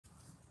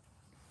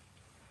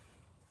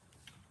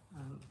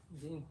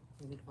Jane,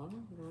 is it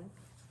on? No.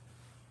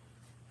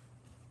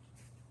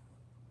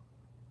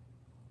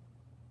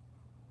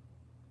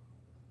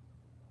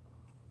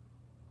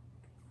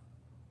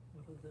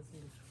 What was this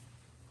in this?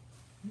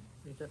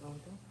 Is that on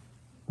top?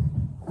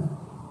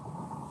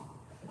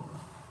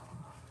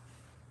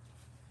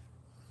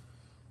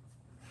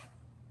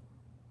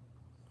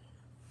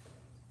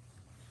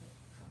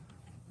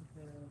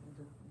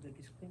 The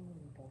disclaimer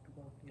we talked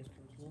about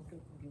yesterday. Do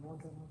you want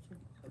to announce it?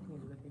 I think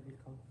it's better if it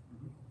comes.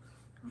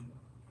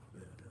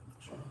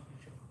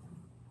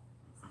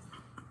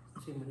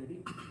 See, I'm ready.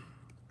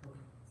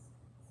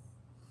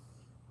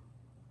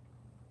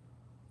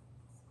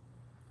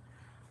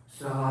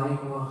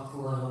 Assalamualaikum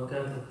warahmatullahi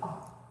wabarakatuh.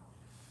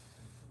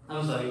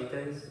 I'm sorry,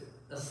 guys.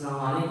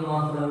 Assalamualaikum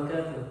warahmatullahi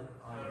wabarakatuh.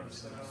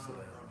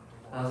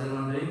 How's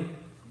everyone doing?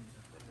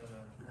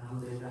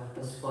 Alhamdulillah.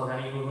 First of all,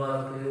 Eid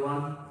Mubarak to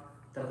everyone.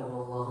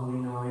 Taqabbalallahu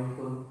minna wa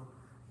minkum.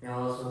 May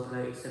Allah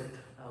SWT accept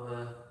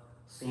our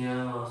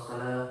siyam, our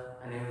salah,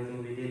 and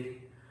everything we did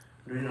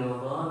during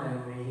Ramadan, and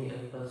may He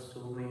help us to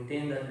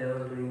maintain that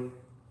level during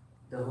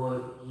the whole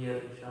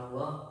year,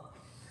 inshallah.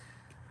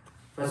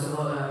 First of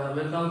all,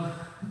 welcome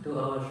to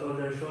our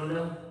shoulder to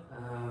shoulder.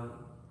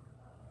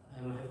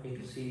 I'm happy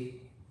to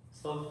see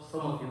some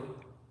of you.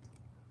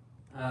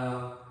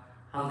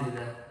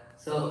 Alhamdulillah.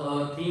 So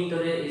our theme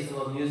today is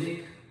about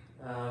music,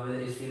 whether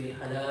it's really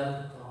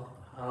halal or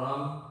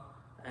haram,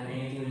 and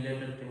anything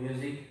related to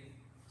music.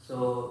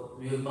 So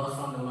we will pass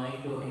on the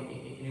mic to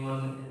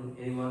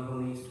anyone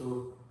who needs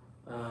to.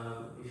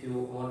 If you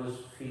want to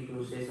feel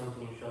to say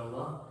something,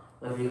 inshallah.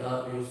 But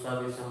we'll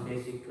start with some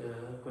basic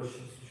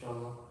questions,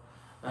 inshallah.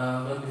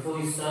 But before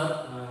we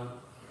start,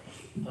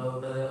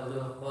 Brother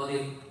Abdul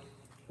Qadir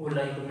would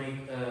like to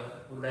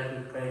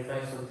clarify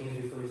some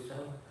things before we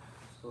start.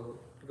 So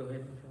go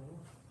ahead,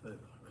 inshallah.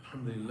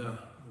 Alhamdulillah,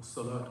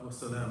 wassalatu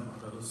wassalamu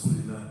ala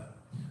rasulillah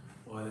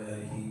wa ala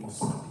alihi wa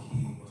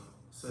sahbihi wa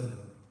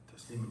sallam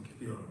tasliman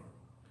kathiran.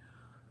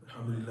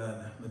 Alhamdulillah,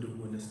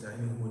 nahmaduhu wa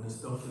nasta'inuhu wa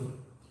nastaghfiruh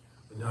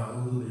wa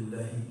na'udhu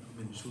billahi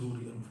min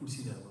shururi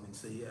anfusina wa min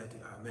sayyiati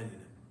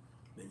a'malina.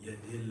 من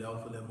يهده الله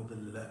فلا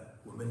مضل له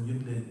ومن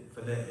يضلل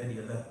فلا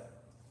هادي له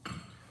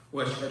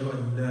واشهد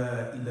ان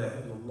لا اله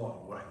الا الله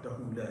وحده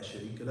لا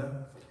شريك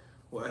له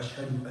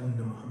واشهد ان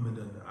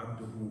محمدا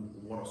عبده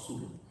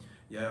ورسوله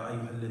يا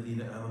ايها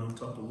الذين امنوا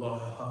اتقوا الله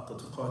حق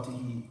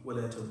تقاته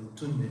ولا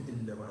تموتن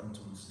الا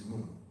وانتم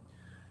مسلمون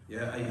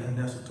يا ايها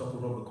الناس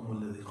اتقوا ربكم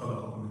الذي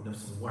خلقكم من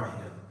نفس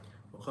واحده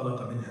وخلق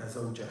منها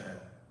زوجها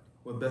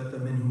وبث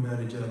منهما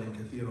رجالا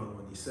كثيرا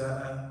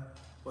ونساء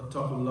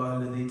واتقوا الله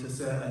الذي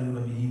تساءلون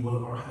به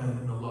والأرحام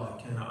إن الله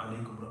كان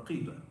عليكم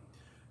رقيبا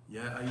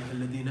يا أيها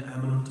الذين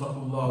آمنوا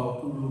اتقوا الله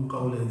وقولوا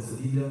قولا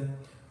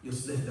سديدا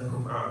يصلح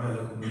لكم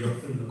أعمالكم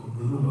ويغفر لكم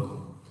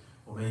ذنوبكم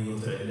ومن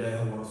يطع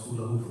الله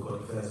ورسوله فقد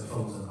فاز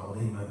فوزا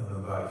عظيما أما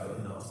بعد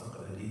فإن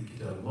أصدق الحديث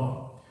كتاب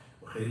الله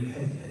وخير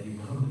الهدي هدي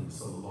محمد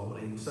صلى الله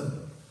عليه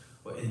وسلم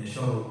وإن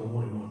شر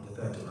الأمور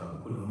محدثاتها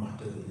وكل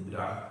محدثة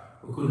بدعة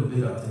وكل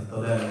بدعة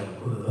ضلالة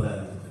وكل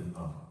ضلالة في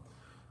النار.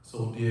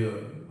 So dear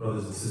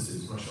brothers and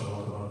sisters,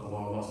 mashallah,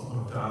 Allah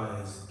subhanahu wa ta'ala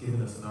has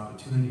given us an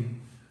opportunity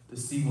to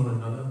see one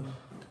another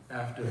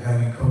after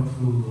having come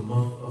through the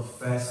month of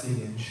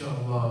fasting.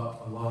 Inshallah,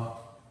 Allah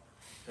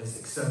has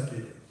accepted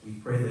it. We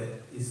pray that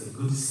it's a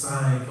good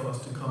sign for us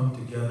to come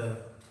together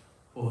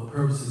for the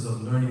purposes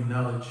of learning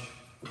knowledge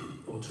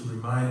or to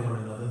remind one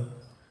another.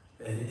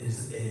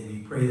 And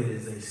we pray that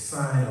it's a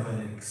sign of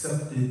an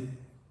accepted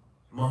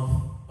month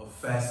of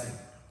fasting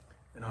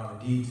and our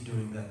deeds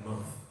during that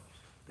month.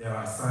 There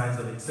are signs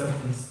of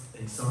acceptance,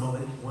 and some of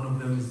it, one of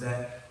them is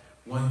that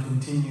one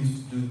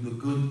continues to do the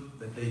good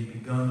that they've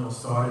begun or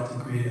started to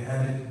create a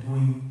habit of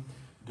doing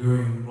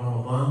during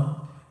Ramadan.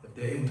 If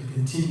they're able to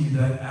continue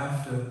that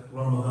after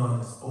Ramadan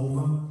is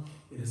over,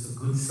 it is a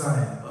good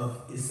sign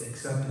of its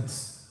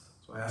acceptance.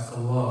 So I ask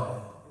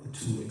Allah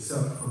to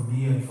accept from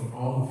me and from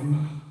all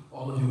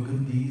of your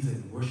good deeds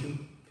and worship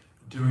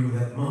during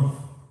that month.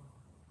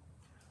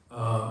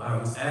 I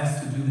was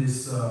asked to do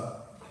this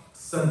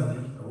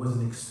suddenly. I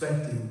wasn't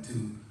expecting to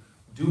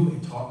do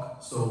a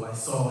talk, so I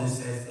saw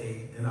this as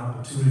an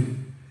opportunity.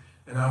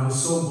 And I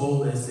was so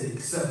bold as to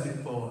accept it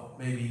for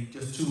maybe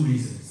just two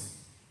reasons.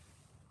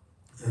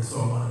 And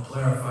so I want to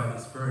clarify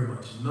this very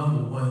much.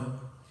 Number one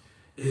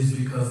is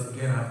because,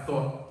 again, I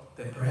thought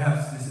that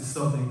perhaps this is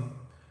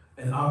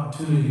an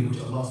opportunity which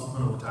Allah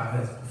subhanahu wa ta'ala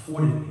has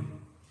afforded me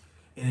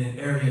in an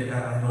area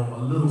that I know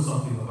a little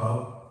something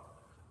about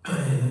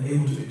and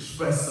able to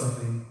express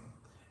something,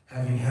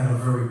 having had a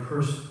very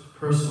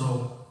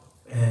personal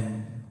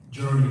and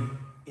journey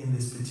in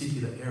this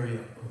particular area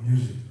of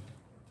music,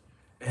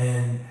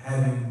 and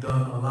having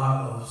done a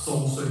lot of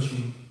soul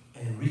searching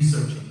and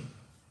researching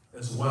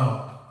as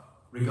well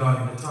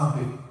regarding the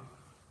topic,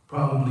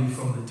 probably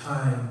from the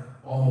time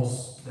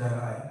almost that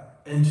I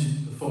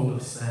entered the fold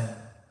of Islam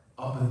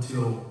up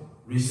until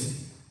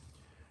recently.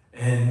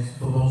 And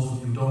for those of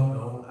you who don't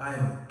know, I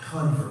am a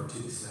convert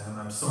to Islam.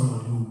 I'm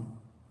someone who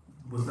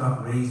was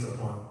not raised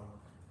upon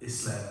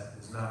Islam,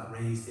 was not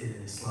raised in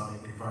an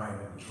Islamic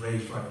environment, was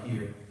raised right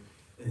here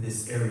in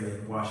this area,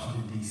 in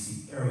Washington,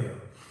 D.C. area,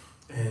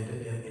 and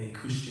in a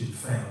Christian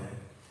family,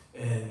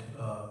 and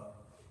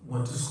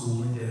went to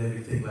school and did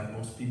everything like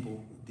most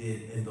people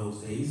did in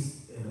those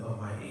days and of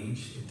my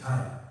age and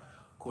time.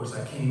 Of course,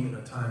 I came in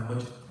a time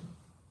much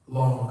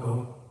long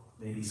ago.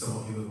 Maybe some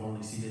of you have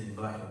only seen it in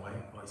black and white.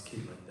 I always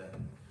kid like that.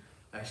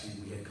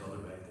 Actually, we had color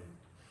back then.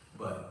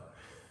 But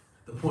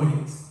the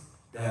point is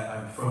that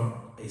I'm from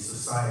a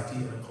society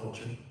and a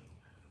culture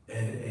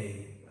and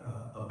a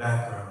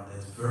background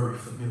that's very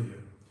familiar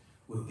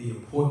with the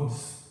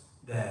importance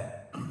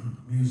that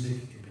music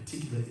in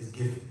particular is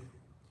given.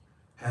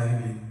 Having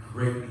been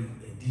greatly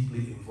and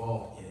deeply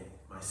involved in it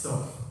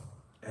myself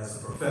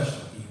as a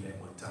professional even at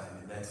one time,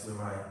 and that's where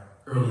my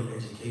early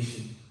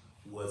education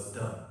was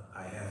done.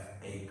 I have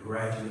a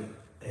graduate,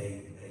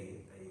 a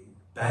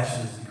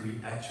bachelor's degree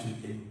actually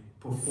in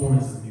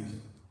performance of music.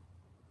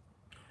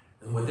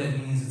 And what that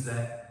means is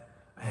that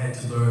I had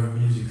to learn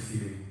music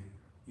theory,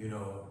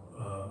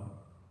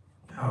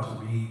 how to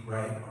read,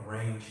 write,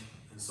 arrange,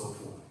 and so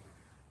forth.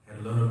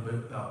 And learn a bit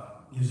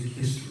about music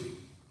history,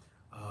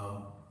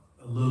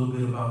 a little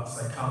bit about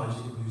psychology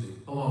of music,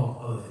 along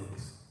with other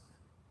things.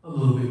 A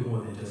little bit more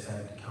than just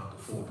having to count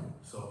to 4.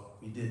 So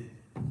we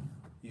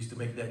used to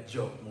make that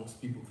joke. Most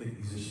people think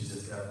musicians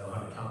just gotta know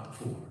how to count to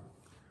 4.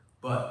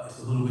 But it's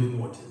a little bit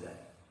more to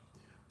that.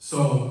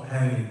 So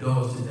having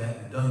indulged in that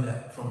and done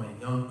that from a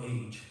young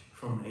age,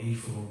 from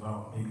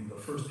about maybe the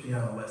first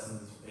piano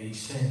lessons,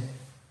 age 10,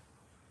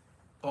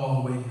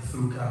 all the way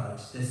through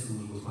college, this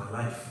was my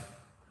life.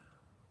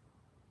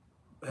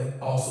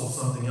 But also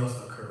something else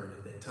occurred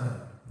at that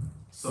time.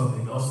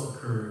 Something else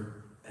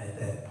occurred at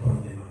that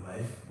point in my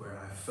life where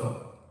I felt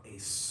a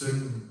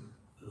certain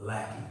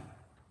lacking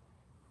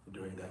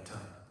during that time.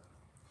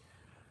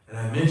 And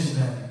I mention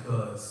that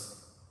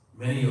because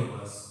many of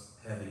us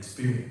have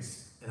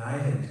experienced, and I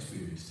had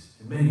experienced,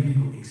 and many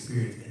people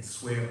experience and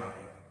swear by it,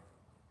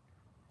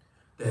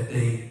 that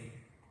they,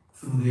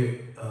 through their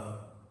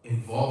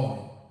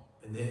involvement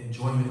and their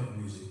enjoyment of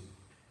music,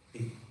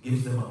 it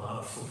gives them a lot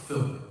of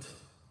fulfillment.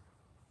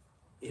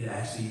 It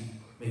actually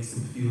makes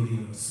them feel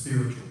even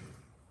spiritual,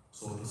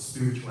 sort of a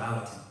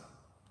spirituality.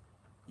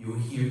 You'll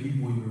hear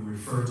people even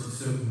refer to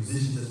certain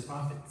musicians as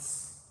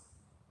prophets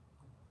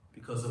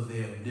because of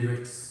their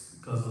lyrics,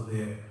 because of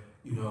their,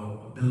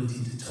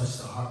 ability to touch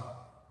the heart,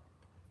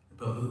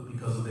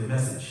 because of their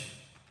message.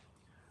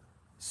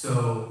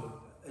 So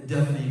I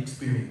definitely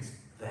experienced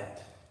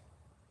that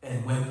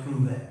and went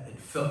through that and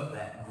felt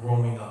that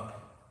growing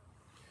up.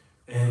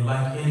 And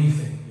like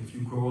anything, if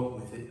you grow up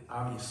with it,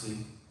 obviously,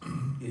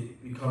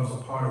 it becomes a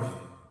part of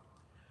you.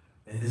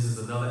 And this is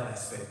another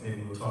aspect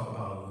maybe we'll talk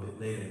about a little bit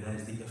later, and that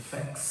is the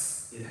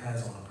effects it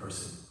has on a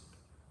person,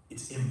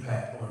 its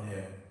impact on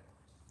their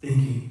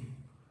thinking,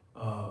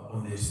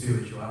 on their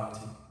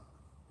spirituality,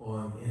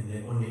 on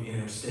their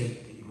inner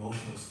state, the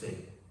emotional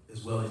state,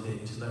 as well as their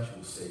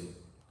intellectual state.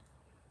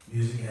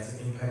 Music has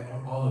an impact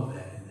on all of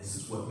that, and this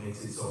is what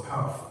makes it so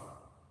powerful.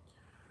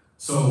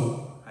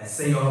 So I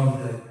say all of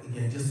that,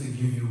 again, just to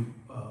give you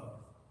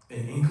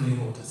an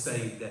inkling or to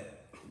say that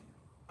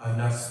I'm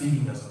not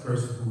speaking as a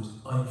person who's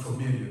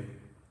unfamiliar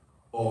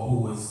or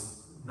who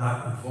is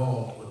not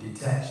involved or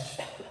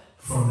detached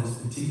from this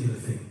particular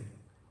thing.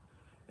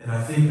 And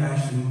I think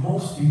actually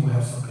most people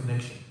have some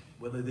connection,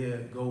 whether they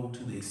go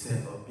to the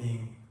extent of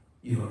being,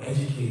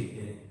 educated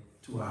in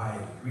it to a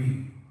higher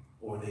degree,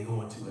 or they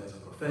go into it as a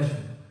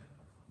profession.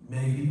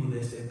 Many people,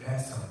 that's their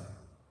pastime.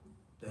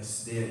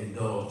 They're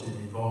indulged and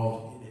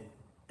involved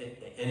in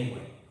it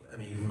anyway. I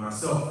mean, even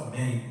myself,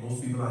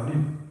 most people I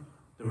knew,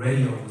 the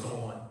radio was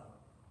on,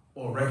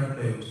 or a record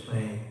player was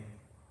playing.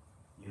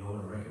 You know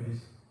what a record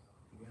is?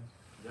 You guys?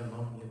 That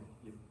long?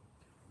 You're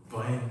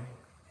playing?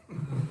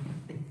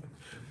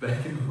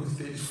 Back in those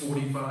days,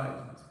 45.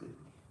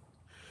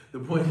 The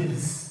point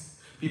is,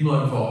 people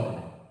are involved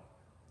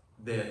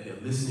in it. They're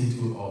listening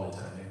to it all the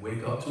time. They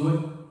wake up to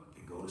it,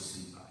 they go to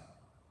sleep by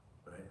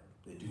it. Right?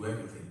 They do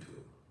everything to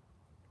it.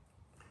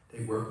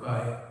 They work by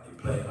it,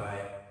 they play by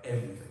it,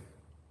 everything.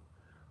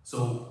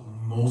 So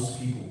most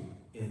people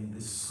in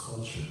this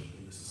culture,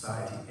 in the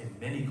society, in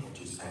many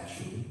cultures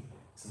actually,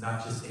 it's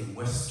not just a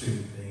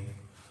Western thing,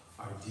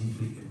 are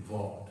deeply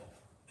involved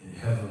and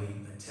heavily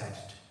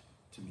attached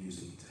to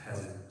music. It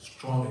has a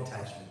strong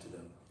attachment to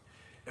them.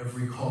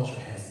 Every culture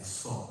has its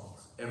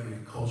songs. Every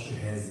culture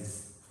has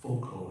its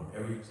folklore.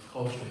 Every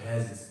culture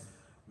has its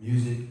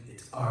music,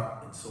 its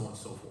art, and so on and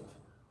so forth.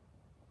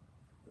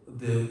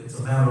 It's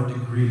a matter of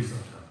degree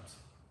sometimes,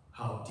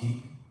 how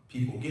deep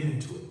people get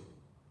into it.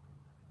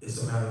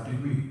 It's a matter of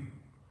degree.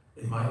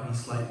 It might be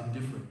slightly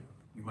different.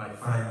 You might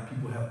find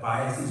people have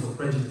biases or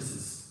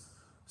prejudices.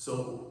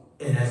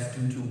 And that's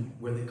due to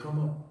where they come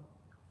up.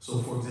 So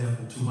for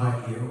example, to my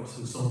ear, or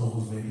to someone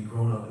who's maybe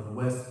grown up in the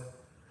West,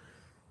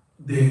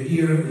 their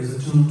ear is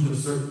attuned to a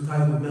certain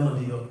type of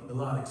melody or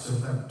melodic,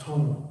 certain type of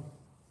tone.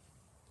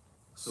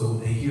 So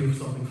they hear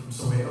something from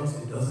somewhere else,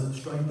 it doesn't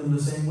strike them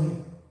the same way.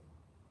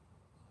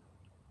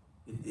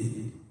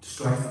 It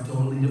strikes them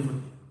totally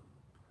differently.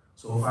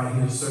 So if I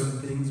hear certain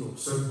things or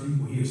certain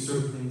people hear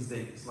certain things,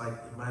 it's like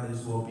it might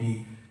as well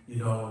be,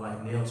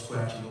 like nail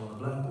scratching on a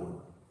blackboard.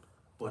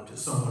 But to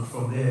someone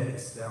from there, it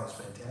sounds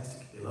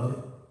fantastic. They love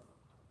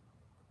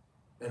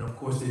it. And of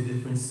course, there are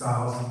different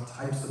styles and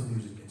types of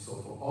music and so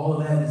forth.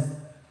 All of that is,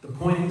 the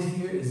point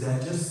here is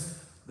that just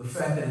the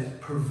fact that it's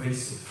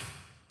pervasive,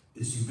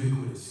 it's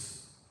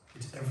ubiquitous,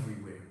 it's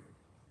everywhere.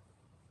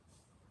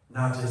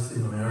 Not just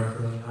in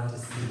America, not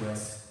just in the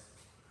West.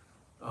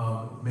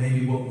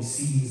 Maybe what we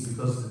see is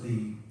because of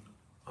the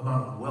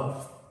amount of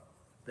wealth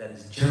that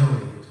is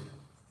generated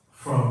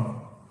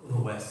from the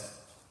West,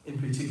 in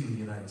particular the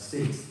United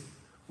States.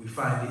 We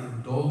find the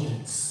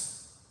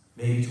indulgence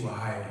maybe to a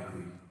higher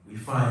degree. We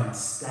find its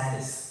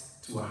status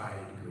to a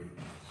higher degree.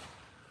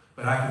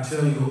 But I can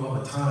tell you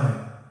of a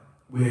time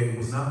where it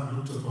was not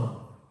looked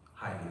upon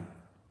highly.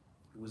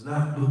 It was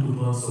not looked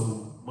upon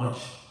so much,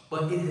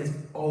 but it has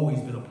always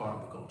been a part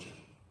of the culture.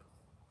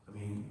 I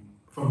mean,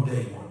 from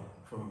day one,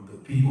 from the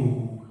people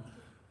who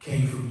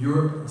came from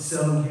Europe and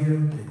settled here,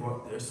 they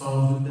brought their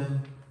songs with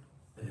them,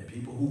 and the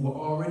people who were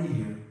already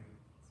here,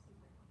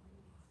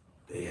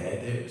 they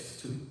had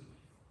theirs too.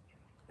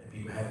 And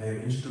people have their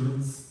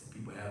instruments, and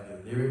people have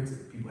their lyrics,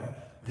 and people have,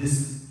 this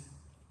is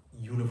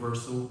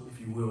universal, if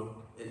you will,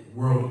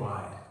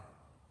 worldwide.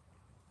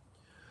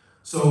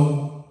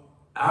 So,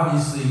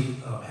 obviously,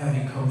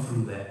 having come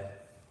through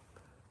that,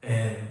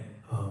 and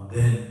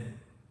then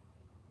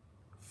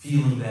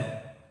feeling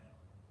that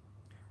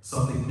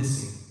something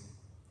missing,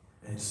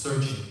 and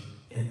searching,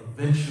 and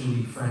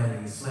eventually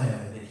finding Islam,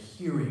 and then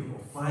hearing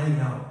or finding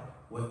out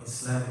what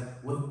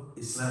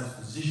Islam's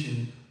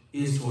position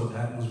is toward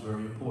that was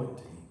very important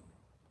to me.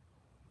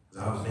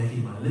 Because I was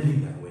making my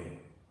living that way.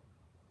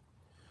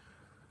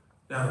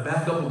 Now, to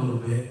back up a little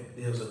bit,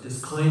 there's a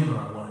disclaimer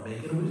I want to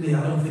make, and really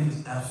I don't think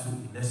it's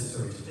absolutely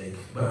necessary to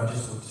make, but I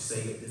just want to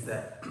say it, is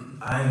that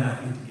I'm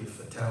not here to give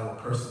fatwa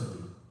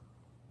personally.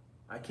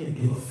 I can't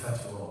give a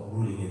fatwa or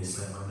ruling in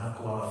Islam. I'm not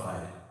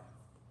qualified.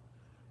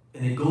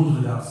 And it goes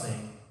without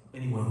saying,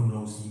 anyone who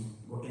knows me,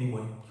 or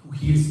anyone who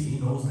hears me,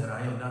 knows that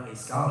I am not a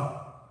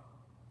scholar.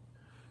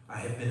 I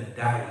have been a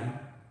da'i,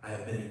 I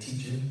have been a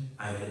teacher,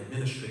 I have been an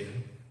administrator,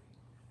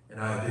 and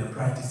I have been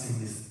practicing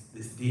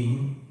this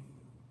deen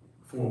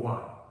for a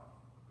while.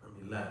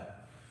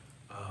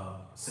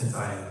 Since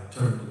I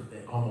turned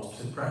almost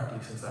to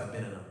practice, since I've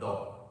been an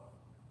adult.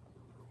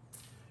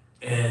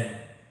 And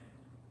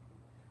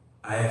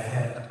I have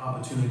had an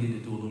opportunity to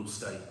do a little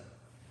study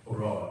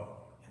abroad,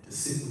 and to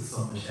sit with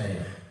some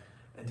mashayikh,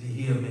 and to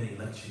hear many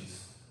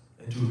lectures,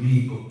 and to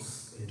read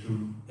books,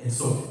 and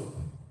so forth.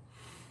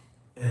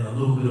 And a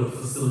little bit of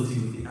facility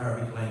with the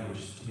Arabic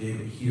language to be able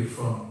to hear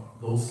from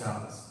those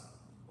scholars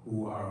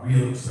who are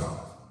real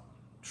scholars,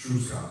 true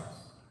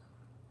scholars,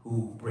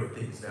 who break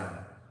things down.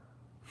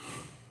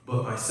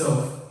 But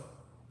myself,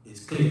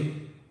 it's clear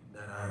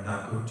that I'm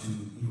not going to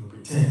even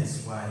pretend. This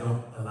is why I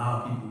don't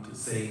allow people to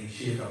say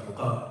Sheikh Abdul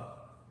Qadir,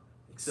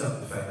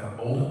 except the fact that I'm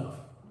old enough.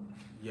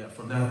 Yeah,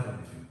 from that point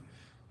of view.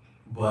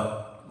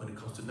 But when it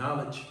comes to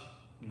knowledge,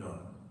 no,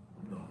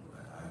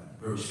 I'm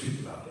very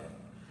strict about that,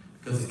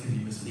 because it can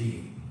be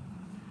misleading.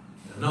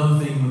 And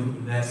another thing,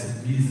 and that's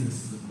the reason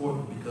this is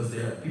important, because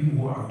there are people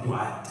who are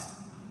du'at.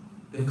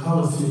 They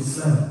call us to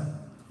Islam.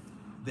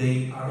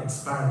 They are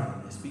inspiring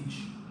in their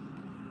speech.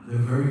 They're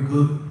very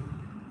good.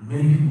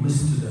 Many people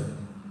listen to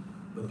them,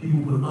 but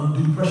people put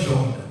undue pressure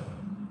on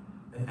them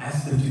and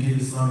ask them to give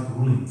Islamic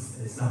rulings,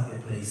 and it's not their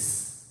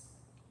place.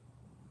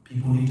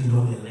 People need to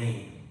know their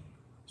lane.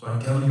 So I'm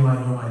telling you, I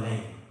know my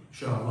lane,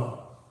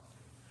 inshallah.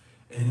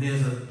 And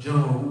there's a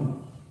general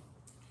rule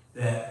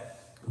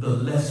that the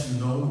less you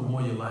know, the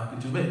more you're likely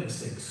to make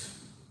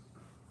mistakes.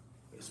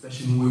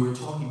 Especially when we were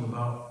talking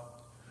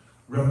about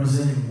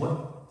representing what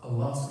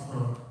Allah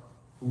subhanahu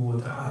wa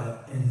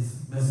ta'ala and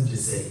His Messenger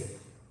say.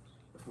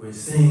 If we're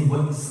saying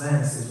what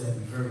Islam says, we have to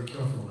be very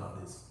careful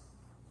about this.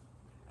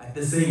 At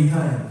the same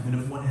time, even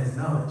if one has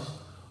knowledge,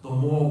 the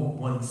more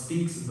one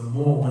speaks and the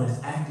more one is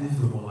active,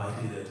 the more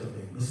likely they're to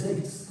make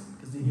mistakes,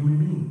 because they're human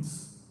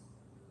beings.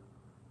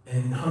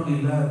 And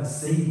alhamdulillah, the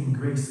saving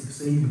grace, the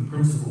saving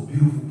principle,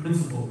 beautiful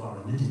principle of our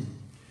religion,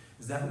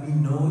 is that we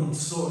know its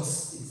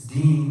source, its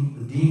deen,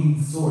 the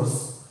deen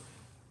source,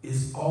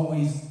 is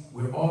always,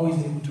 we're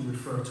always able to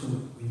refer to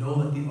it. We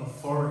know that the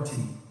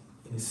authority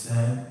in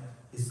Islam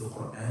is the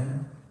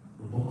Quran,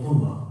 the Book of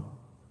Allah,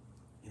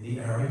 in the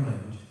Arabic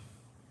language,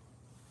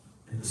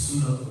 and the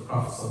Sunnah of the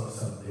Prophet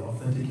ﷺ, the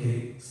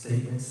authenticated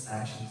statements,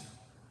 actions,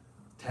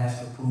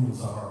 tacit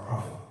approvals of our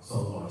Prophet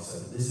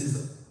ﷺ. This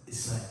is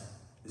Islam.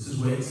 This is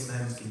where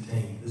Islam is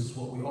contained. This is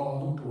what we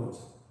all look towards.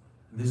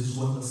 And this is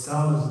what the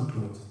scholars look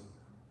towards.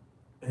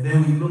 And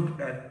then we look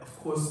at, of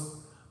course,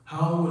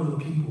 how were the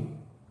people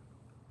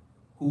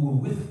who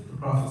were with the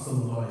Prophet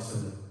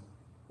ﷺ,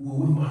 who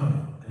were with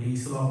Muhammad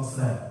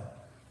ﷺ,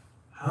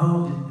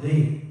 how did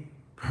they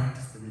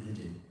practice the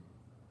religion?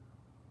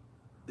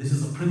 This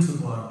is a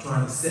principle I'm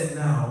trying to set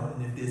now,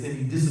 and if there's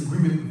any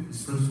disagreement with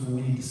this principle,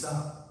 we need to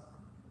stop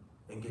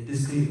and get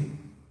this clear.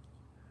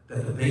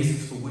 That the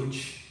basis for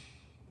which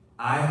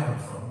I come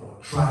from, or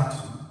try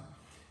to,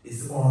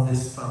 is on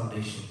this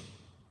foundation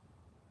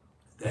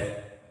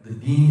that the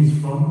deen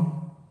is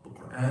from the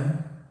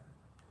Quran,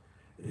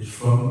 it is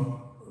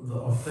from the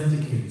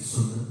authenticated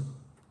Sunnah,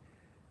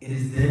 it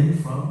is then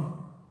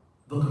from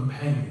the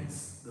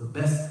companions, the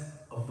best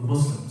of the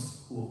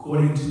Muslims, who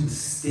according to the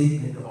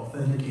statement, the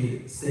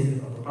authenticated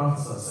statement of the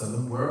Prophet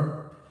ﷺ,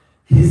 were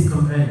his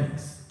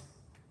companions.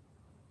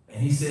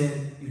 And he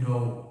said,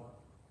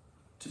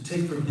 to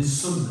take from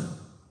his Sunnah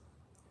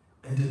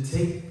and to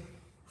take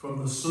from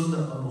the Sunnah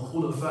of the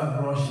Khulafa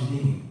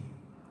al-Rashideen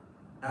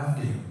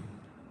after him,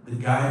 the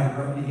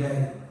rightly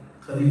guided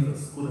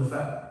Khalifas,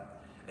 Khulafa.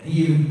 And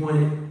he even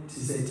pointed to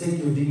say,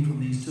 take your deen from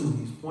these two.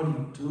 He's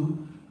pointing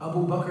to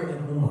Abu Bakr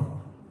and Umar.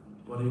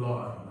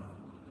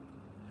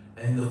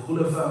 And the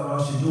Khulafa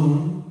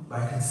al-Rashidun,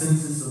 by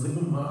consensus of the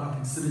Ummah, are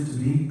considered to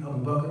be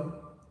Abu Bakr,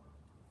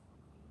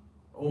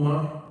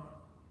 Umar,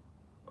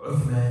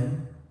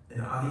 Uthman,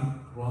 and Ali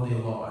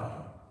radiallahu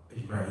anhu,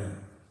 ajma'in.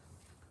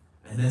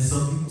 And then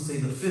some people say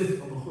the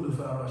fifth of the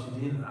Khulafa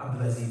al-Rashidin,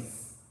 Abdul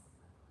Aziz,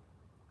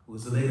 who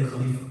was the later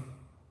Khalifa,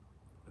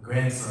 a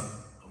grandson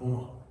of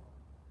Umar.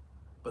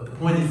 But the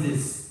point is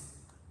this,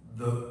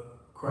 the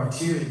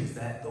criteria is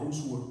that those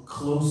who were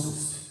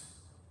closest,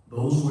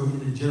 those who were in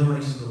the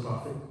generation of the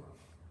Prophet,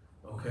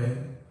 okay?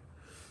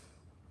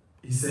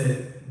 He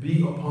said,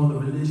 be upon the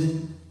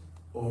religion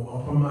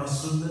or upon my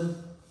Sunnah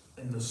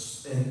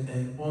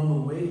and on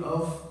the way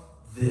of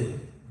the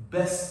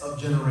best of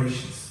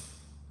generations.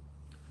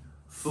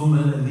 ثُمَّ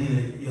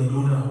الَّذِينَ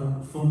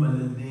يَلُونَهُمْ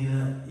ثُمَّ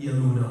الَّذِينَ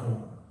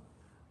يَلُونَهُمْ.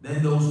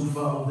 Then those who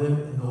follow them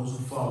and those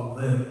who follow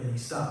them, and he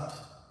stopped.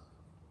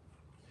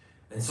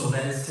 And so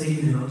that is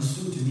taken and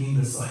understood to mean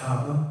the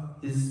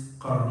Sahaba, his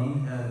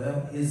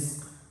Qarni,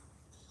 his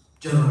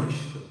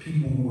generation, the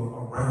people who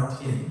were around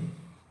him,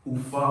 who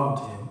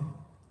followed him,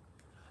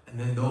 and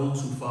then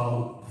those who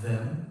followed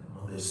them,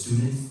 among their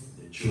students,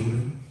 their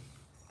children,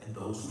 and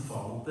those who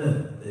followed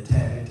them, the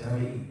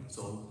tabi'in.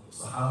 So the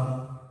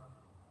Sahaba,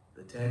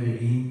 the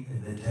tabi'in,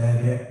 and the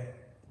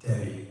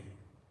tabi'in.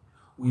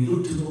 We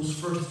look to those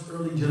first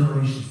early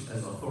generations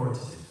as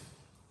authoritative.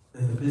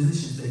 And the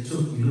positions they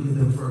took, we look at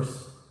them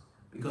first,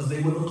 because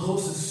they were the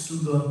closest to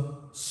the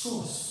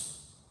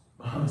source,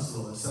 Muhammad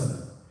sallallahu alaihi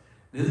wasallam.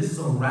 Now this is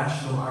a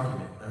rational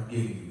argument I'm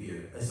giving you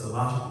here. It's a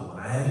logical one.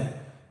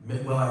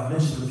 I've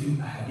mentioned a few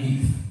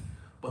hadith,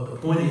 but the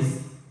point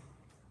is,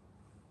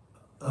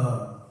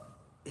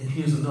 and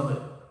here's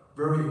another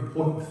very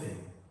important thing.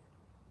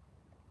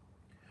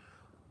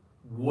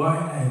 What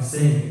I'm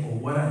saying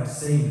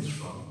is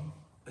from,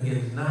 again,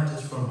 it's not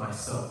just from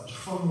myself, it's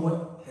from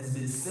what has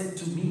been said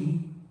to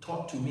me,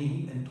 taught to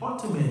me, and taught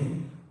to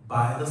many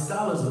by the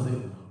scholars of the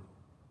Ummah.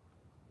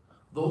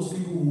 Those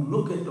people who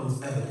look at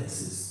those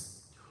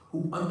evidences,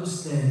 who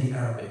understand the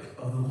Arabic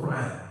of the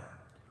Quran,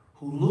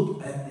 who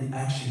look at the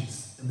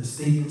actions and the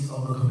statements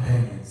of the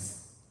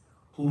companions,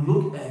 who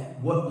look at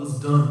what was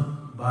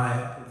done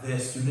by their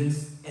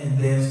students and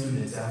their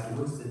students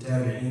afterwards, the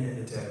tabi'in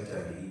and the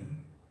tabi'in.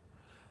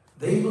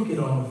 They look at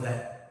all of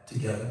that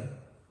together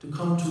to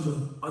come to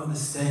the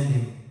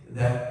understanding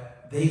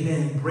that they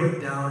then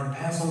break down and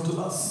pass on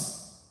to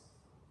us.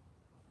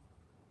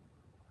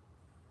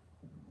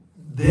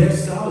 Their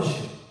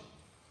scholarship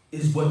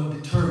is what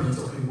determines,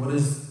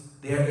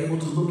 they are able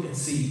to look and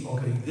see,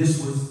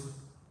 this was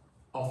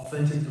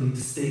authentically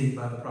stated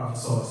by the Prophet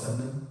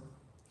ﷺ.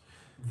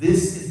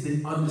 This is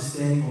the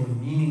understanding or the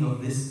meaning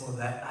of this or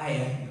that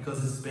ayah,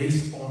 because it's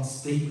based on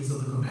statements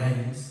of the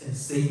companions and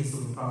statements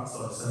of the Prophet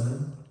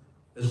ﷺ,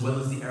 as well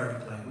as the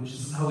Arabic language.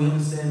 This is how we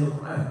understand the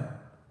Quran.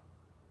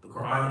 The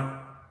Quran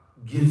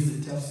gives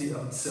the tafsir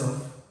of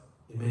itself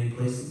in many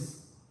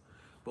places,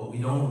 but we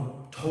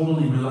don't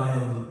totally rely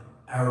on the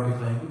Arabic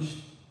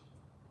language.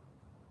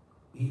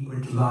 We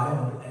rely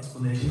on the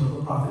explanation of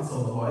the Prophet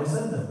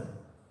ﷺ.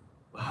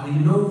 But how do you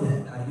know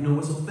that? How do you know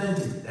what's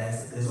authentic?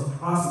 There's a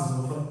process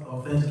of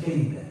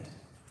authenticating that,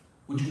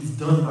 which was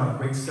done by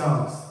great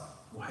scholars,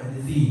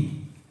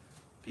 muhaddithin,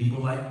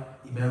 people like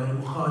Imam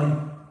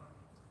al-Bukhari,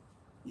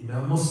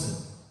 Imam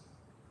Muslim,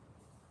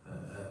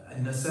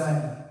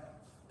 al-Nasa'i,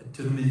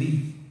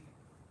 al-Tirmidhi,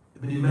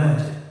 Ibn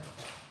Majah,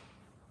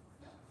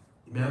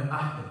 Imam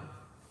Ahmad,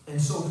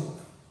 and so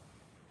forth.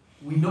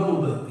 We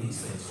know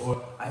these things,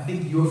 or I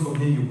think you're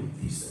familiar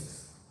with these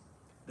things.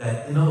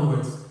 That, in other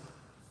words,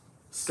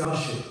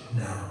 scholarship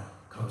now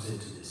comes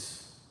into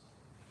this.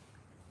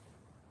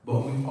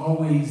 But we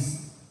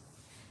always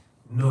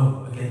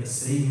know, again, the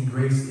saving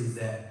grace is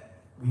that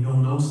we know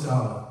no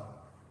scholar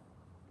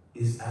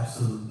is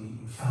absolutely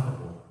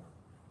infallible.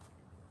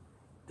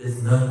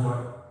 There's none who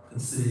are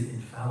considered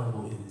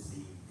infallible in this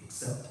deen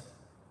except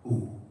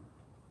who?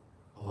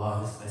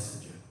 Allah, His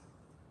Messenger.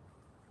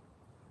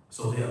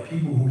 So there are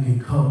people who can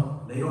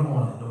come later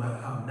on, no matter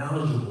how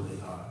knowledgeable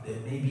they are, they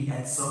may be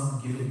at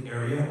some given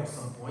area or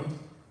some point,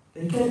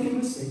 they can't be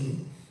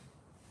mistaken.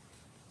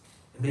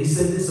 And they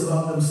said this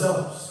about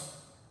themselves,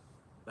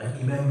 like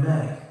Imam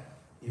Malik,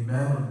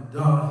 Imam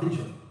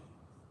Dar-us-Salaam,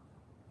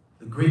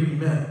 the great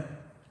Imam,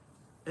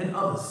 and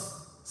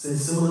others said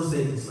similar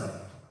statements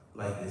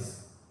like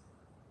this.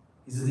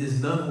 He said,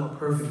 there's none who are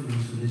perfect in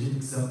this religion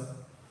except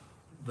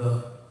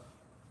the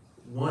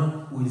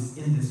one who is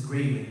in this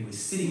grave. And he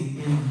was sitting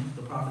in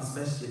the Prophet's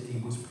masjid. He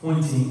was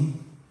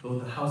pointing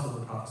toward the house of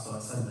the Prophet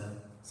ﷺ,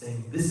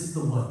 saying, this is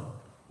the one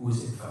who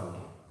is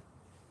infallible.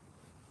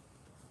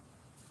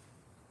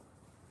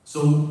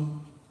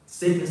 So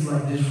statements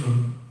like this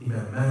from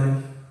Imam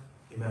Malik,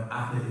 Imam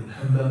Ahmed ibn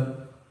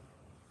Hanbal,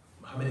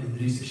 Muhammad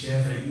Idris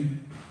al-Shafi'i,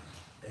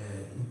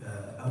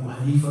 Abu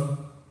Hanifa,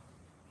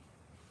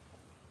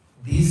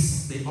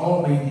 they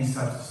all made these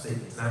types of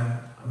statements.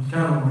 I'm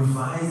kind of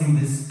revising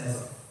this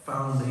as a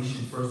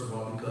foundation, first of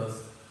all,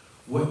 because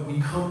what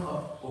we come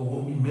up, or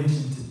what we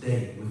mentioned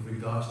today with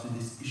regards to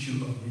this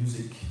issue of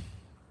music,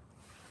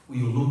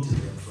 we will look to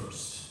them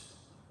first.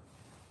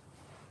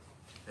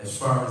 As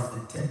far as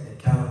the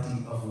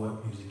technicality of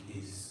what music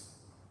is.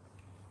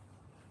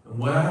 And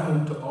what I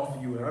hope to offer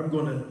you, and I'm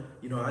going to,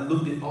 I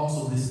looked at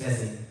also this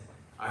as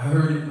I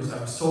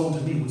was sold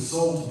to me by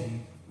some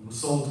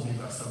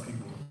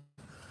people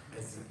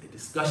as a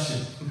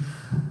discussion.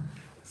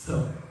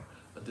 So,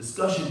 a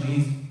discussion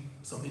means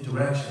some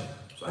interaction.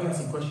 So I got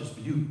some questions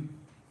for you.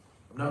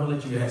 I'm not going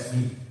to let you ask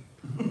me.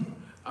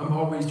 I'm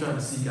always trying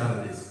to seek out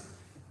of this.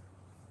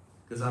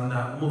 Because I'm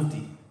not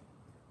mufti.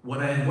 What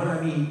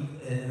I mean,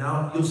 and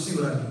you'll see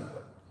what I mean.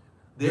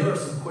 There are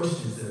some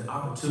questions and an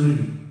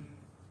opportunity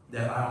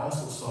that I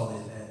also saw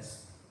this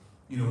as.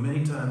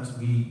 Many times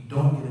we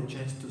don't get a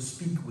chance to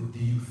speak with the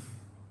youth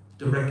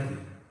directly,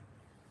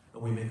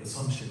 and we make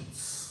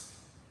assumptions,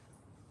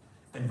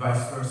 and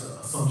vice versa.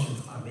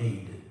 Assumptions are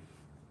made.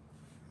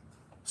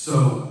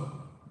 So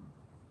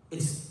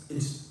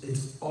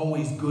it's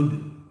always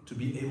good to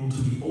be able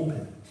to be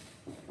open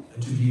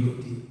and to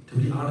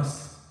be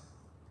honest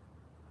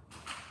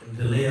and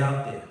to lay it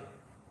out there.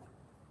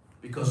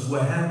 Because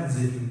what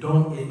happens if you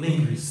don't, it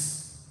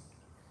lingers.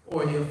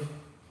 Or if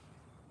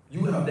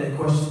you have that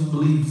question,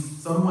 believe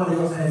somebody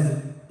else has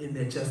it in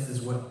their chest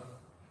as well.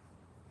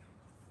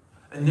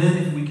 And then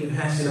if we can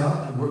hash it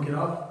out and work it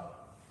out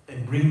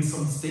and bring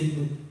some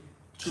statement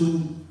to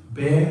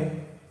bear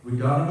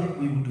regarding it,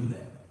 we will do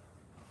that.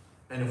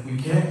 And if we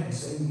can't, we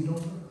say we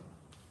don't know.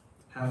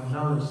 Have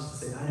knowledge to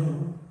say, I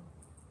don't know.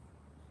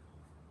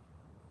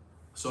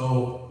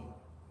 So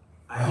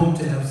I hope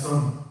to have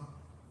some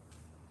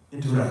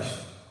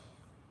interaction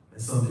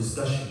and some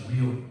discussion,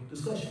 real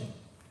discussion.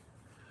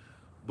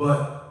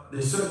 But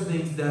there's certain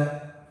things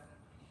that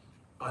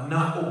are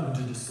not open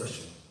to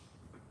discussion.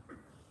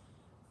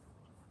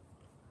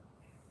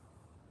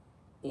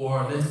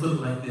 Or let's put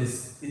it like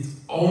this, it's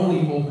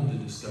only open to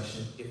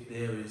discussion if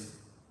there is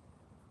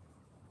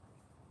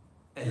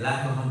a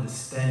lack of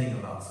understanding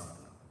about something.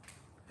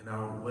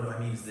 And what I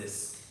mean is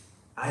this.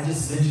 I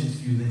just mentioned a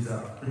few things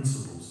that are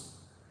principles,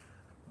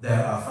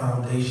 that are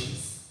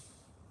foundations,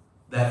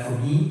 that for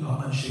me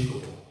are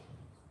unshakable.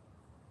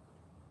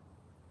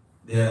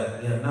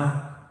 They're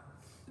not.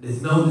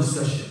 There's no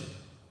discussion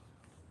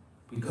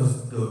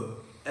because the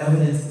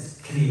evidence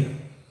is clear.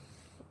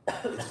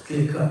 It's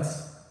clear cut.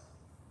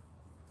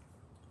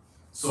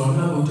 So I'm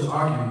not going to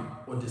argue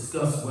or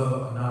discuss whether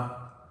or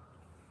not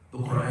the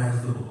Quran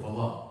is the book of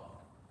Allah.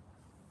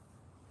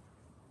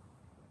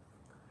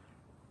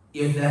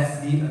 If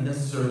that's the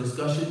unnecessary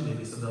discussion,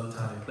 maybe it's another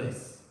time and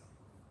place.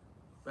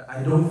 But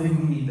I don't think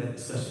we need that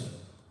discussion,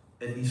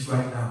 at least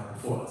right now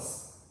before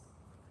us.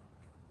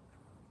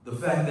 The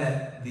fact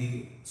that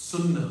the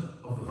Sunnah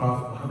of the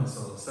Prophet Muhammad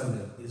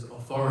ﷺ is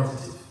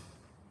authoritative,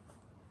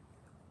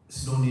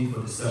 there's no need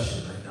for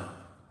discussion right now.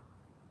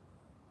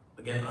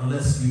 Again,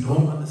 unless you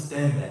don't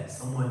understand that,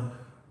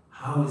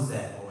 how is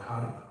that, or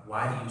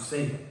why do you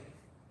say that?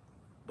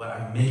 But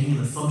I'm making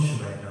an assumption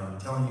right now. I'm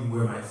telling you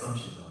where my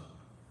assumptions are.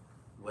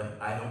 But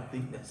I don't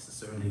think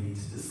necessarily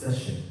needs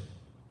discussion.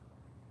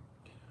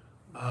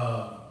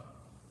 The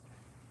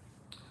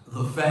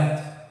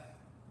fact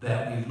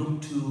that we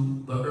look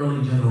to the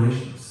early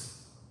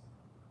generations,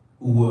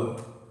 who were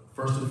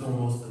first and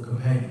foremost the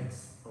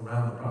companions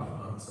around the Prophet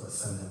Muhammad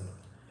ﷺ,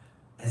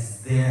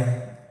 as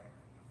their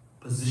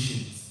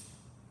positions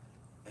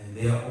and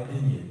their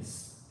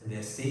opinions and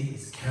their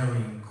statements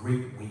carrying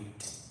great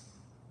weight.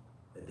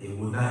 That they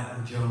will not,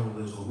 in general,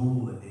 there's a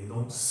rule that they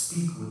don't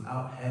speak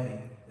without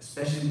having,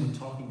 especially when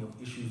talking of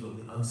issues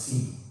of the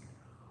unseen,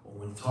 or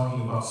when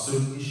talking about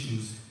certain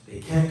issues, they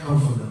can't come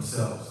from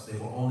themselves. They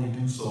will only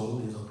do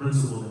so. There's a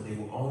principle that they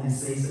will only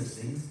say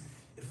such things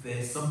if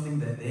there's something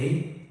that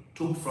they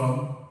took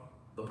from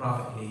the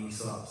Prophet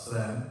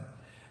ﷺ,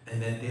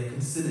 and that they're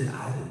considered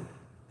adil,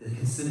 they're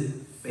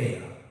considered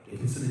fair, they're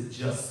considered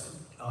just,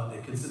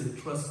 they're considered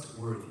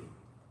trustworthy.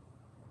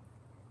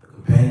 The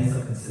companions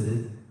are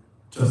considered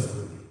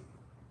trustworthy.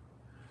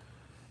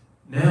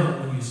 Now,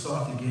 when you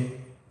start to get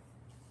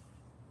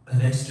a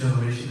next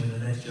generation and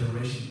the next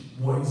generation,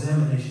 more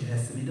examination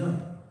has to be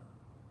done.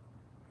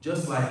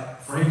 Just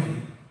like,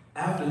 frankly,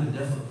 after the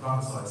death of the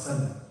Prophet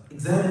ﷺ,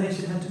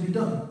 examination had to be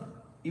done.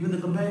 Even the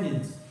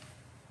companions,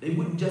 they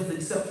wouldn't just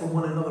accept from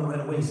one another right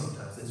away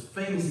sometimes. There's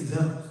famous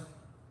examples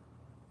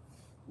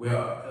where,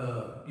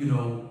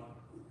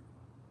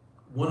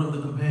 one of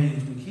the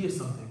companions would hear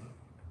something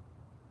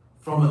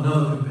from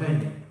another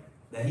companion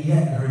that he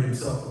hadn't heard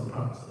himself from the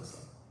Prophet.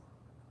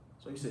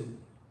 So he said,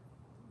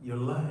 you're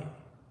lying.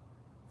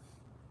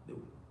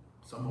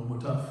 Some of them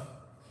were tough.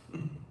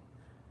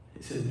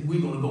 He said, we're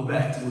going to go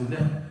back to it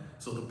now.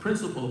 So the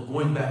principle of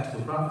going back to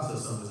the Prophet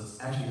was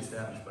actually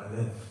established by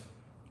them.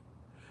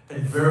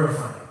 And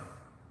verifying.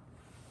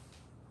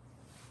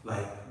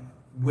 Like,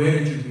 where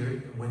did you hear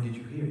it and when did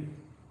you hear it?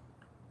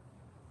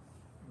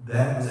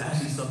 That was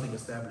actually something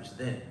established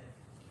then.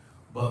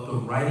 But the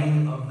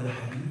writing of the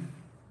hadith,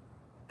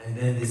 and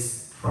then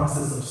this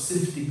process of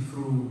sifting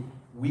through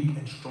weak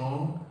and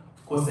strong,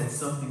 of course that's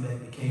something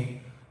that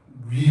became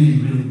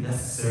really, really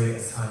necessary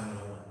as time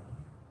went on.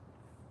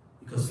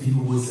 Because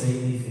people would say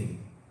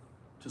anything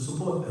to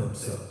support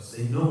themselves.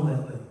 They know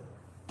that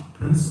the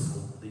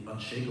principle, the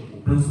unshakable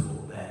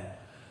principle that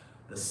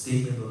the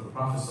statement of the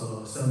Prophet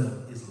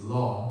ﷺ is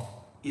law,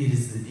 it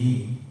is the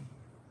deen.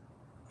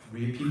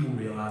 People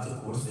realize,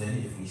 of course, then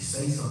if we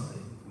say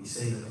something, if we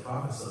say that the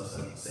Prophet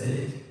ﷺ said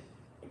it,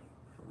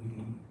 we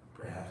can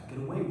perhaps get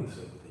away with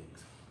certain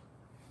things.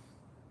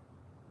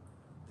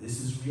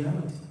 This is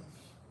reality.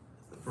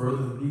 The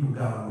further the people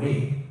got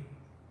away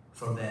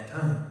from that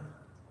time,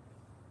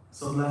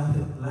 so lack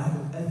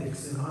of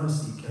ethics and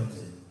honesty comes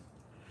in.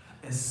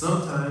 And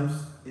sometimes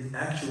it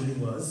actually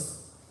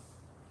was,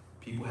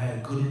 people had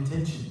a good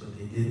intention, but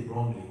they did it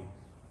wrongly.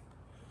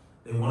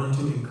 They wanted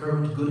to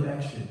encourage good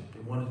action.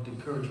 They wanted to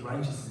encourage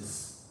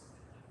righteousness.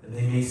 And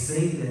they may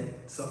say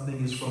that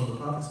something is from the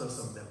Prophet or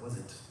something that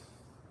wasn't.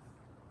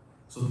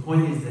 So the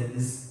point is that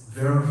this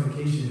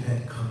verification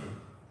had to come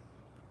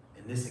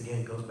in. And this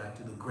again goes back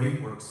to the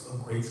great works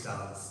of great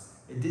scholars.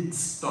 It didn't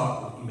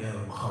start with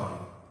Imam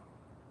al-Bukhari,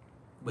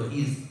 but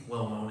he is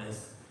well known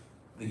as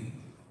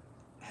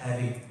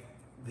having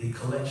the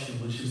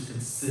collection which is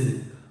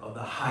considered of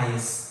the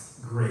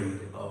highest grade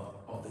of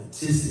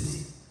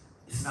authenticity.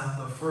 It's not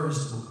the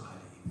first book of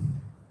hadith.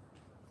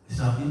 It's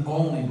not the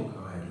only book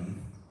of hadith.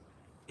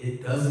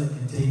 It doesn't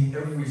contain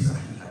every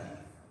sahih hadith.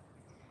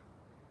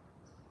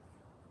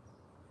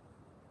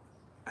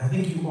 I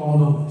think you all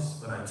know this,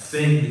 but I'm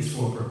saying this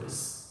for a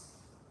purpose.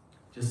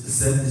 Just to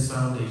set this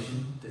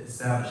foundation, to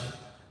establish it,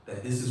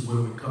 that this is where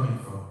we're coming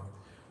from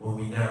when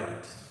we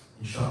narrate,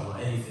 inshallah,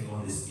 anything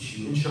on this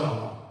issue,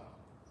 inshallah.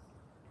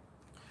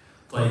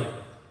 Like,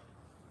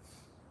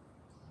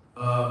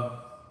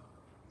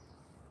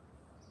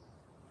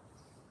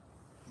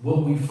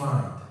 what we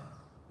find,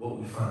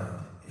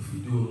 if we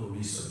do a little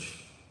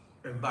research,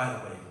 and by the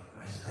way,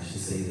 I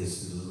should say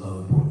this is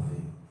another important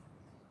thing.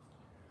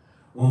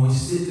 When we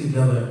sit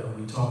together and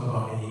we talk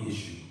about any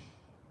issue,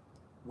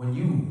 when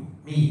you,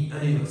 me,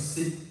 any of us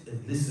sit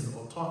and listen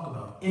or talk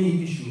about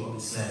any issue of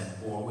Islam,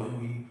 or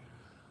when we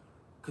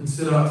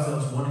consider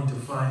ourselves wanting to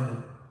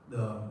find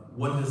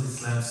what does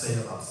Islam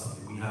say about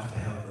something, we have to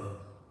have the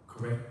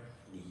correct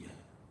niyyah,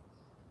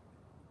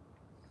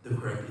 the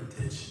correct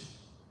intention.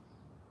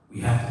 We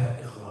have to have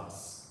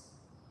ikhlas.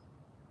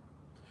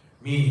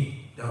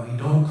 Meaning that we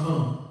don't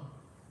come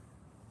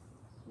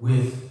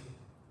with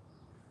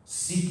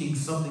seeking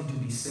something to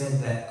be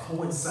said that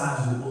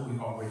coincides with what we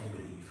already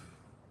believe.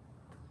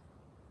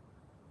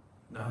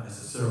 Not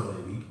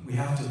necessarily. We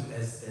have to,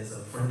 as a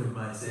friend of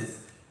mine says,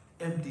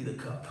 empty the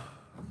cup.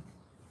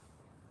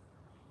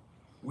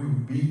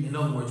 In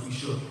other words, we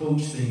should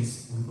approach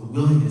things with a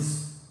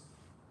willingness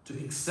to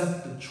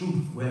accept the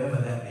truth wherever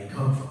that may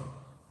come from,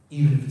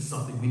 even if it's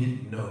something we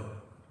didn't know.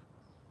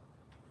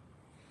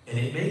 And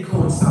it may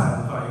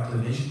coincide with our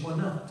inclination or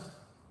not.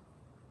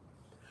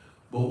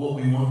 But what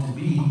we want to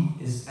be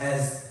is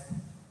as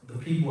the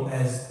people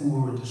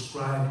who were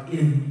described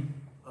in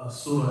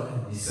Surah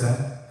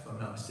An-Nisa, if I'm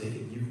not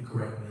mistaken, you can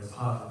correct me as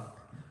Hafiz,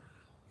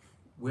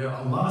 where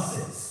Allah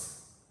says,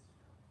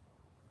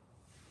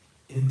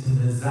 إِن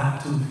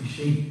تَنَزَعْتُمْ فِي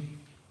شَيْءٍ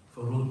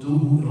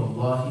فَرُدُّوهُ إِلَى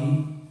اللَّهِ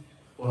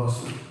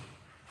وَرَسُولِهِ.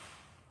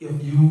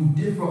 If you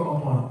differ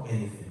upon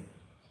anything,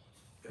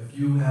 if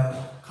you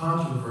have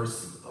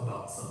controversy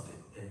about something,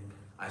 and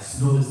I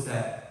noticed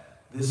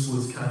that this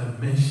was kind of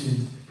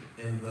mentioned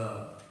in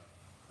the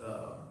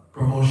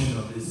promotion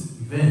of this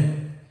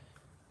event,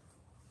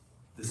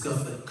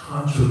 discuss the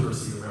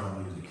controversy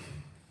around music.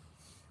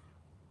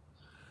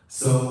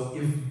 So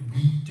if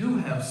we do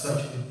have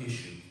such an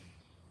issue,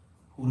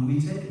 who do we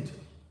take it to?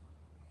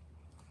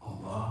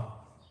 Allah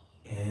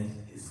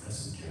and His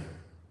Messenger.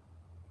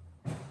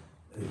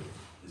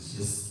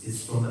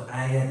 It's from the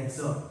ayat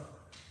itself,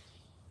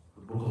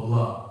 the Book of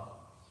Allah.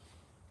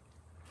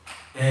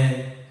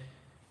 And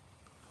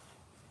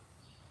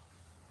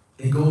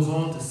it goes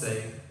on to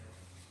say,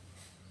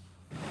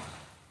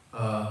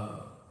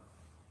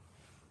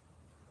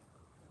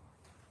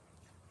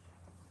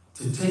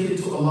 to take it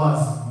to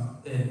Allah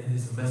and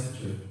His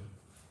Messenger,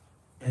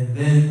 and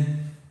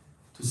then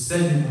to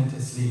send Him on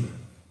taslima.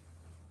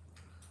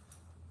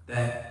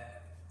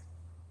 That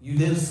you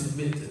then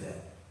submit to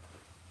that,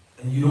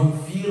 and you don't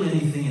feel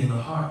anything in the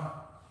heart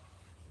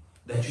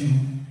that you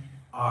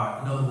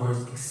are, in other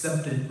words,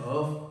 acceptant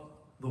of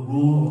the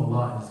rule of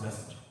Allah and His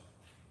Messenger.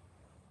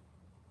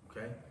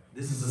 Okay?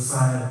 This is a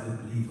sign of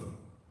the believer.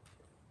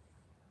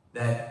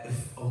 that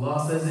if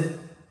Allah says it,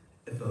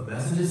 if the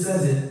messenger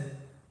says it,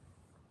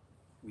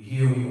 we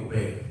hear, we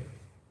obey.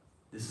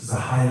 This is a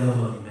high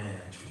level of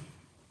iman, actually.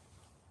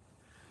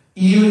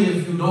 Even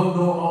if you don't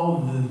know all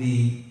of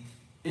the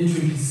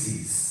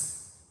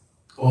intricacies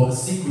or the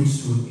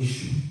secrets to an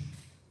issue,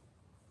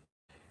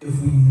 if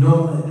we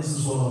know that this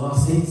is what Allah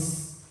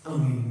states,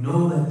 and we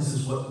know that this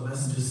is what the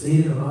messenger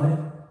stated about it,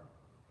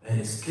 and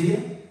it's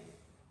clear,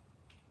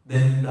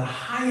 then the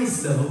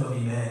highest level of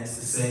iman is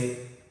to say,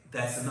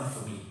 that's enough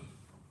for me.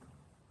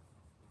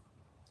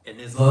 And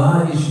there's a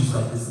lot of issues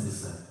like this in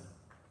Islam,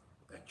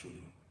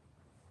 actually.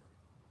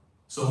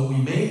 So we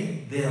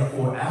may,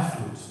 therefore,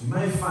 afterwards, we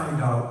may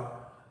find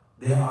out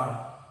there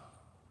are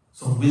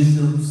some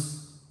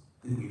wisdoms,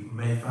 that we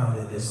may find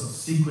that there's some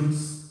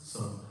secrets,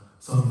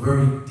 some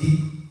very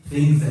deep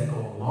things that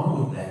go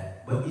along with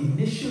that. But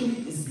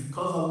initially, it's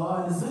because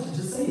Allah and His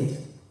Messenger say it.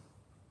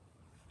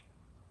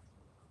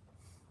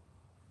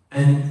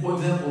 And for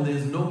example,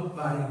 there's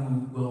nobody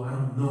who, well, I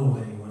don't know of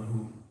anyone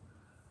who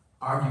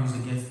argues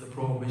against the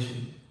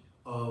prohibition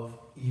of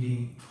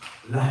eating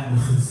lahm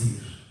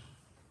al-khinzir,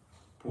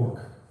 pork,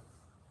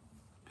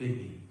 pig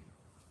meat.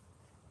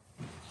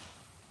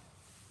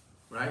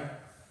 Right?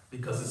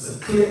 Because it's a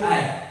clear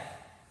ayah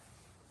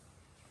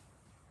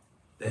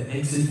that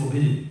makes it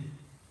forbidden.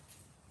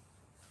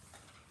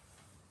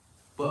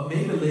 But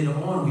maybe later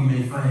on we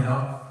may find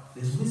out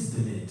there's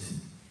wisdom in it.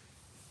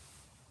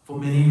 For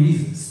many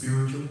reasons,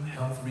 spiritual,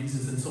 health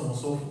reasons, and so on and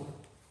so forth.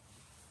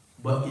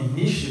 But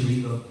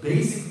initially, the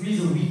basic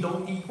reason we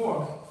don't eat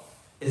pork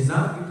is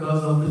not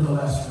because of the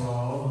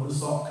cholesterol or the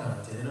salt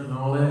content and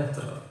all that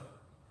stuff.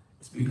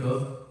 It's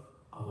because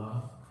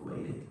Allah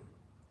forbade it.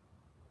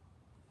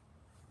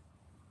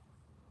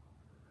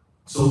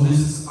 So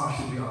this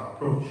should be our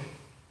approach.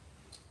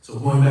 So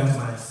going back to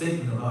my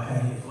statement about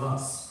having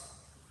ikhlas,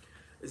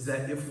 is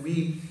that if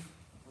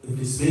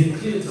it's made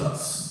clear to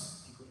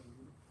us,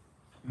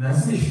 and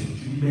that's an issue, it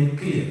should be made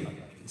clear.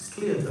 It's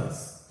clear to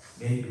us,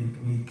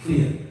 made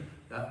clear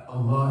that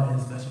Allah and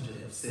His Messenger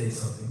have said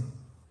something,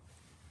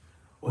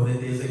 or that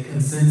there's a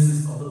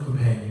consensus of the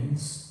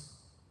companions,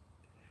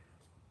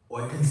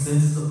 or a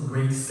consensus of the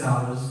great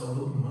scholars of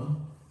the Ummah,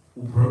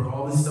 who broke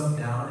all this stuff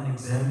down and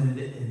examined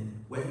it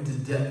and went into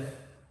depth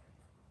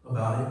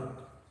about it.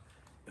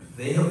 If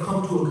they have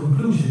come to a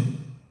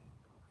conclusion,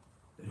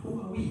 then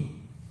who are we?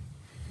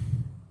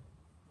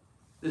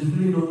 There's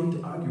really no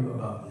need to argue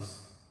about this.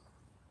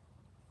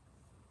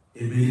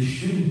 It really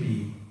shouldn't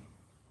be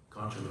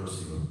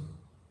controversial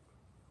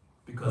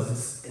because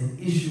it's an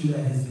issue that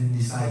has been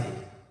decided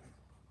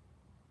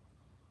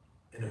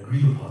and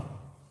agreed upon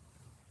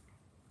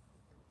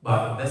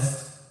by the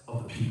best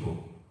of the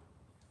people.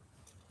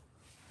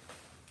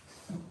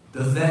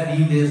 Does that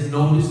mean there's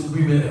no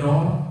disagreement at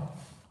all?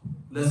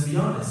 Let's be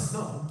honest,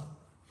 no.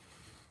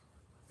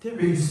 There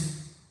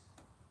is.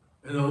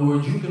 In other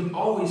words, you can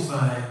always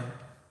find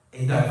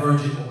a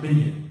divergent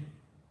opinion.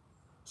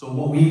 So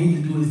what we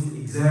need to do is to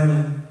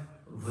examine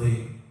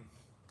the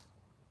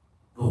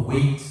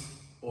weight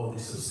or the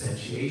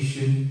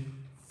substantiation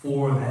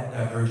for that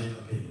divergent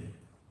opinion.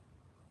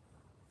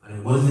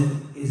 And what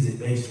is it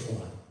based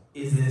on?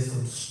 Is there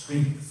some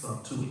strength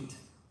to it?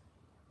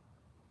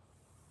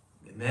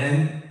 And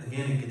then,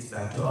 again, it gets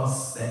back to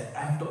us that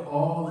after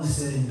all is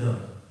said and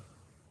done,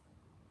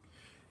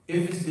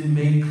 if it's been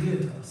made clear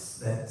to us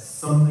that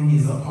something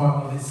is a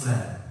part of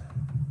Islam,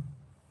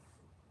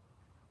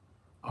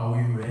 are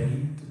we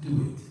ready to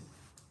do it?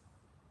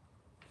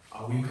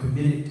 Are we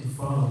committed to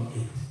following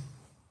it?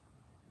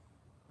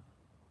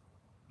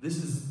 This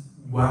is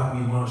why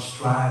we want to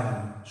strive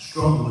and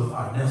struggle with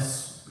our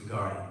nafs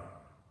regarding.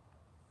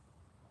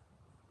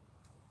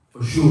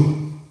 For sure.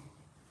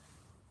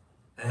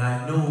 And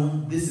I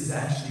know this is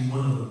actually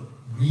one of the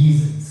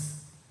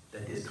reasons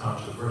that there's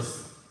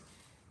controversy.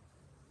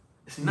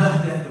 It's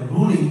not that the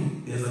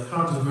ruling, there's a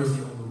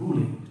controversy on the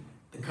ruling.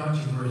 The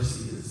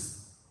controversy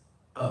is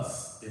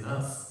us, in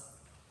us.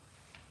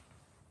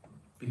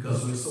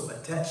 Because we're so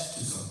attached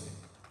to something.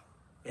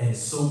 And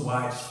it's so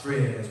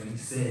widespread, as we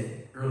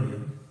said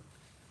earlier.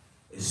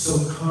 It's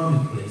so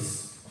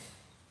commonplace.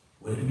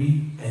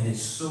 And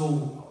it's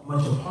so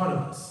much a part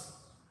of us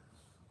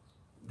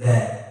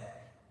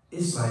that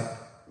it's like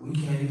we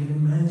can't even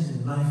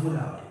imagine life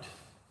without it.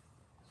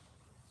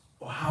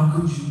 Or how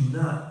could you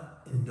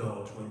not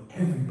indulge when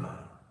everybody,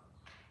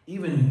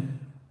 even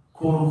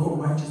quote-unquote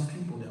righteous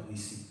people that we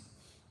see,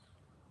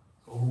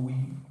 or who we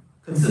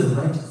consider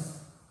righteous,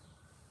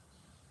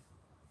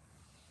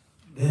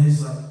 then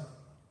it's like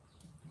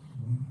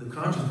the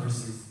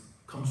controversy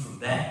comes from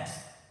that.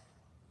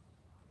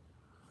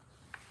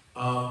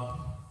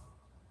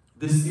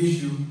 This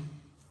issue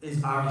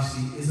is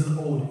obviously an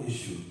old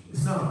issue.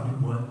 It's not a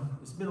new one.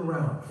 It's been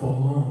around for a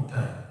long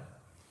time.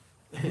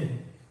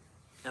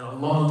 And a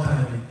long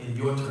time in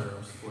your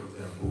terms, for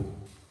example.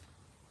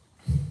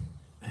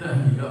 And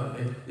I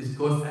mean, it's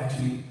because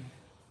actually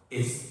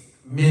it's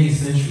many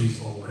centuries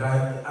old. But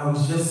I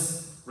was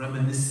just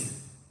reminiscing.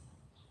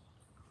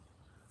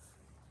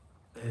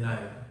 And I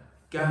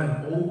got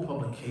an old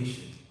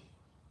publication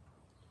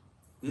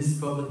This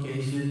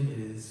publication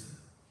is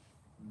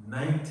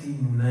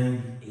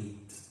 1998.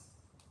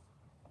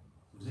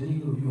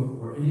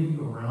 Were any of you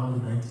around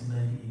in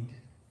 1998?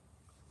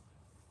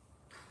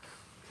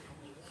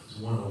 There's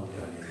one old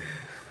guy here.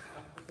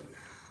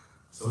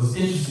 So it's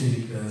interesting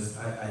because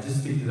I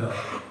just picked it up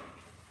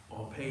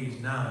on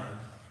page 9.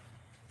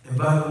 And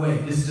by the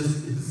way,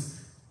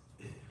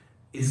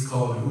 it's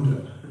called Huda.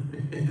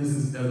 This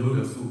is El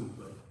Huda School.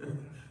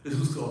 This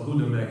was called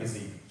Huda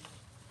Magazine.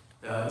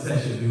 It's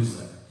actually a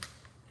newsletter.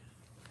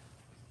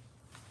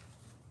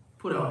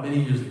 Put out many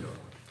years ago.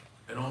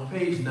 And on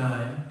page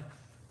 9,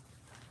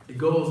 it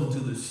goes into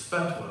this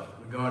fatwa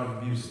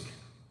regarding music.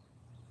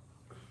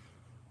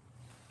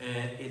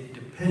 And it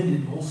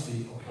depended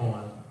mostly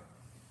upon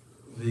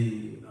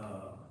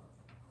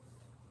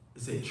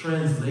it's a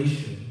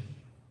translation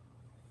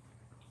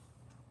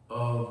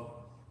of,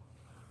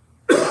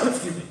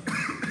 excuse me,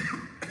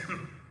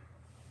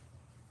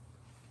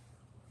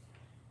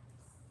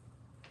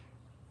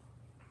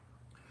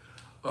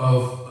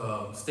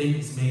 of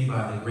statements made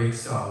by the great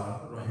scholar,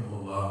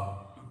 rahimahullah,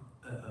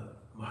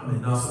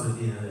 Muhammad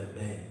Nasruddin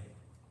al-Albani,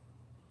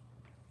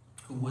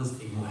 who was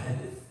a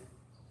muhaddith.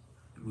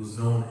 He was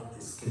known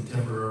as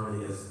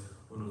contemporarily as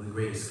one of the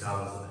greatest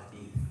scholars of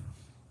hadith.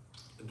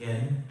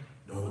 Again,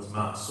 no one's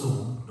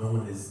ma'soom, no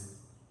one is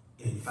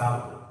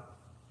infallible,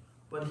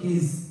 but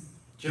he's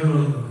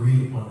generally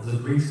agreed upon as a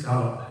great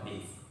scholar of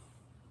hadith.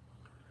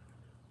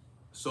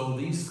 So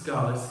these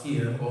scholars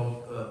here,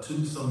 or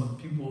some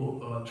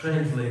people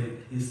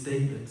translated his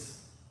statements.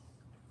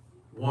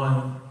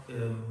 One,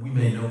 we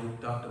may know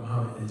Dr.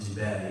 Muhammad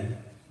al-Jibali,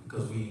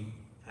 because we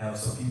have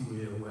some people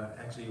here who are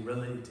actually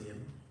related to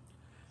him,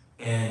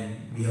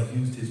 and we have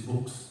used his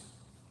books.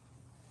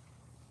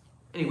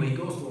 Anyway, it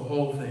goes through a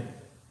whole thing.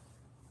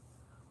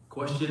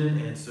 Question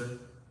and answer.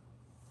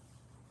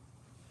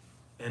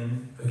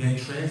 And again,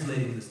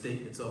 translating the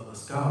statements of the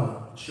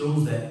scholar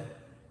shows that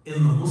in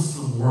the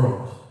Muslim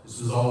world,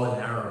 this was all in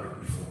Arabic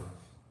before,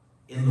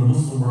 in the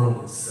Muslim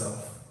world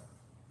itself,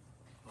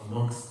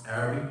 amongst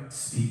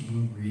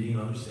Arabic-speaking, reading,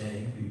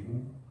 understanding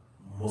people,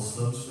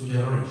 Muslims for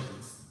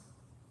generations,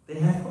 they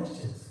had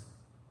questions.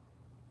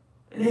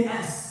 And they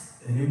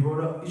asked, and they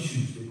brought up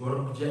issues, they brought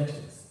up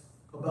objections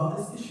about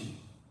this issue.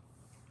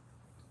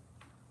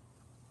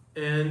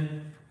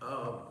 And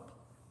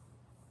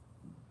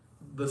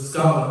the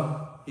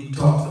scholar, he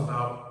talks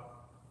about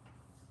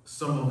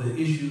some of the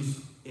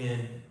issues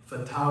in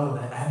fatwa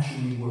that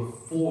actually were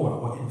for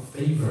or in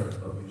favor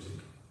of music,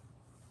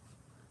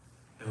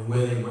 and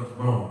where they went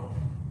wrong.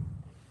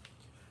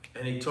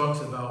 And he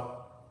talks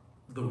about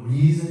the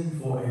reason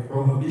for a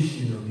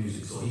prohibition of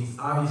music. So he's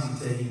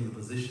obviously taking the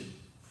position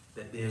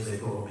that there's a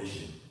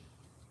prohibition.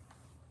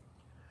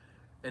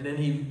 And then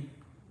he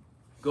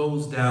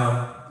goes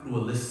down through a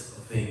list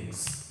of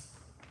things.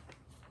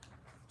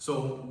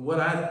 So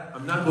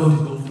I'm not going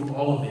to go through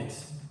all of it.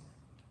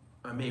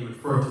 I may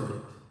refer to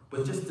it.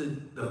 But just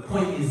the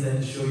point is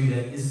that to show you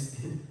that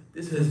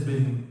this has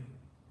been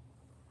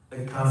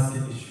a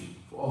constant issue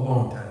for a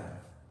long time,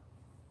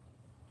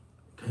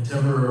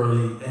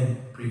 contemporarily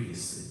and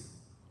previously.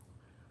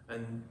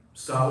 And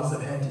scholars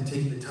have had to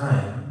take the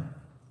time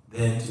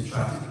then to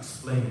try to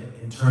explain it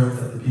in terms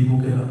that the people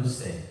can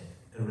understand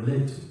and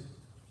relate to.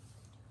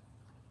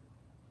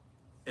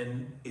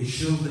 And it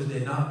shows that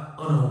they're not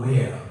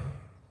unaware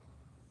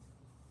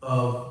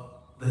of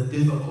the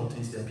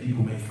difficulties that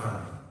people may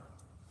find,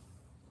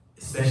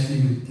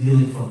 especially with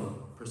dealing from the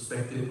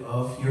perspective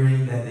of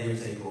hearing that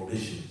there's a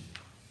prohibition.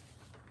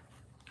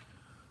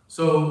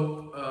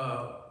 So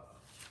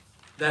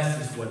that's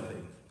just one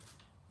thing.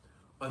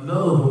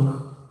 Another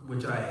book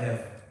which I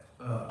have,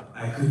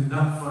 I could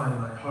not find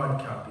my hard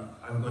copy.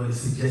 I'm going to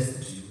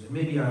suggest it to you, and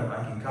maybe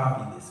I can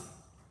copy this.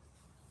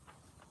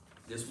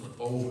 This one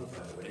over,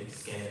 by the way,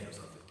 scanned or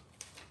something.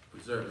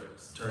 Preserve it.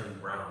 It's turning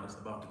brown. It's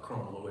about to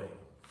crumble away.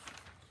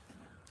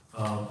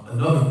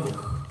 Another book,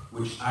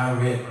 which I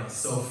read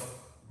myself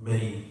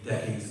many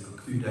decades ago,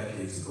 a few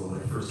decades ago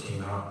when it first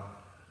came out,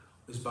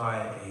 was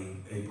by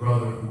a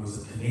brother who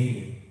was a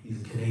Canadian. He's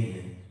a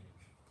Canadian,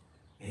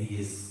 and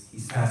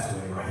he's passed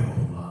away,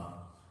 rahimahullah.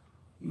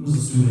 He was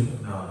a student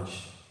of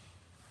knowledge,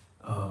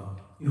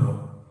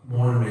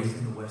 born and raised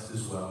in the West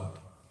as well.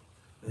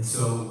 And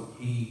so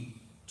he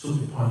took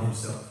it upon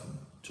himself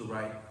to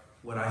write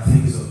what I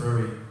think is a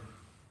very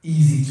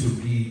easy to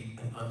read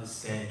and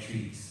understand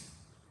treatise.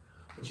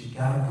 But you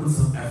gotta put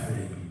some effort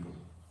in, people.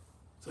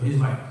 So here's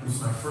my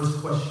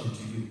first question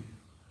to you.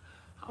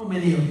 How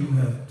many of you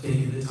have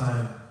taken the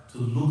time to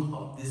look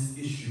up this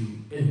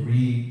issue and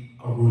read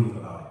a ruling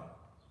about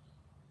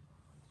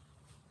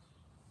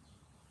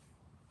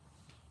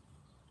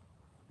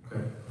it?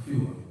 Okay, a few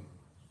of you.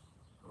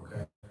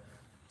 Okay.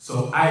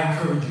 So I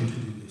encourage you to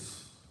do this.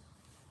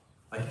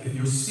 Like, if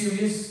you're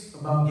serious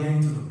about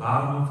getting to the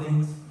bottom of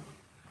things,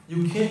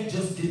 you can't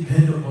just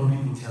depend upon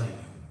people telling you.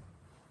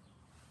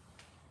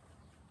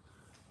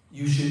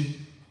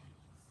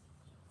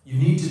 You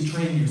need to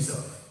train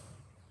yourself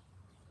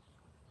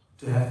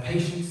to have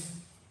patience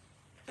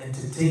and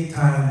to take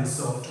time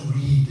yourself to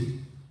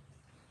read.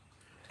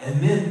 And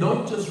then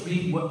don't just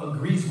read what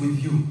agrees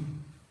with you.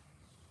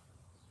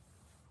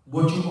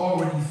 What you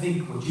already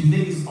think, what you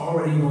think is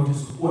already going to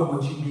support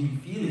what you may be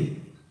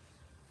feeling.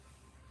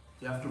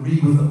 You have to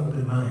read with an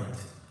open mind.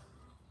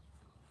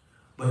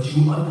 But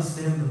you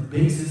understand the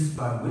basis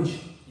by which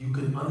you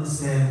can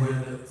understand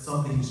whether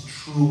something is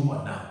true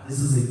or not. This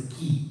is a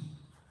key.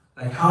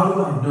 Like, how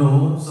do I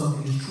know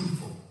something is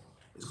truthful?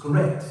 It's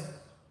correct.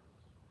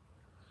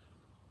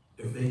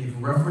 If they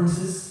give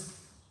references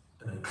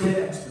and a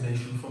clear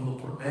explanation from the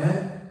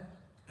Quran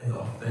and the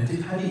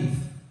authentic hadith,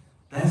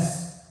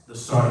 that's the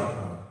starting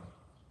point.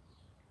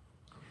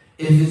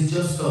 If it's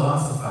just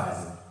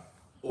philosophizing,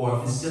 or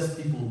if it's just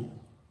people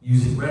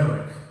using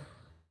rhetoric,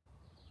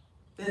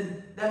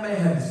 then that may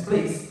have its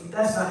place, but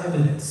that's not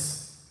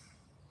evidence.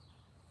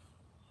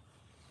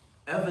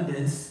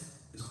 Evidence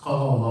is qala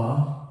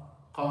Allah,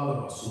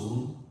 qala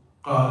Rasul,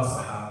 qala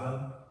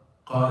Sahaba,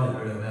 qala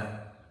Ulama.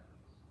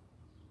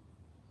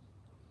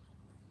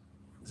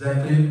 Is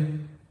that clear?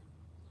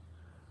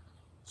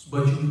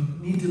 But you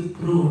need to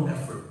put a little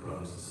effort,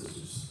 brothers and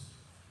sisters.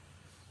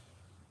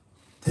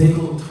 Take a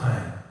little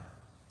time.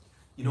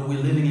 You know, we're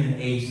living in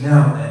an age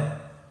now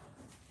that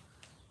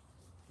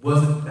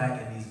wasn't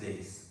back in these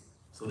days.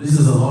 So this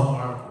is a long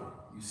article.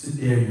 You sit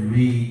there and you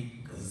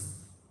read because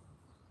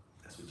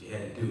that's what you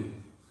had to do.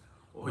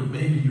 Or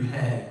maybe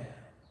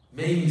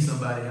maybe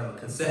somebody had a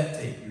cassette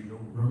tape. You know,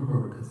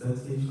 remember a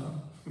cassette tape shop?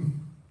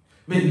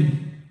 Maybe.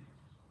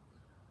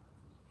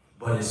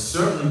 But it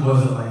certainly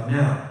wasn't like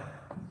now.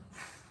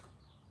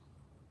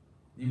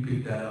 You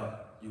pick that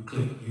up, you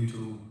click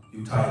YouTube,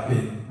 you type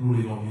in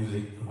ruling on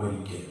music, and what do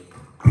you get?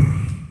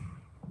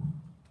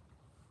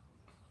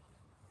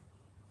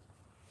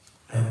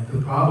 And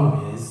the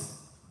problem is,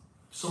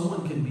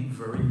 someone can be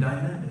very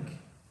dynamic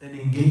and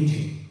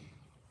engaging.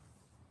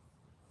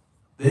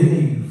 They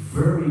may be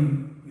very,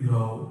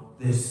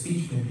 their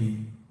speech may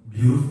be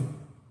beautiful.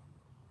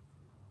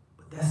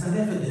 But that's not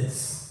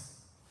evidence.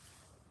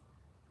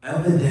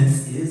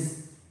 Evidence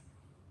is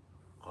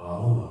Qala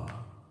Allah,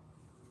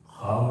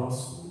 Qala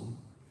Rasul,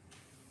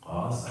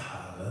 Qala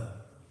Sahaba,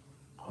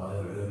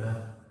 Qala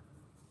Ulama.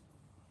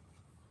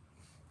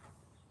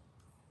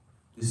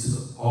 This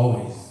is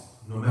always,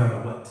 no matter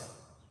what.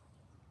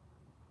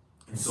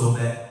 And so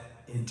that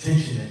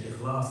intention and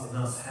ikhlas in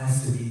us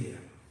has to be there.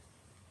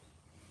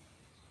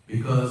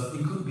 Because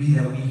it could be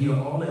that we hear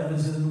all the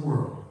evidence in the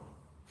world,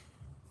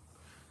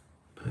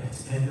 but at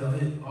the end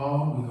of it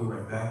all, we go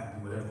right back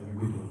and do whatever we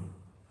were doing.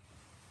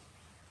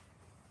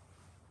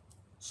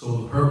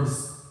 So the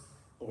purpose,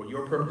 or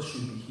your purpose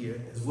should be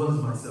here, as well as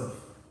myself,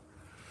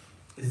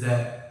 is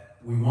that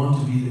we want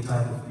to be the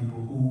type of people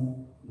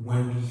who,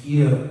 when we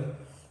hear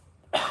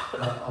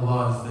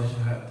Allah has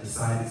mentioned, have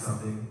decided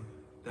something,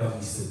 that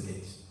we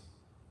submit.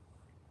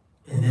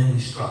 And then we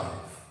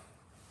strive.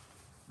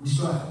 We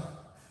strive.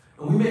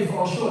 And we may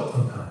fall short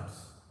sometimes.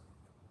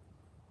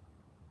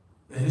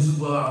 And this is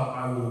where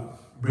I will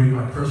bring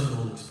my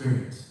personal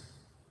experience.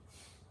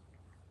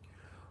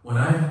 When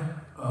I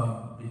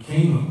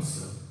became a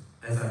Muslim,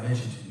 as I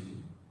mentioned to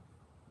you,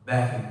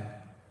 back in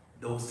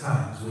those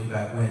times, way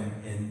back when,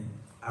 and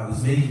I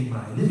was making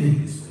my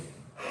living this way,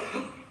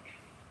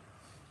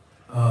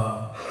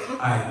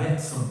 I met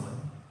someone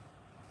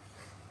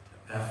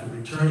after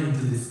returning to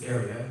this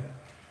area,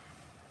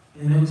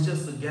 and it was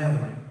just a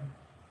gathering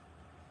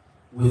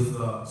with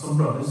some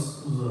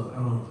brothers. It was I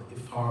don't know,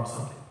 iftar or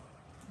something.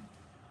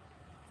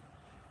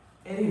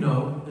 And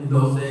in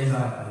those days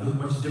I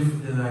looked much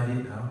different than I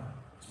did now.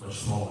 It's much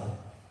smaller.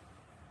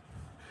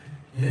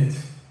 And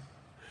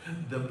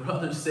the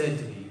brother said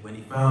to me when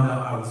he found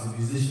out I was a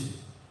musician,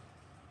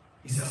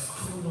 he said,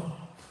 "Astaghfirullah."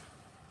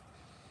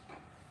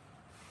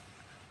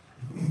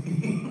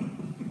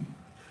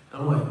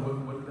 I'm like,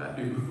 what did I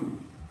do?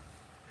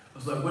 I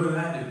was like, what did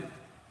I do?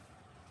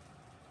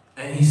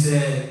 And he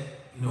said,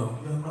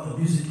 brother,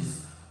 music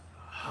is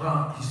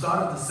haram. He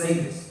started to say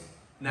this.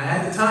 Now,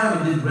 at the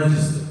time, it didn't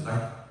register.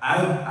 Like,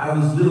 I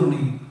was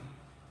literally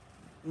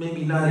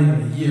maybe not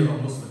even a year a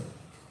Muslim.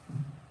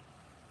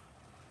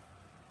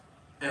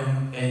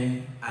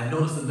 And I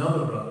noticed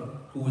another brother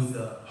who was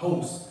the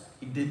host.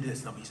 He did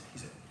this. No, he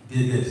said, he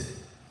did this.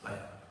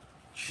 Like,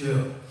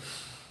 chill.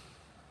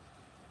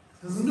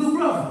 This is a new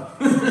brother.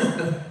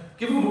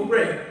 Give him a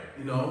break,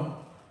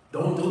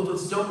 Don't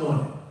just jump on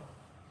him.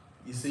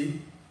 You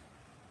see?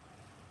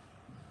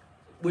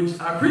 Which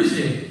I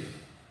appreciated.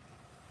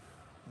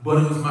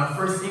 But it was my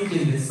first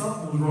inkling that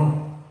something was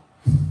wrong.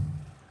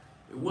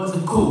 It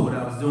wasn't cool what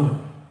I was doing.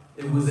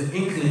 It was an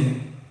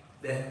inkling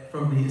that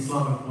from the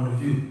Islamic point of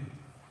view.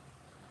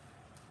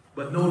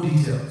 But no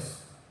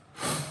details.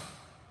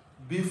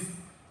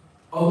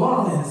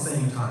 Around that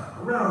same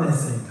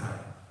time,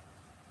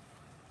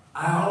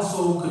 I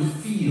also could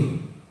feel,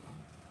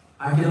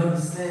 I could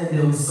understand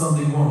there was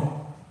something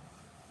wrong.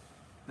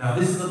 Now,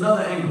 this is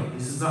another angle.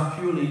 This is not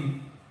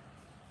purely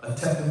a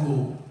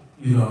technical,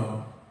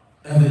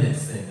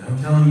 evidence thing. I'm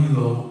telling you,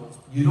 though,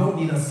 you don't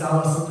need a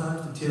scholar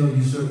sometimes to tell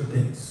you certain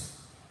things.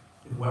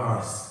 If we're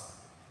artists.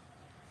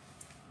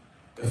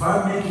 If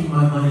I'm making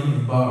my money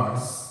in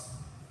bars,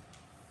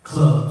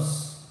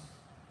 clubs,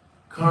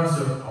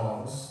 concert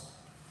halls,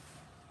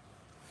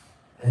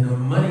 and the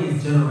money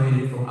is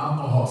generated from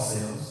alcohol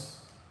sales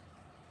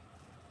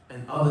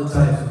and other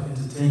types of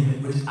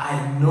entertainment, which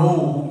I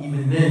know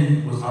even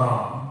then was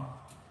haram.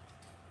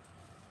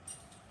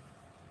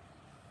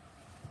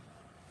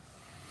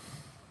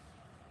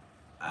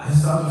 I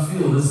start to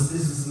feel this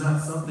is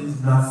not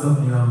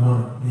something I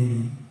want to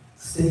maybe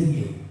stay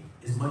in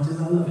as much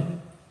as I love it.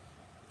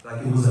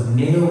 Like it was a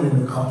nail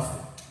in the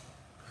coffin.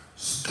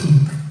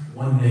 Stoop,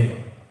 one nail.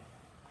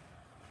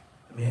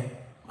 I mean,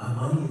 my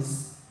money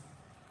is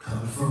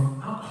coming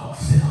from alcohol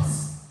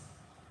sales.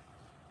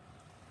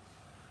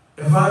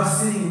 If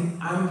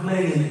I'm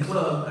playing in the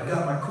club, I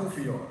got my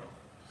kufi on.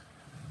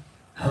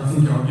 I'm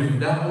thinking I'm giving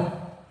that one.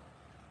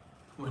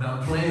 When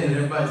I'm playing and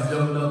everybody's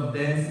jumping up and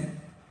dancing,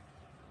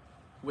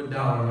 what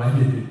dollar am I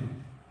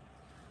giving?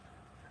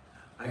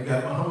 I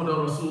got Muhammad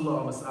Rasulullah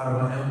on the side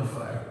of my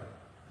amplifier.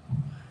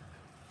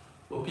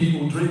 Well,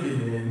 people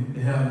drinking and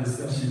having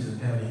discussions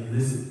and having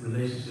illicit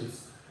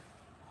relationships.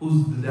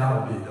 Who's the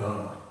dollar being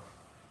done?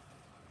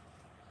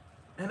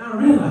 And I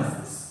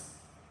realized this.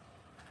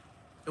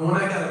 And when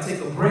I gotta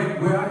take a break,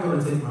 where I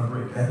gonna take my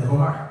break? At the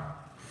bar.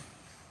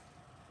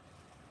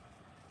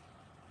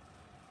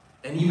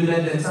 And even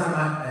at that time,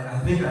 I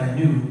think I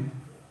knew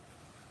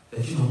that,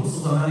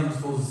 Muslims are not even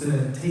supposed to sit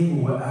at a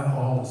table where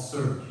alcohol is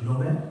served. You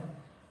know that?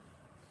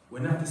 We're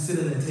not to sit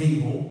at a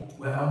table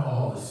where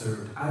alcohol is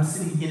served. I'm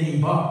sitting in a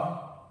bar.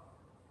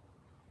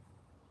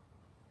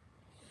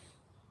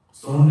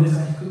 So unless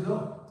I could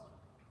go,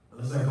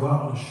 unless I go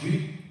out on the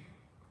street,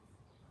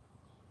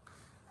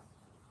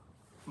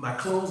 my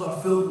clothes are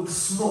filled with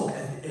smoke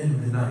at the end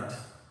of the night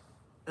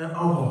and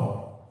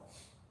alcohol,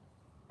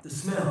 the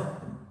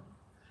smell.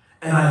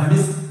 And I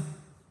missed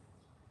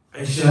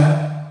a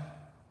shot,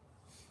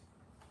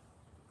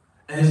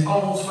 and it's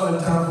almost time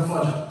for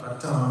Fajr by the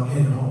time I'm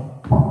heading home.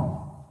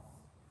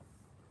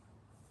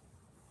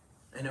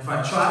 And if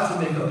I try to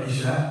make up a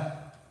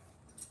shot,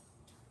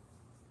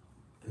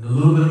 in a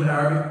little bit of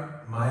Arabic,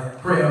 my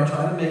prayer I'm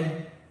trying to make,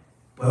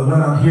 but what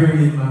I'm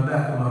hearing in my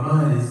back of my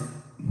mind is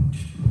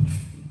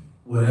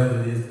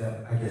whatever it is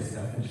that I guess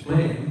I finished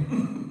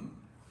playing.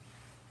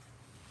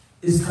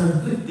 It's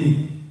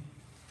conflicting.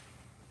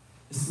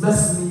 It's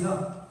messing me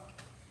up.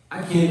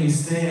 I can't even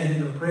stand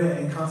in the prayer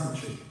and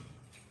concentrate.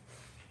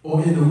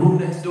 Or in the room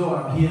next door,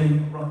 I'm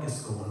hearing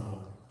ruckus going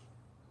on.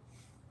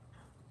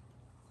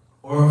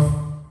 Or if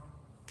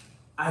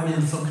I'm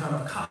in some kind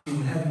of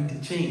costume having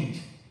to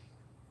change,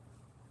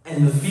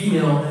 and the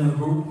female in the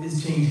group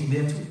is changing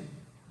there too.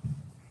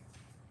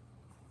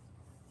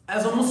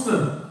 As a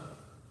Muslim,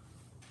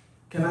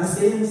 can I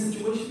stay in this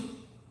situation?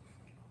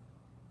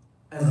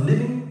 As a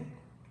living?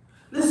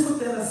 Let's put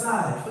that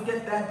aside.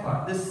 Forget that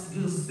part. There's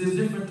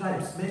different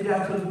types. Maybe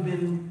I could have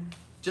been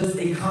just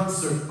a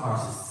concert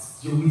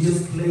artist. We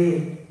just play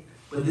it,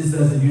 but this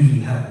doesn't usually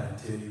happen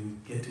until you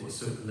get to a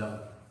certain level.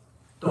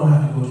 Don't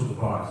have to go to the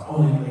bars.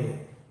 Only play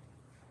it.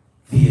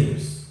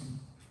 Theaters.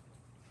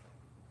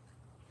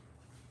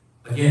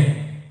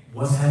 Again,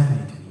 what's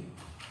happening to me?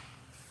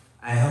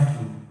 I have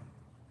to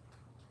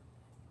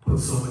put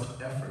so much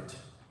effort.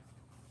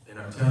 And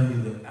I'm telling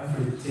you, the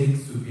effort it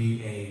takes to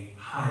be a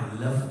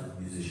high-level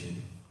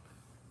musician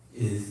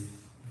is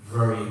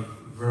very,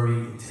 very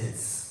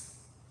intense.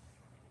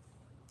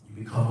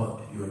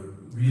 You're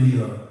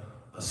really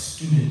a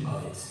student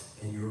of it,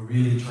 and you're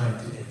really trying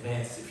to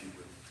advance, if you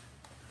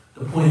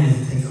will. The point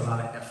is, it takes a lot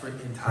of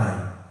effort and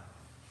time,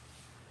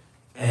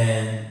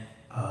 and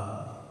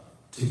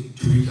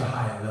to reach a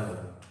higher level.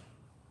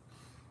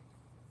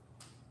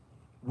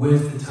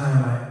 Where's the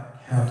time I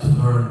have to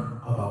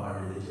learn about my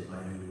religion, my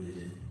new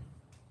religion?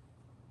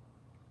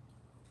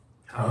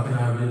 How can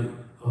I really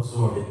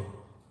absorb it?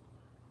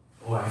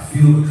 Or I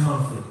feel the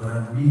conflict when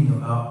I'm reading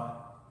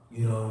about,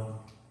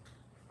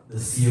 the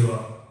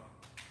seerah,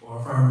 or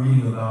if I'm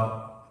reading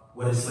about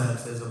what Islam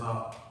says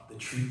about the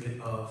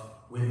treatment of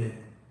women,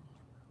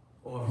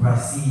 or if I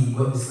see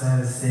what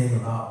Islam is saying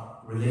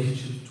about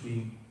relationships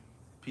between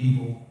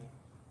people,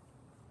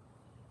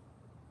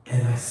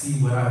 and I see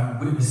what I'm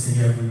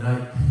witnessing every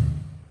night.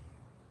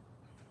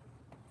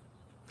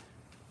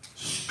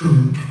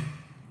 Stroke,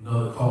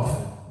 another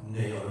coffin,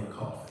 nail in the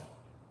coffin.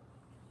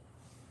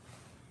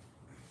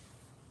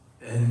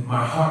 And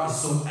my heart is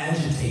so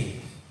agitated.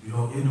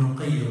 Ibn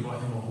Qayyim,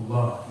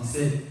 rahimahullah, he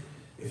said,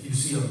 if you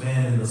see a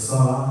man in the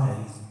salah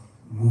and he's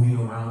moving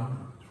around,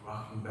 he's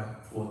rocking back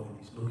and forth, and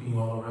he's looking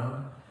all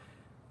around,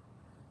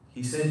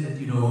 he said that,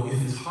 if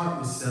his heart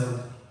was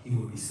settled, he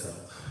would be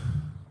settled.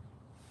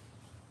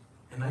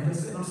 And like I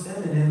said, I'm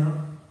standing there and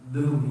I'm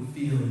literally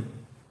feeling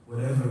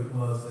whatever it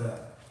was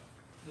that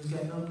I just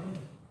got done doing.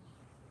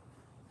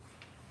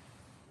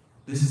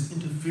 This is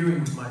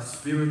interfering with my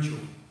spiritual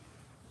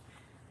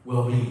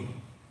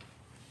well-being.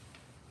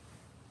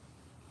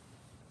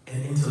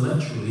 And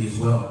intellectually as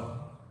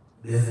well.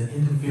 There's an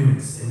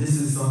interference. And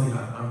this is something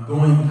I'm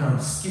going kind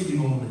of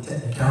skipping over the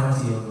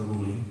technicality of the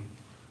ruling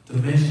to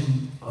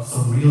mention of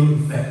some real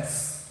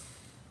effects.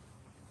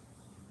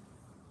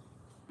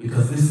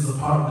 Because this is a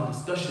part of the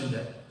discussion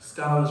that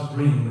scholars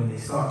bring when they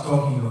start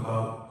talking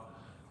about,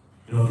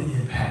 the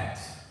impact,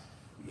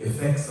 the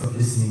effects of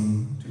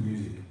listening to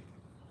music.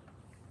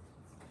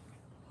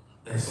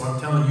 And so I'm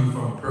telling you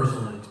from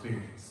personal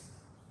experience.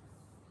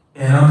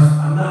 And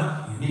I'm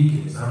not unique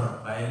in this. I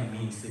don't by any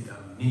means think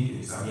I'm unique in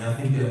this. I mean, I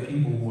think there are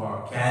people who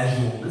are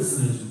casual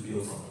listeners who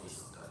feel something like this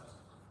sometimes.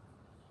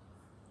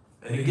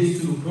 And it gets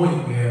to the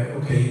point where,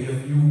 okay,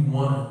 if you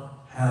want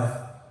to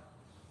have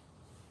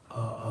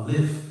a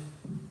lift,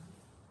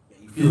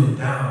 and you're feeling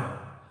down,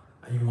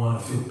 and you want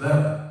to feel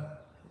better,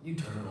 you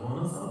turn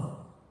on a song.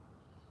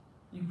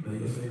 You play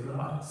your favorite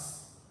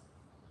artist.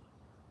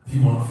 If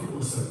you want to feel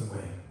a certain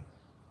way.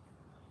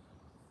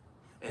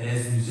 And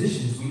as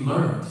musicians, we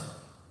learned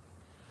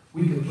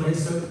we could play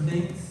certain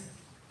things,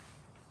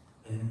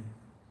 and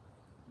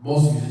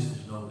most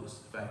musicians know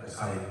this. In fact, that's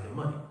how they get their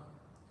money.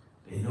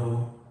 They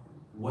know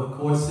what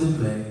chords to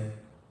play,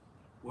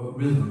 what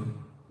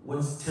rhythm,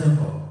 what's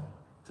tempo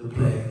to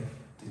play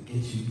to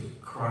get you to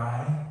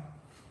cry,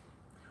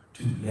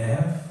 to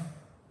laugh,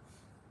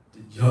 to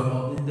jump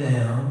up and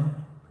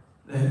down.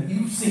 Now,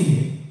 you've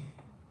seen it.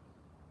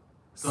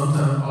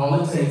 Sometimes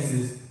all it takes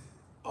is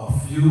a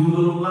few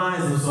little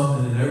lines of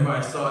something and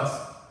everybody starts.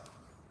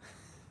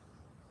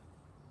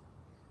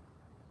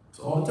 That's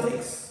all it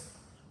takes.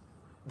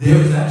 There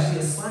is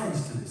actually a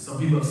science to this. Some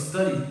people have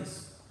studied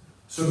this.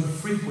 Certain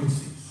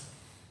frequencies.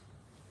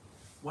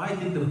 Why do you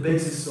think the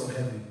bass is so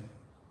heavy?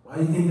 Why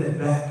do you think that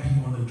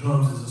backbeat on the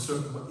drums is a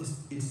certain way?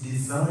 It's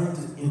designed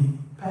to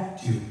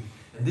impact you.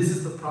 And this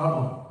is the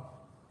problem.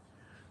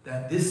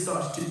 That this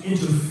starts to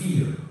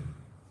interfere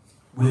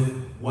with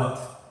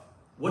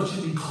what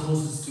should be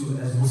closest to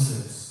as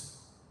Muslims?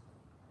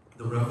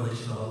 The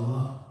revelation of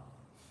Allah.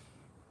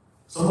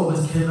 Some of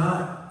us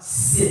cannot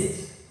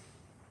sit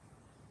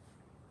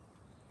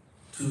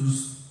to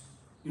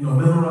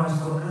memorize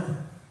Quran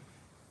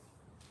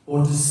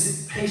or to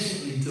sit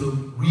patiently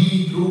to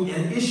read through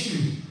an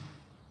issue.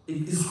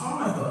 It's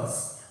hard for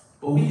us,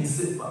 but we can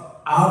sit for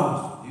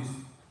hours with music.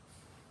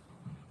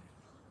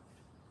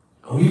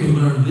 And we can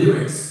learn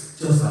lyrics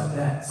just like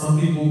that. Some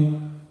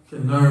people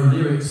can learn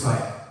lyrics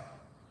like,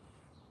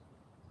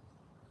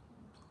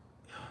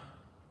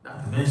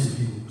 not to mention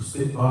people who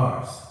spit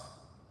bars,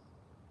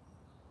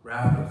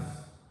 rappers,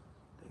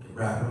 they can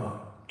rap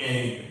about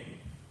anything.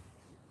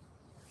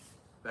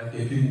 In fact,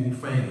 there are people who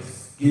are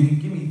famous.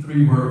 Give me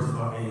 3 words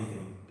about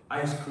anything.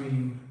 Ice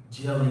cream,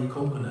 jelly,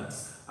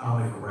 coconuts, I'll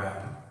make a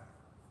rap.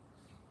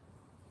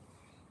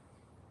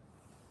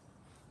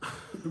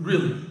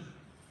 Really.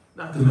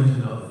 Not to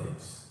mention other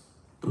things.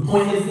 The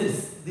point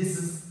is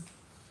this.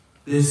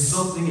 There's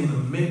something in the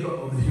makeup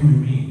of the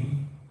human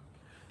being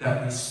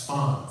that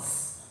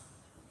responds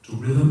to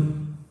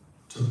rhythm,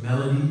 to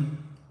melody,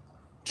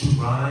 to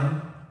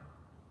rhyme.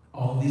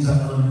 All these are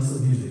elements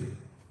of music.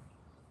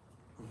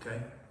 Okay?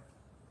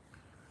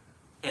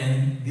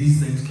 And these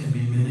things can be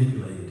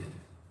manipulated.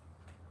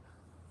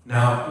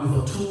 Now,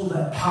 with a tool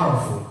that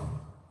powerful,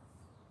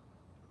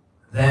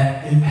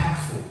 that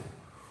impactful,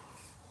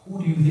 who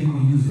do you think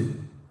will use it?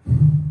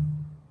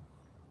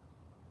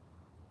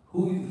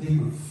 Who do you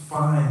think would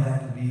find that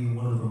to be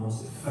one of the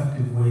most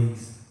effective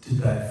ways to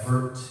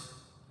divert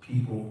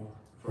people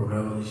from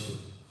revelation?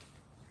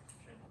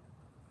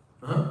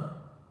 Huh?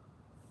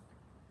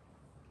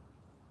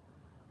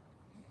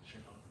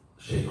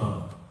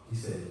 Shaitan, he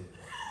said.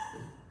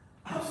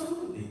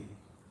 Absolutely.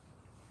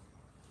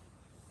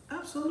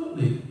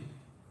 Absolutely.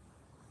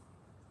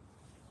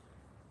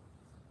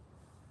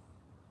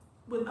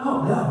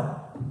 Without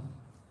doubt.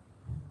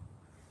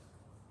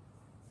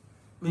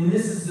 I mean,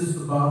 this is just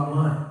the bottom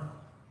line.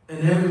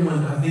 And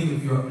everyone, I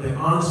think if they're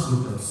honest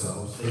with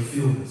themselves, they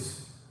feel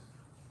this.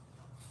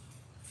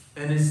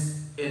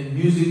 And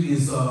music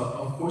is,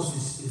 of course,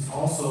 it's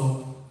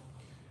also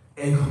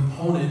a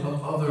component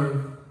of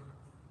other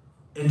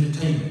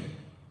entertainment.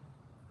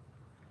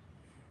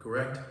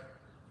 Correct?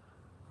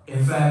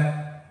 In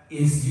fact,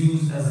 it's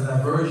used as a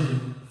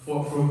diversion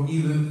from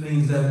even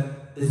things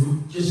that is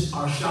just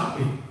our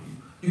shopping.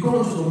 You go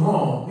into the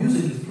mall,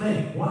 music is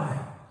playing. Why?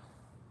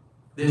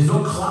 There's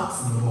no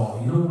clocks in the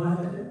mall. You know why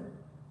that is?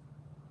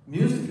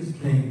 Music is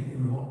playing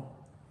in the mall.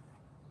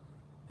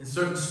 In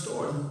certain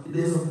stores,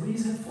 there's a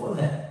reason for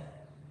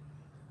that.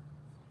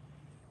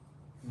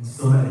 And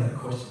somebody had a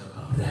question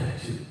about that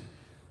actually.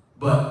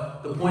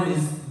 But the point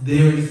is,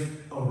 there is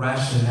a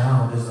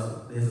rationale,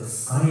 there's a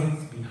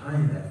science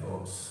behind that,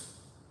 folks.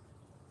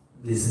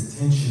 It's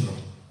intentional.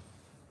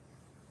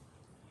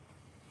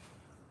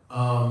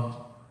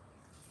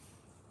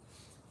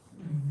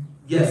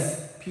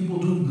 Yes, people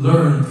do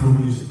learn through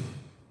music.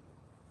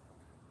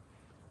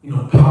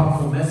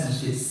 Powerful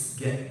messages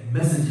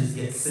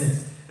get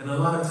sent. And a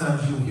lot of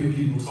times you'll hear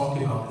people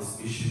talking about this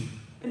issue.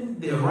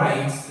 And they're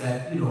right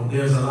that,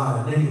 there's a lot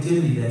of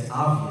negativity that's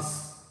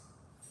obvious.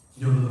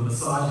 The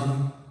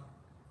misogyny,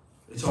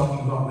 they're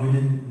talking about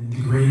women in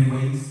degrading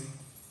ways.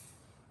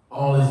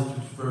 All is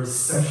very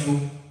sexual.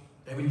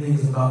 Everything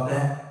is about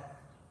that.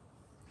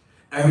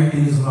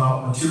 Everything is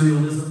about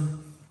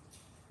materialism.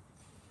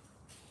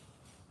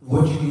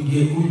 what you can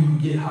get, who you can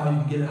get, how you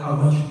can get it, how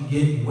much you can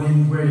get,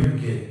 when, where you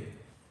can get it.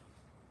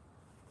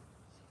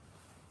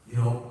 You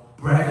know,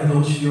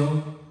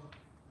 braggadocio,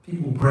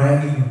 people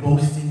bragging and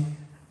boasting,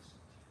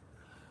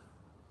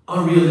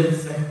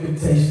 unrealistic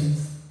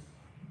expectations,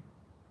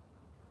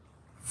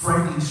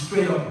 frankly,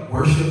 straight up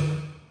worship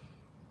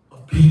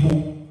of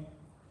people.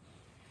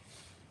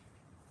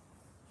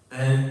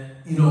 And,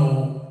 you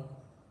know,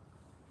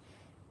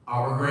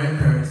 our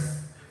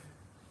grandparents,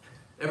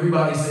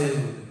 everybody says,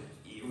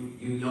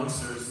 you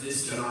youngsters,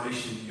 this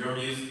generation, your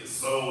music is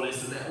so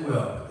this and that.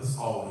 Well, it's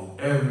always,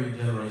 every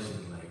generation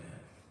is like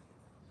that.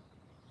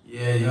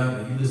 Yeah,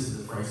 you listen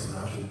to Frank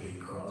Sinatra, Bing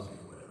Crosby,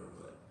 or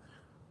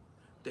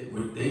whatever,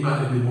 but they might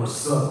have been more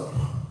subtle.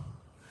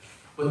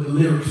 But the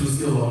lyrics were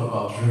still all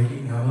about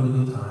drinking, having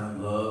a good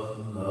time, love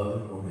and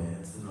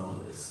romance and all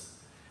this.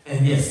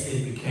 And yes,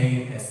 it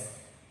became, as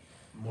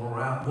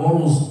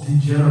morals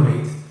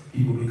degenerate,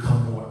 people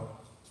become more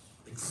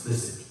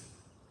explicit.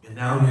 And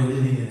now we're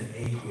living in an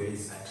age where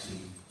it's actually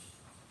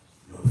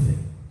no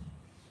thing.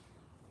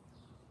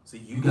 So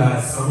you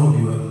guys, some of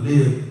you have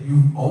lived,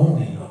 you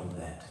only know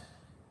that.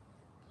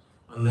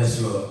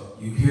 Unless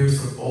you hear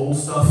some old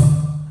stuff,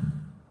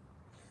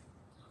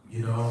 you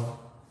know,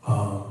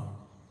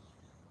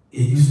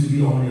 it used to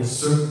be only a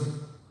certain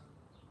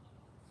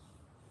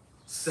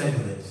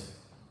segment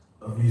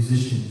of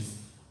musicians,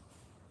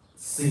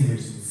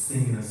 singers would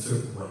sing in a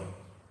certain way.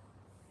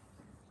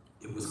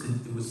 It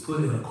was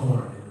put in a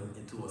corner,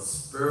 into a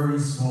very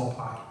small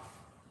pocket.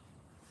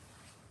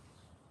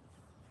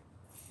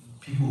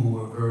 People who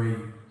were very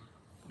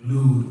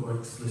lewd or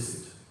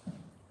explicit.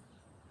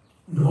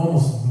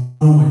 Almost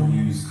no one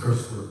used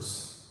curse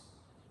words.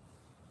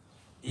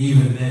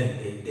 Even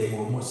then, they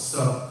were more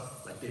subtle.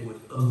 Like they would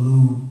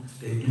allude,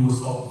 they do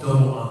what's called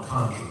double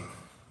entendre.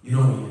 You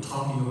know, when you're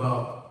talking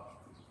about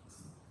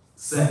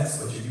sex,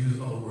 but you use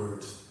other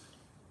words.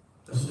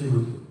 That's what they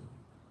would do.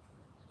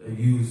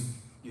 They use,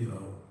 you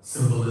know,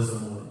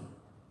 symbolism on it.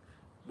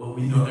 But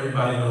we know,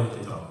 everybody knows what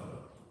they're talking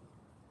about.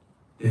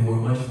 They were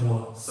much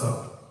more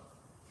subtle.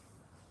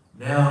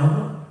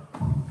 Now,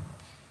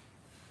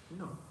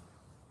 no.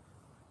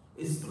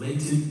 It's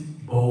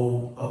blatant,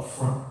 bold,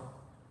 upfront,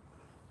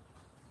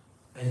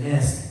 and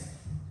nasty.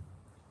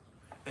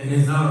 And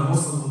there's not a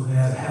Muslim who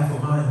has half a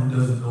mind who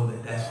doesn't know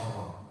that that's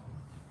wrong.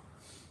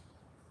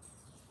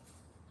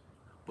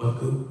 But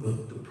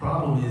the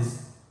problem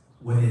is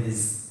when it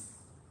is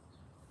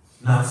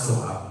not so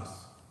obvious.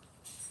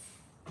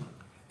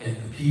 And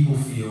the people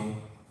feel,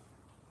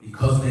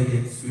 because they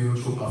get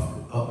spiritual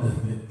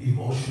upliftment,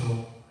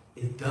 emotional,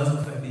 it does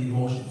affect the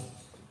emotions.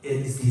 It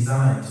is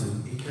designed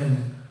to. It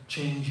can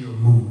change your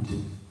mood.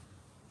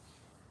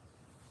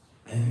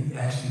 And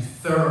actually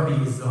therapy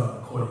is done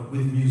according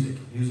with music.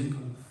 Musical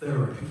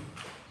therapy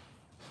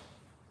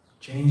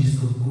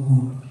changes the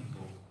mood of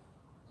people.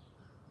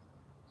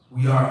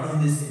 We are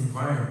in this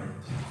environment.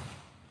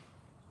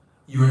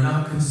 You are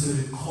not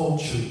considered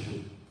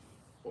cultured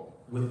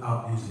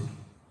without music.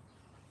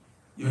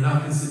 You're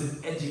not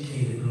considered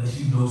educated unless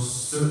you know a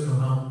certain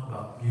amount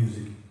about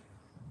music,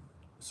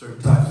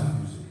 certain types of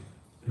music.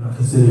 You're not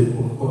considered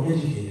or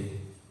educated.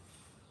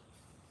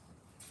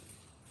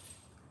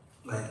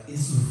 Like,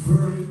 it's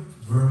very,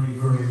 very,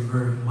 very,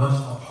 very much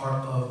a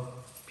part of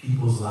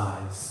people's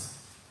lives.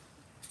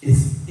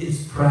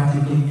 It's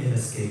practically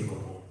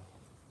inescapable.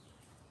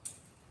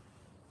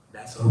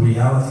 That's a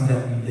reality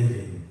that we live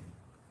in.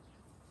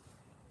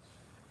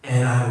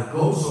 And I would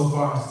go so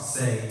far as to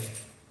say,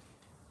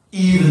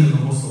 even in the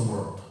Muslim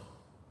world,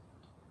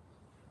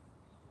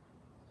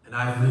 and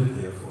I've lived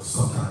there for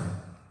some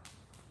time,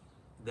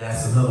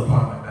 that's another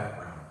part of my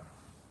background.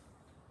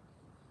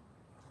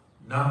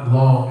 Not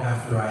long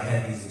after I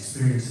had these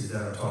experiences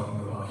that I'm talking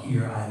about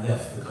here, I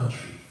left the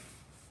country.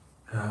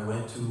 And I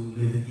went to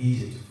live in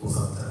Egypt for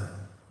some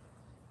time.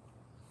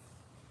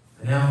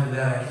 And after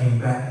that, I came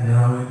back, and then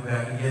I went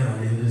back again.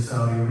 I lived in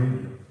Saudi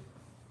Arabia.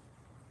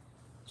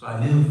 So I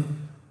lived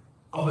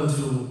up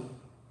until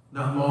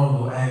not long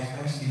ago,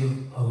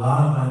 actually a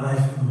lot of my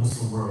life in the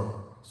Muslim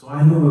world. So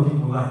I know what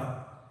people like,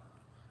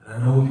 and I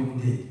know what people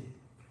did.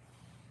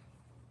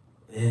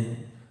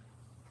 And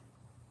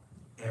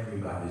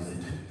everybody's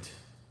into it.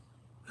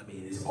 I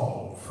mean, it's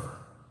all over.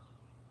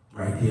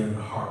 Right there in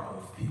the heart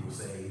of, people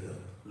say, the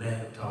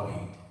land of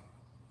Tawheed.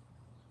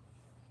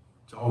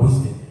 It's always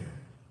been there.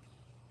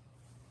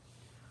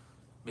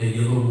 Maybe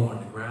a little more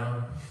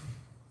underground,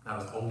 not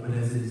as open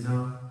as it is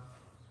now.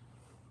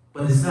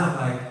 But it's not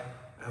like,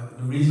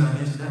 the reason I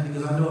mention that,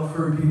 because I know I've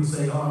heard people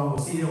say, oh, well,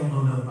 see, they don't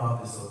know nothing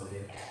about this over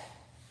there.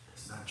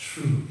 That's not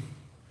true.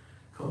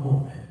 Come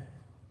on, man.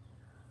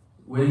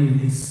 Where do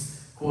you think,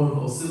 quote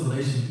unquote,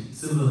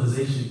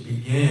 civilization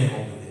began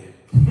over there?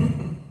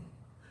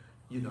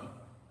 You know.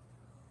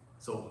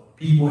 So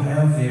people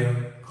have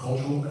their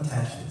cultural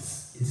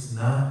attachments. It's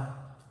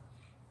not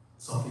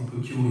something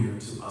peculiar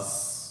to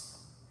us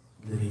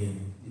living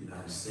in the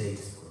United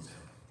States, for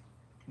example.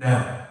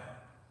 Now,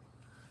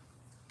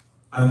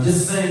 I'm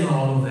just saying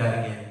all of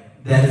that again.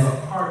 That is a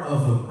part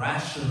of the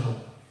rational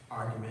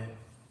argument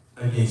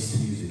against the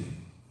music.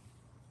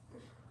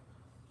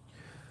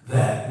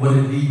 that what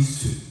it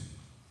leads to.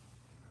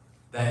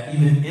 That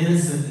even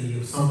innocently,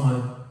 if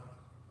someone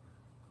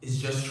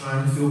is just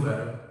trying to feel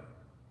better,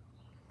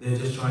 they're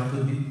just trying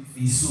to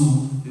be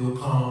soothed, feel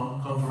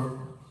calm, comfort,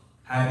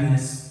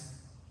 happiness,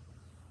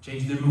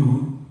 change their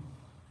mood.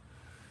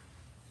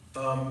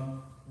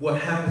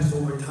 What happens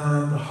over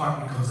time, the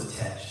heart becomes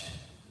attached.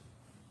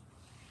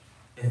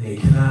 And they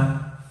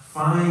cannot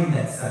find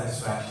that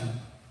satisfaction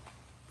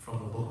from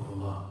the book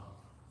of Allah.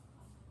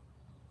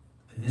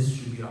 And this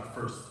should be our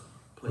first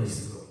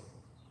place to go.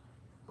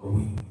 But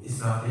it's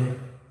not there.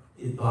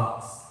 It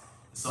blocks.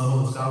 Some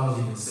of the scholars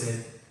even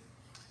said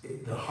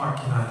the heart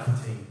cannot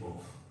contain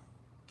both.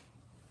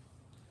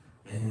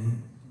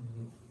 And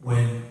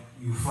when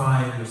you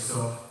find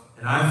yourself,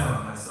 and I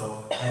found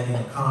myself having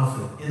a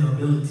conflict,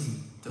 inability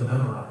to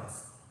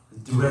memorize,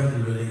 is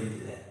directly related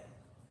to that.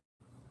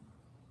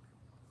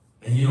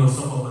 And you know,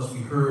 some of us, we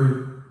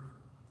heard,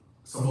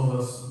 some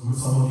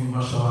of you,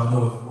 mashallah,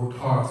 know have worked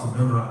hard to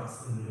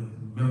memorize, and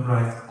have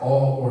memorized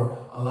all or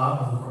a lot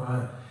of the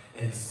Quran.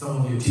 And some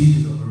of your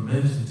teachers have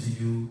mentioned to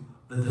you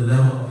the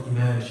dilemma of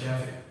Imam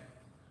Shafi'i,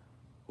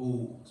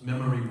 whose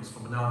memory was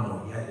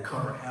phenomenal. He had to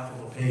cover half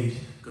of a page,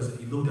 because if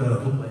you looked at a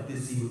book like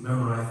this, he would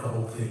memorize the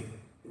whole thing.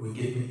 It would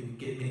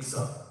get mixed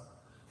up.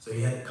 So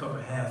he had to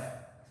cover half,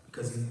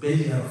 because he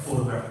basically had a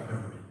photographic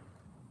memory.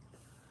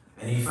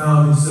 And he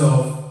found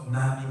himself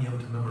not being able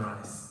to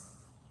memorize.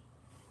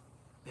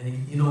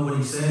 And you know what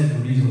he said, the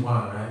reason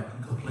why, right?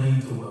 He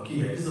complained to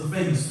Wakir. It's a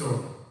famous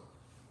story.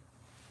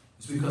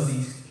 It's because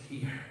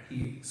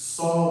he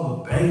saw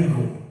the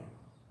bangle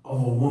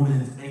of a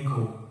woman's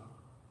ankle,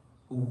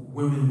 who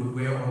women would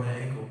wear on their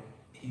ankle.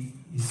 He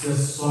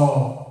just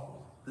saw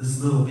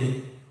this little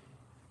bit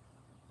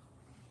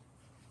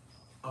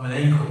of an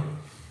ankle,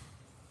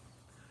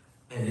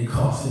 and it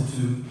caused him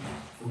to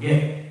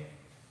forget.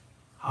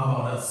 How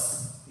about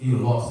us? He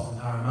lost his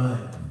entire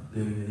mind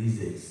living in these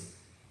days.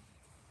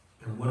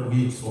 And what are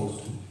we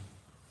exposed to?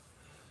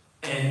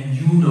 And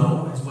you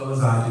know, as well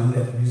as I do,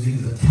 that music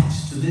is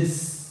attached to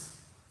this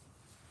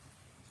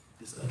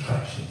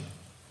attraction.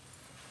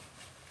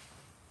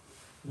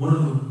 One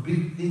of the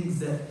big things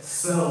that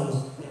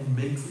sells and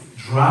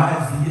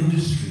drives the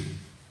industry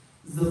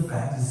is the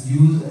fact it's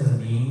used as a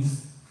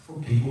means for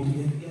people to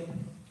get together.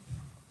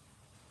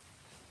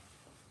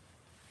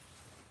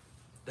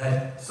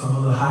 That some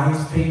of the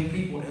highest paid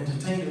people,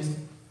 entertainers,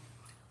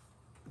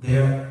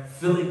 they're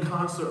filling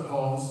concert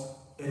halls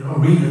and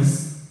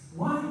arenas.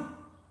 Why?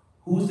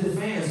 Who's their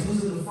fans?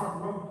 Who's in the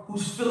front row?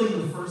 Who's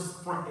filling the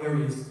front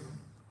areas?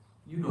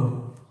 You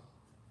know,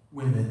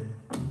 women.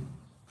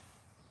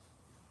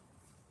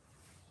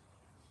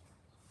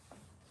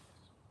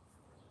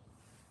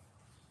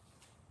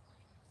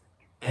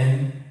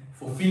 And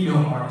for female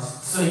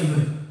artists, same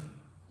thing,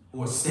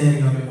 who are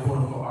standing up at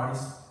quote-unquote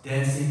artists,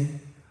 dancing.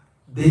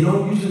 They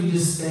don't usually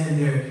just stand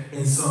there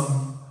in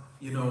some,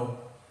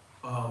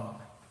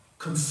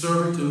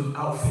 conservative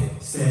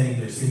outfit standing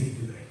there singing,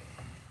 do they?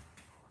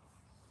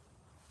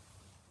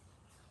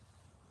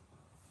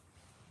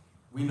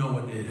 We know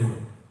what they're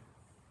doing.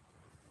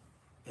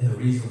 And the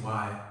reason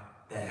why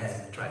that has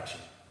an attraction.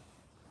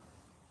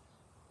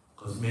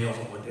 Because males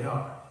are what they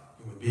are.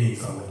 Human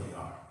beings are what they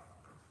are.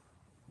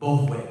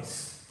 Both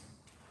ways.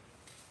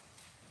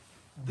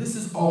 This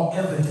is all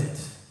evident,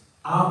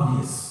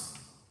 obvious.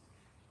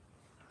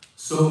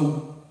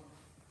 So,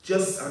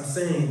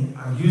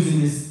 I'm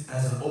using this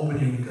as an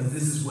opening because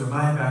this is where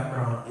my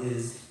background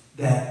is,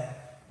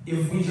 that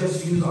if we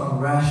just use our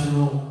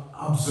rational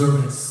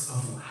observance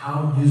of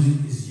how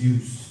music is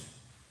used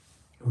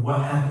and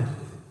what happens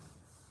with it,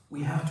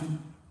 we have to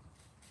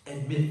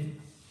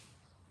admit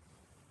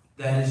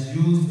that it's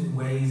used in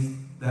ways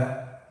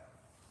that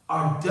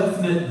are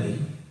definitely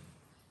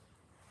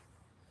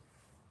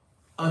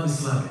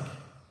un-Islamic,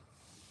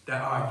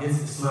 that are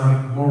against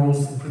Islamic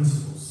morals and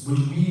principles, which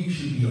we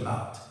should be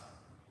about.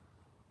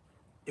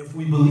 If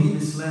we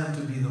believe Islam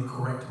to be the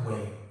correct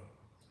way,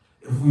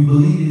 if we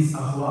believe its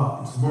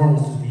akhlaq, its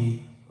morals, to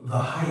be the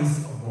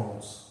highest of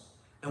morals,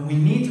 and we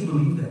need to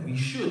believe that, we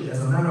should, as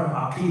a matter of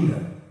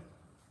aqeedah,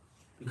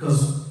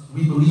 because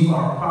we believe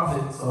our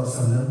Prophet,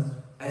 ﷺ,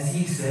 as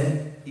he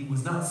said, he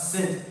was not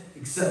sent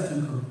except to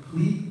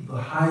complete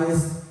the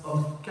highest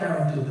of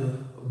character, the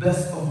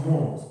best of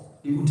morals.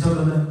 We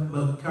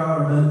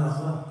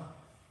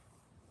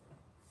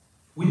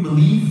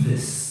believe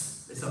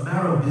this. It's a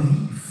matter of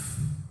belief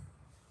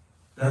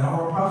that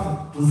our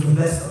Prophet was the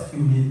best of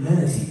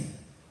humanity,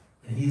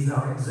 and he's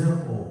our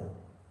example.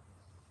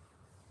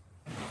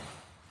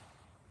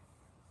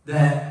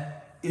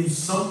 That if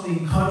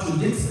something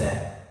contradicts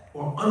that,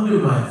 or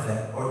undermines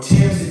that, or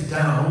tears it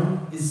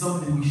down, is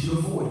something we should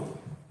avoid.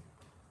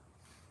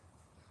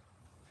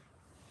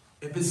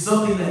 If it's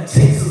something that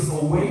takes us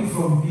away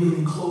from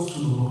feeling close to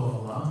the book of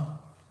Allah,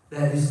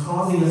 that is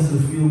causing us to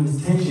feel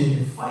this tension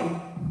and fight,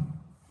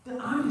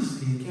 then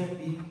obviously it can't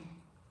be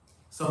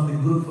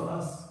something good for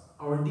us,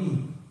 our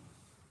deen.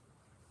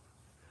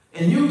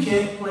 And you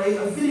can't play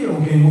a video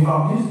game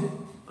without music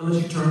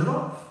unless you turn it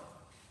off.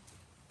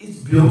 It's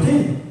built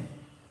in.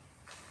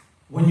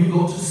 When you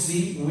go to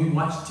see, when we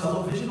watch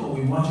television or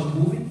we watch a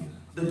movie,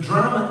 the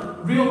drama,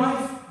 real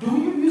life, do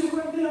we hear music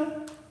right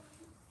there?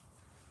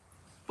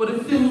 But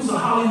if it was a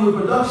Hollywood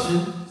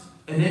production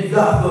and they've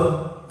got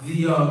the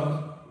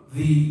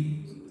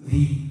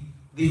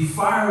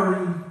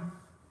fiery,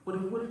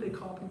 what do they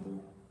call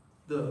people?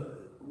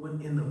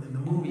 When in the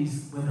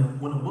movies,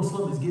 when a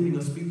Muslim is giving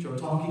a speech or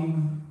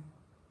talking,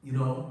 the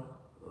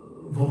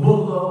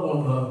mullah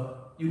or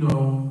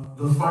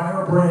the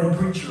firebrand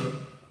preacher,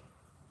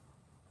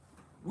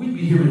 we'd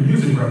be hearing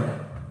music right now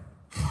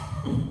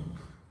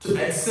to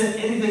accent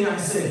anything I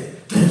said,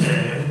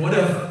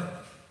 whatever.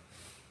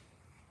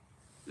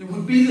 It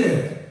would be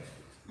there.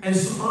 And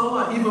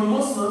subhanAllah, even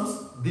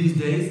Muslims these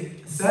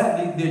days,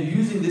 sadly, they're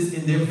using this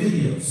in their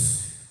videos.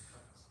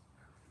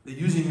 They're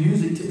using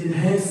music to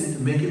enhance it, to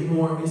make it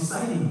more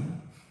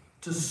exciting,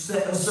 to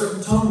set a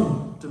certain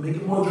tone, to make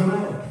it more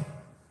dramatic.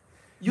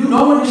 You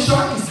know when the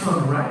shark is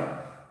coming, right?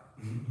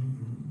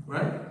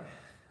 Right?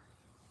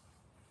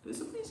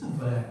 There's a reason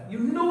for that. You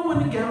know when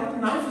the guy with the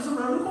knife is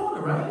around the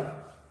corner, right?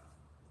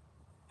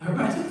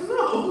 Everybody says,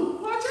 no,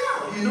 watch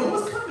out, you know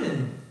what's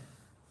coming.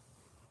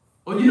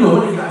 Or you know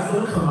when the guy's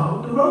going to come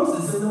out with the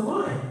roses and the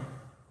wine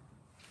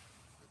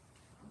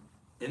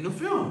in the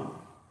film.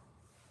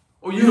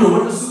 Or you know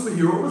when the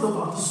superhero is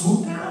about to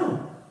swoop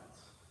down.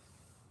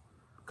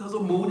 Because the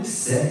mood is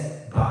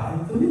set by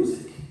the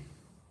music.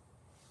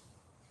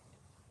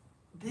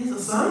 There's a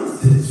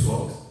science to this,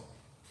 folks.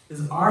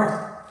 There's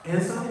art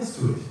and science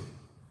to it.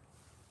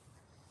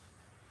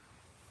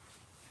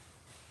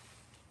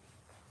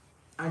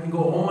 I can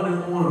go on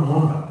and on and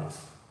on about this.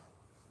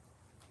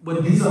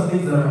 But these are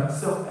things that are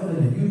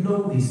self-evident. You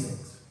know these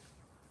things.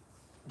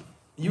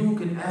 You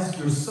can ask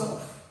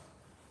yourself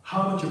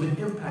how much of an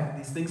impact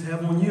these things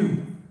have on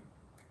you.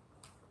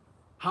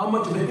 How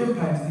much of an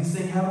impact do these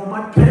things have on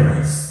my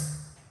parents,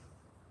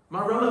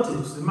 my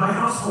relatives, in my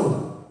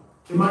household,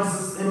 in my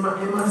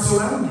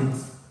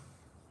surroundings?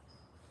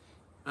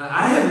 I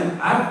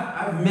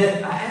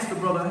asked the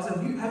brother, I said,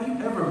 have you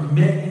ever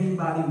met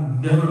anybody who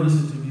never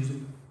listened to music?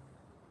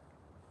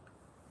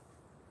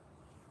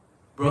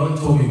 Brother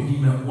told me he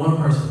met one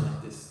person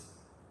like this.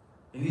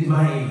 And he's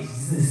my age,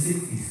 he's in his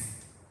 60s. He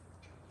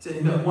said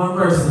he met one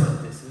person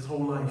like this his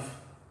whole life.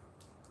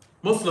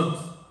 Muslims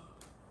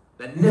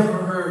that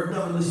never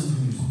listened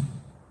to music.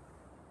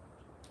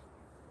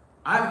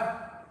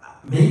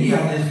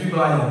 There's people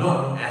I don't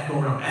know, I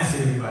don't go around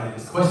asking everybody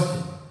this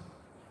question.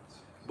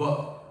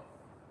 But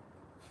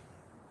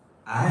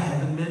I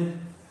haven't met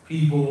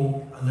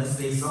people, unless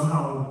they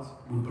somehow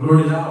would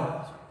blurt it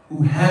out,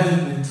 who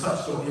haven't been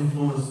touched or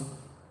influenced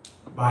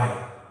by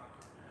it.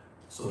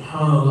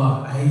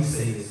 SubhanAllah, I hate to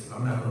say this,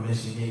 I'm not going to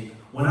mention it.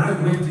 When I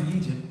went to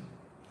Egypt,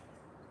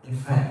 in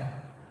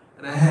fact,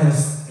 and I had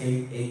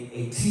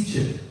a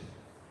teacher,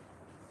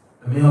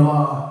 and may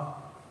Allah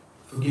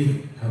forgive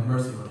him, have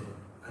mercy on him.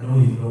 I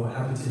don't even know what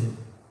happened to him.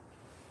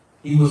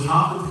 He was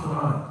Hafiz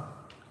Quran.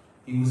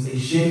 He was a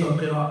Sheikh of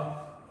Qira'ah.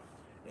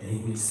 And he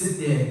would sit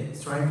there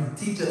trying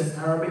to teach us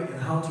Arabic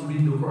and how to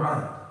read the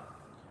Quran.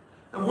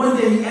 And one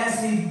day he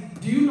asked me,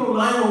 do you know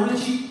Lionel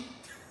Richie?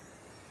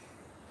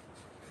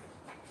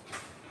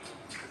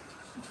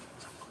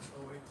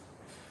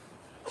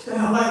 I said,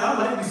 I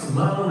like me some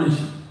Lionel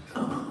Richie.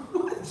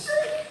 What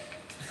shit?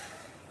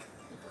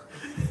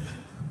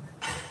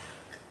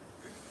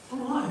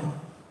 Why?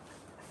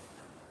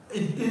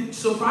 It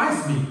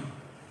surprised me.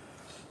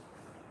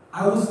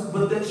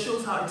 But that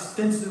shows how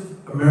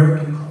extensive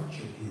American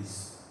culture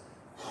is.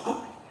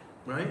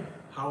 Right?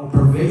 How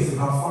pervasive,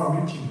 how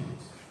far-reaching it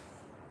is.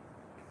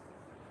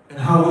 And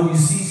how when you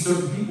see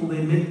certain people,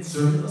 they make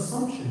certain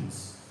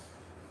assumptions.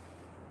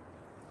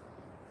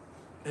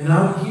 And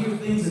I would hear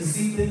things and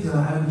see things, and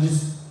I would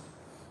just,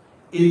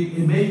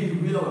 it made me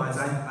realize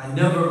I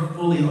never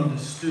fully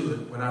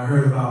understood when I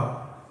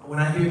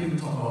hear people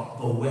talk about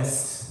the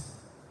West.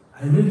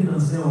 I really didn't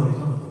understand what they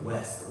talk about the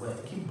West.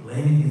 They keep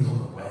blaming things on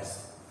the West.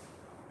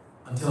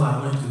 Until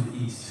I went to the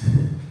East.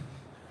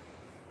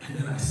 And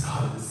then I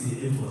started to see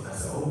the influence. I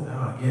said, oh,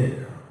 now I get it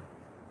now.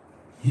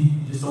 You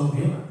just don't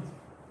realize.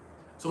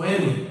 So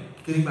anyway,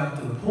 getting back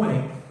to the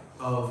point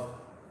of,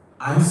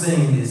 I'm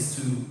saying this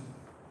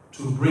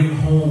to bring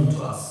home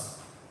to us,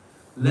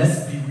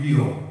 let's be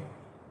real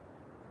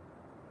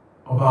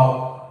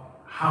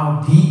about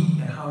how deep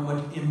and how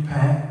much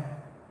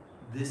impact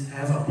this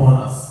has upon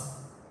us.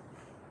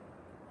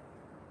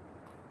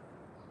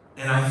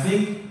 And I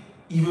think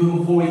even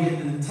before we get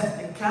to the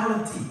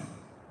technicality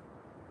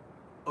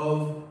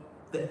of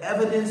the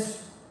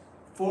evidence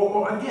for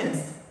or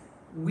against,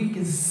 we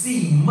can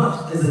see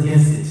much as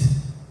against it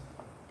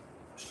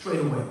straight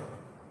away.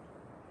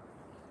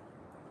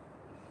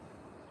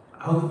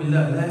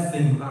 Last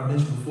thing I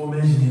mentioned before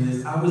mentioning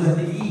this, I was at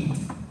the Eid.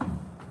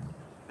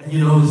 And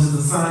this is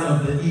a sign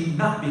of the Eid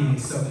not being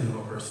accepted of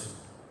a person.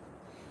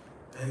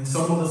 And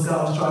some of the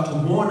scholars tried to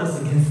warn us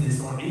against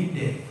this on Eid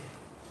Day.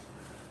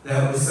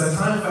 That it was a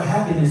time for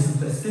happiness and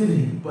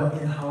festivity, but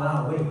in a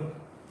halal way.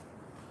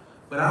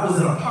 But I was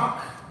in a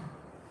park.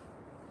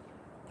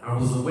 I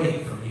was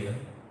away from here.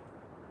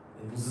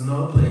 It was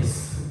another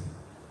place.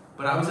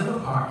 But I was in a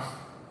park,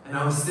 and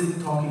I was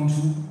sitting talking to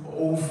an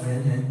old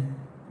friend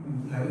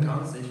and having a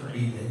conversation on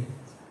evening.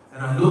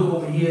 And I look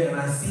over here and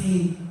I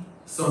see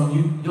some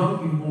young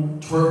people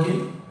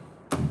twerking,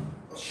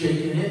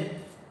 shaking it,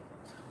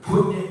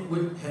 putting it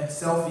with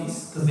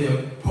selfies because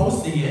they're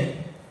posting it.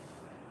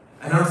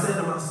 And I'm saying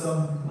to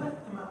myself,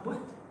 what?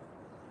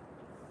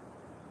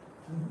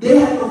 They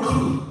had no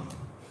clue.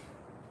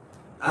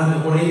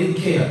 Or they didn't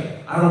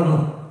care. I don't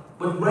know.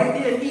 But right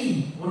there at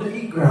E, on the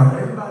E ground,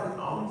 everybody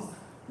always,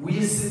 we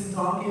are sitting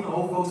talking,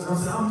 old folks, and I'm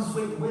saying, I'm just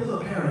waiting, where's the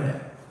parent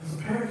at? There's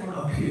a parent going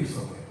to appear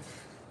somewhere.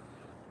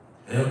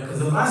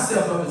 Because if I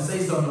step up and say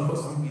something,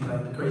 folks are going to be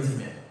like the crazy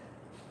man.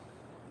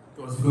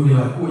 Folks are going to be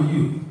like, who are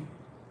you?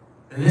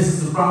 And this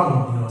is the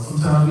problem,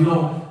 sometimes we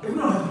don't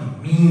have to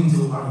be mean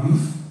to our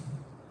youth.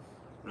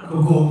 We're not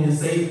going to go up and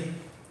say,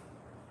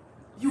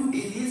 you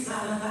idiots,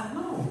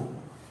 no.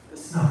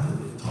 That's not the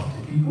way to talk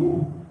to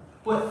people.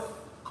 But,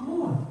 come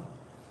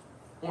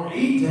on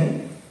 8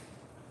 day,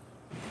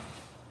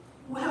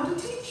 we have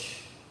to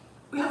teach.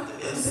 We have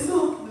to say,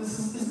 look,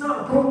 it's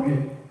not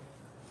appropriate.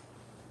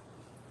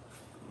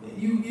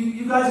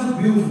 You guys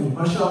look beautiful,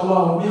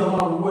 mashallah, may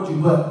Allah reward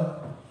you,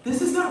 but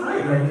this is not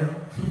right now.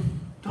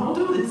 Don't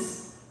do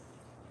this.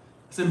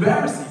 It's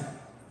embarrassing.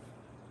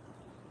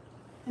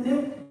 And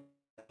then,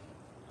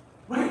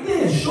 right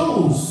there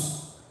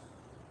shows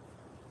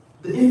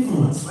the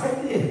influence,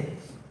 right there.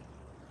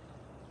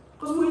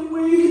 Because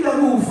where you get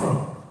that move from?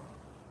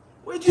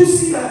 Where'd you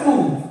see that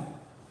move?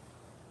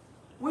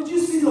 Where'd you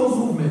see those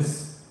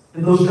movements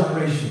and those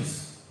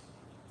gyrations?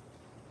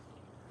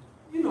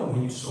 You know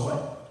when you saw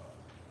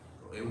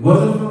it. It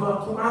wasn't from a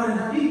Quran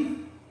and Hadith.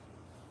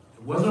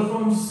 It wasn't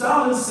from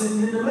scholars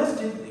sitting in the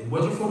masjid. It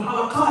wasn't from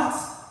halakat.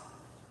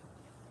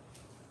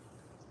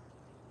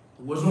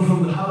 It wasn't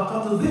from the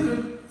halakat of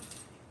dhikr.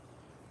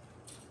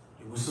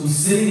 It was from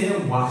sitting there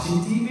watching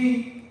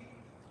TV,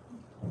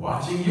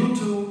 watching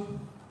YouTube,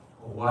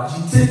 or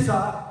watching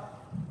TikTok.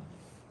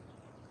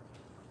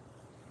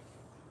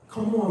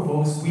 Come on,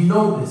 folks, we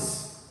know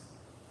this.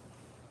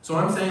 So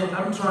I'm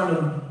trying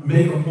to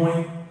make a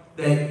point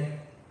that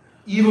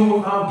even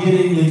without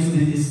getting into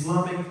the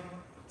Islamic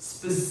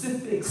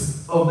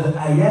specifics of the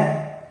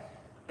ayat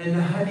and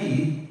the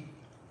hadith,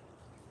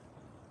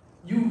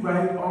 you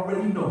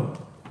already know.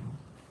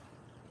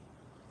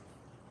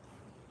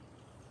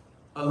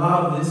 A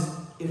lot of this,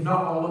 if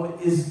not all of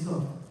it, is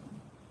no.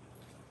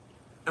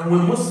 And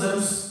when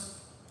Muslims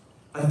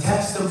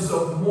attach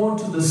themselves more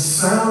to the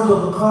sound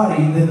of the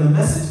Qari than the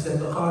message that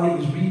the Qari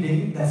is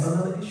reading, that's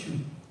another issue.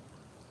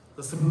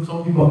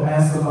 Some people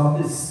ask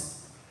about this.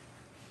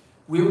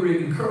 We were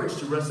encouraged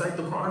to recite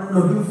the Quran in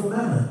a beautiful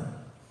manner.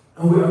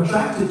 And we're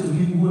attracted to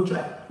people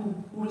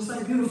who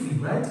recite beautifully,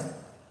 right?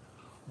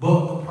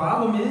 But the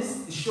problem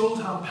is, it shows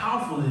how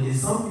powerful it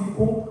is. Some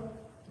people,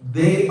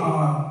 they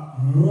are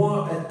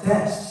more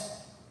attached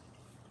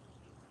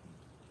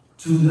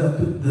to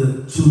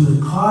the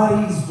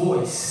Qari's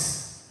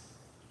voice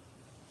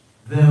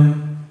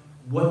than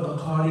what the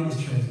Qari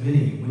is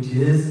transmitting, which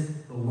is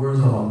the words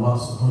of Allah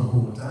subhanahu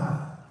wa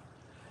ta'ala.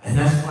 And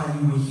that's why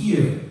you will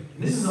hear, and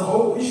this is an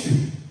old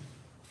issue,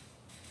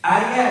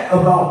 ayat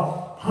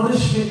about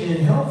punishment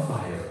in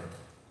hellfire.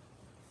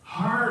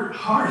 Hard,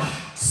 harsh,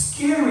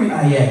 scary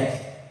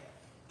ayat.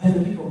 And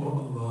the people go,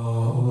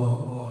 Allah,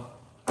 Allah.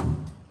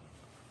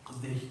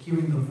 Because they're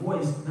hearing the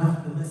voice,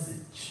 not the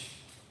message.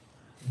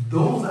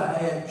 Those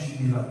ayat you should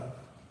be like,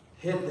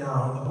 head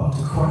down, about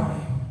to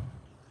cry.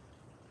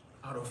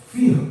 Out of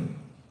fear.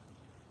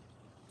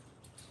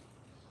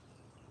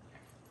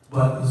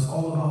 But it's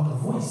all about the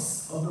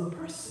voice of the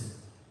person.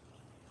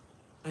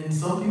 And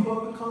some people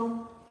have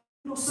become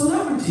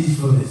celebrities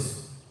for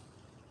this.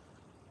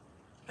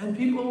 And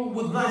people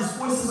with nice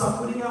voices are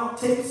putting out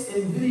tapes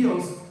and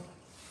videos.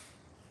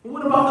 And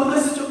what about the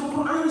message of the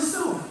Quran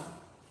itself?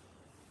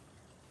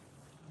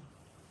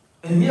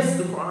 And yes,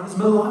 the Quran is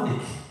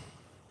melodic,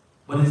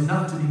 but it's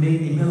not to be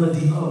made a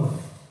melody of.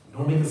 You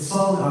don't make a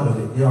song out of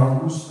it. There are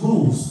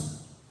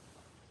rules.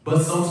 But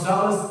some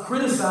scholars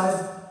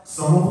criticize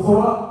some of the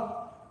Quran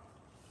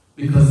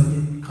because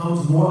it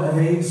becomes more of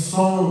a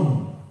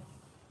song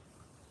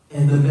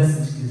and the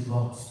message gets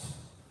lost.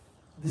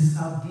 This is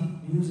how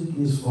deep music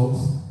is, folks,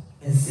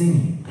 and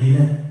singing.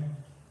 Amen.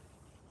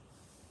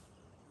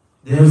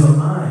 There's a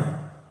mind.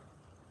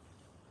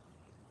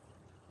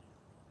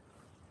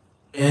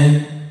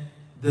 And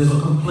there's a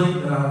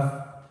complaint that I've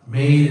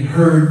made and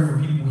heard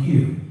from people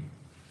here.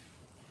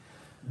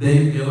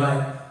 They're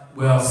like,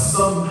 well,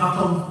 how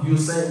come you're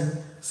saying,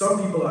 some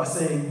people are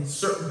saying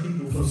certain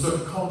people from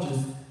certain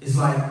cultures, it's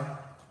like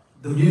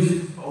the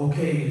music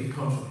okay if it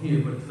comes from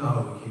here, but it's not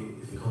okay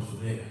if it comes from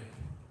there.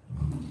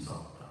 What are you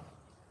talking about?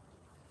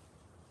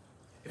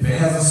 If it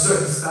has a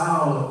certain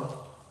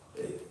style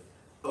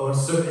or a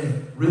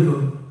certain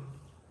rhythm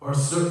or a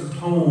certain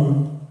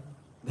tone,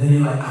 then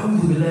you're like,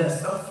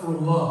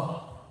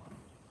 astaghfirullah.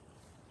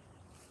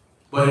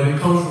 But if it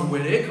comes from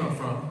where they come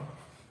from,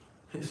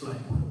 it's like,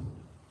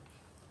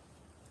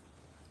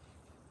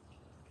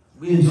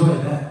 we enjoy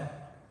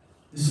that.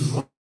 This is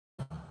wrong.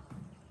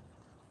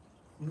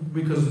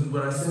 Because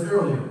what I said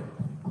earlier,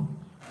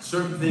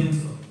 certain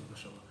things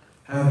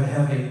have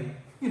a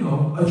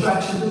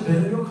attraction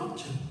depending on your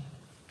culture.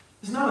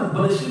 It's not,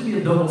 but it should be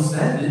a double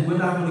standard. We're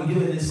not going to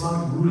give an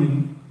Islamic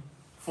ruling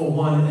for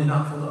one and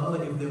not for the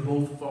other if they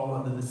both fall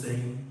under the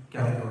same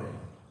category.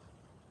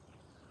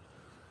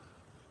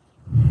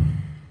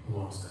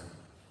 Long standing.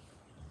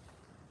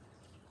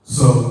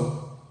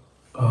 So,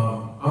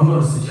 I'm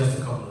going to suggest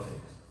a couple of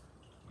things.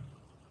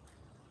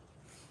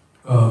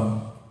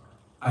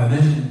 I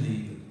mentioned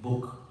the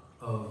book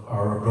of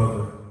our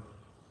brother,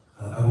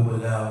 Abu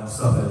Bilal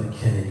Mustafa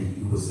Kennedy.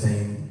 He was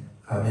saying,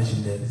 I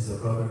mentioned that he's a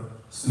brother,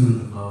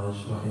 student of knowledge,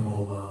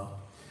 rahimahullah.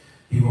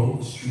 He wrote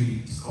this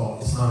treatise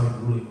called Islamic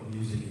Ruling of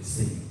Music and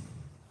Singing.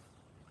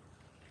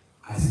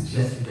 I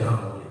suggest you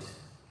download it,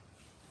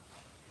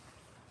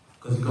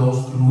 because it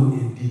goes through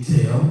in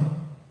detail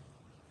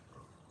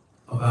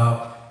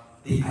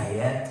about the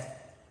ayat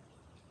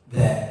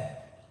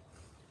that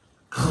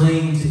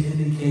claim to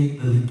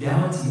indicate the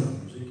legality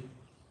of music,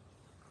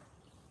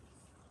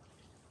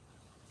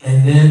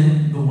 and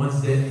then the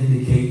ones that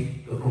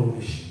indicate the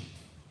prohibition.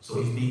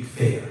 So he's being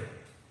fair.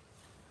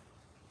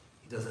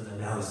 He does an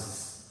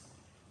analysis,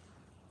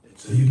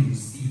 so you can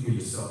see for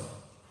yourself.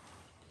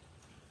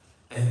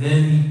 And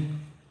then he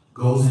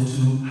goes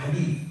into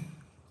hadith.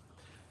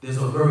 There's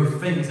a very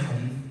famous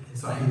hadith in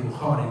Sahih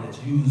Bukhari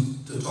that's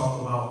used to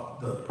talk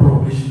about the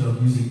prohibition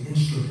of using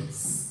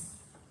instruments.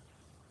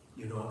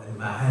 And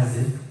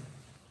mahazif,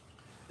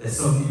 that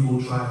some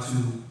people try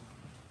to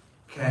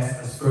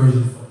cast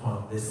aspersions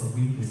upon. There's some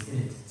weakness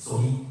in it. So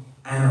he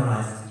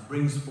analyzes, he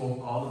brings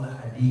forth all of the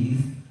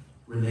hadith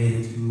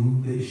related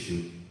to the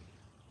issue.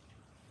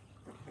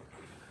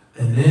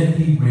 And then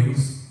he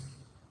brings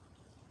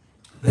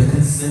the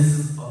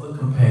consensus of the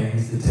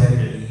companions, the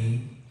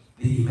tabi'een,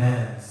 the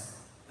imams,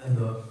 and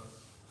the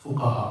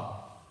fuqaha,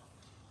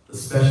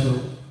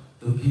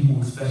 the people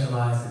who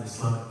specialize in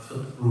Islamic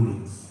fiqh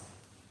rulings.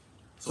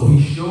 So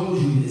he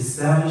shows you, it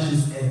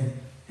establishes an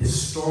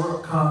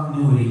historic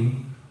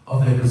continuity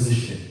of their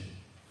position.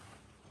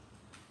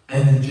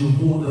 And the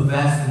jumhur, the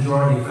vast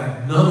majority, in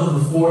fact, none of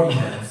the four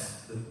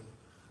imams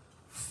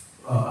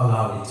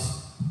allowed it.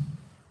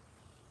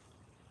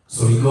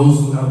 So he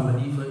goes with Abu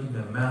Hanifa,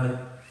 Imam Malik,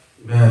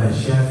 Imam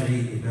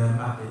Shafi'i, Imam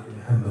Ahmed,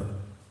 Ibn Hanbal.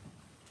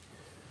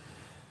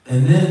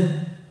 And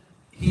then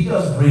he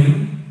does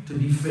bring, to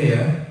be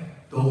fair,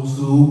 those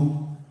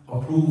who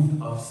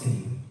approve of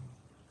singing.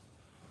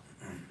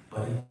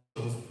 But he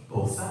shows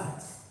both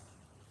sides.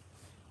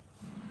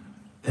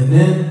 And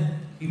then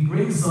he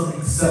brings some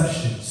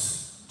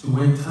exceptions to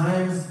when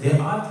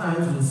there are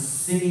times when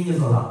singing is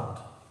allowed.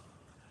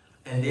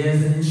 And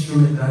there's an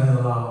instrument that is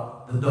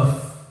allowed, the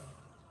duff.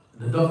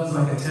 The duff is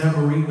like a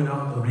tambourine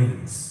without the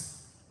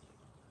rings.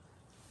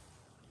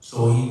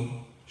 So he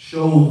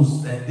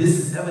shows that this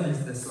is evidence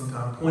that's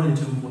sometimes pointed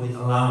to for the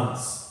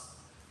allowance.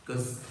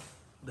 Because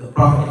the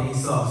Prophet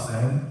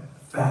ﷺ,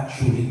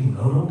 factually,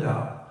 no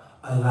doubt,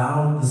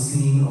 allowed the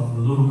singing of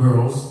the little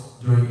girls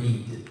during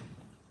Eid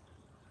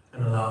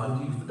and allowed them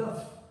to use the duff.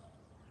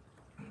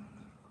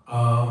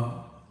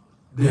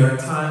 There are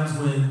times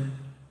when,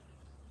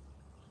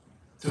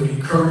 to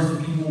encourage the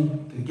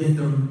people to get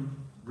them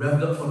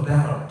revved up for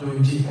battle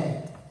during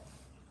jihad.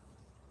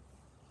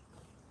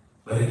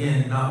 But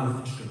again, not with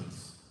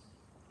instruments.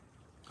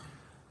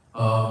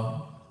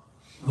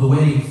 The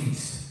wedding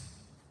feast.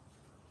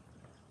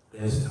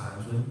 There's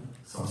times when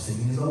some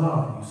singing is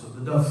allowed, use of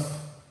the duff.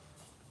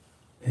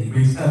 And he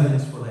brings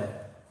evidence for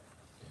that.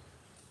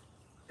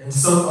 And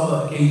some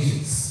other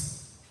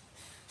occasions.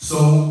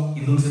 So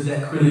he looks at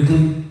that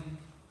critically.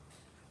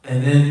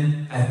 And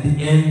then at the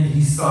end,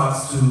 he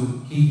starts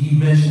to, he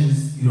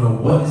mentions,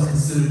 what is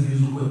considered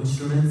musical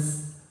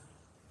instruments,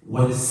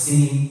 what is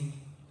singing,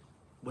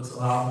 what's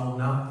allowable,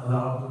 not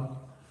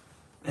allowable,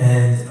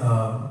 and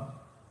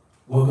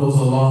what goes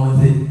along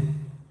with it,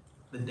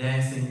 the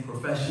dancing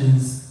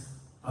professions,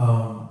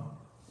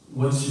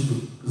 what should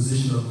the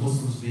position of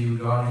Muslims be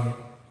regarding it,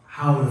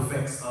 how it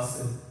affects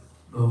us, and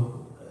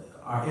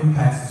our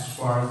impacts as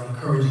far as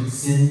encouraging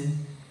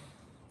sin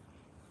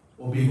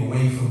or being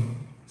away from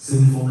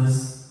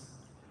sinfulness,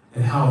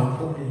 and how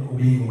important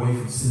being away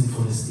from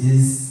sinfulness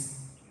is.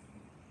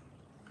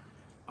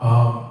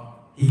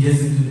 He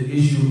gets into the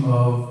issue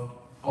of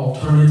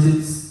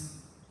alternatives,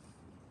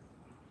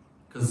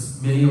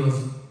 because many of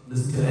us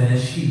listen to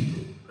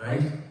anashid,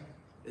 right?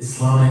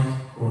 Islamic,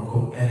 quote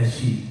unquote,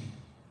 anashid.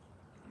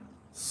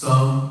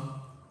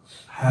 Some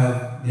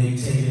have maybe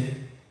taken it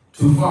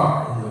too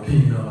far in the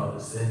opinion of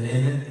others, and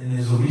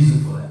there's a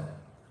reason for that.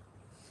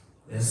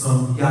 There's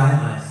some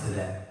guidelines to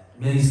that.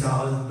 Many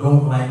scholars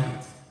don't like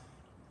it,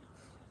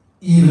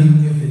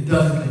 even if it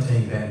doesn't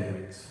contain bad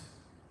lyrics,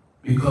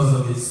 because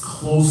of its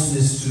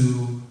closeness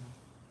to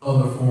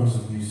other forms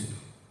of music.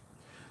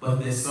 But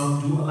there's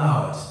some do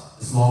allow it,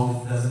 as long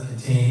as it doesn't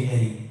contain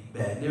any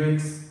bad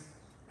lyrics,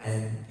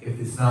 and if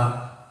it's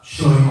not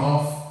showing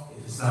off,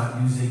 if it's not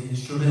using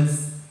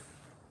instruments,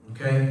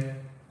 okay?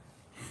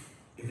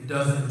 If it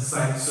doesn't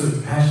incite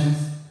certain passions,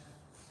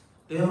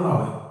 They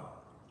allow it.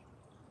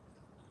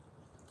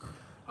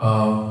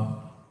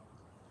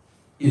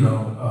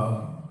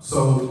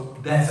 So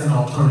that's an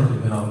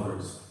alternative, in other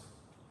words.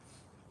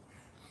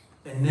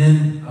 And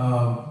then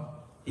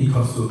he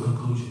comes to a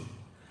conclusion.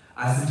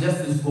 I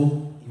suggest this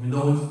book, even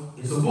though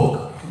it's a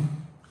book.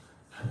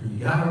 I mean,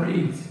 you gotta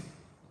read it.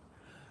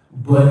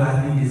 But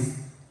I think it's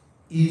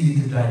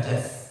easy to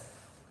digest.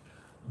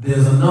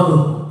 There's another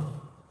book,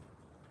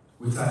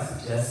 which I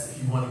suggest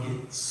if you want to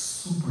get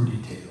super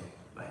detailed,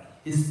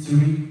 like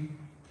history,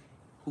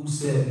 who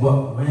said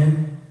what,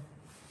 when,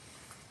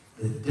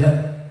 the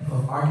depth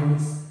of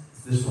arguments,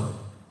 is this one,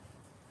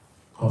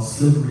 called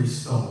Slippery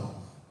Stone.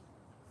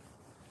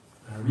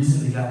 I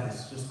recently got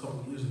this just a couple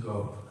of years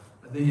ago.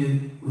 I think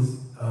it was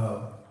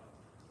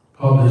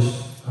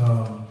published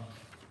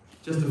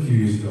just a few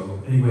years ago.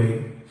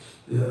 Anyway,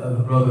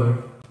 the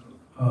brother,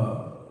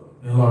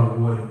 may Allah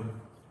reward him,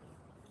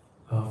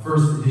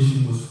 first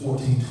edition was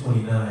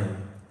 1429,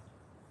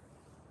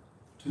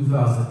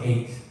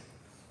 2008,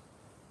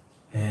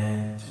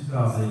 and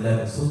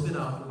 2011. So it's been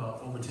out for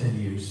about over 10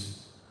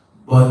 years.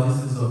 But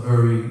this is a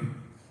very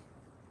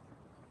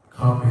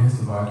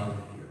comprehensive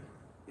argument here,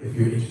 if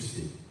you're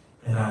interested.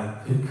 And I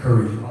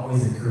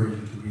always encourage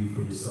you to read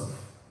for yourself.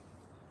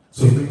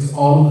 So he brings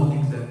all of the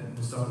things that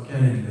Mustafa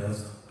Kennedy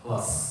does,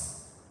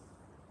 plus.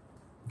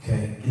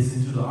 Okay, gets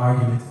into the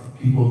arguments of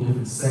people of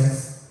different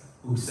sects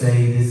who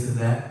say this and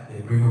that.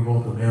 They bring up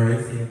both the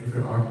merits, they have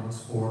different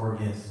arguments for or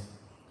against.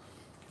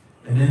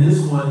 And then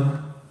this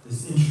one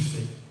is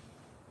interesting.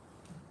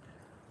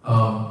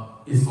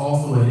 It's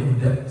also an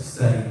in-depth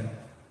study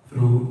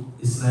through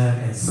Islam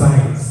and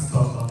science. It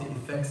talks about the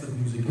effects of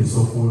music and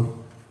so forth.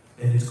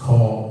 And it's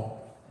called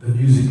The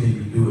Music Made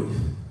Me Do It.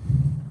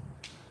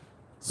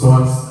 So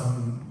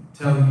I'm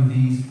telling you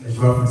these as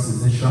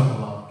references,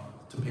 inshallah,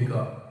 to pick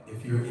up.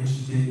 If you're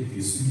interested, if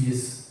you're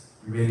studious,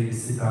 you're ready to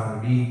sit down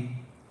and read.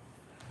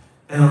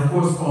 And of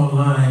course,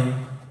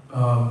 online,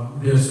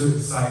 there are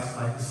certain sites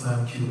like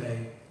Islam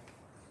QA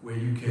where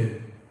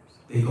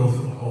they go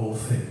through the whole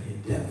thing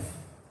in depth.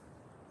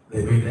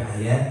 They bring the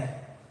ayat,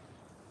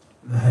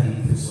 and the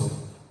hadith, and so forth.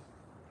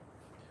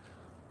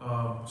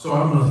 So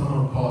I'm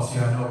gonna pause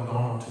here. I know I've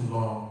gone on too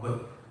long,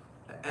 but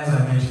as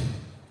I mentioned,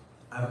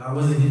 I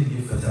wasn't here to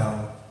give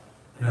fatwa,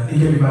 and I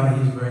think everybody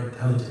here is very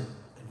intelligent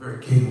and very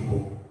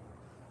capable.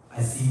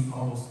 I see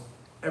almost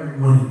every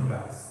one of you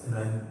guys,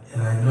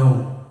 and I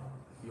know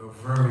you're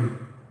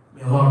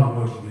may Allah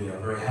reward you really.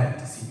 I'm very happy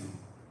to see you,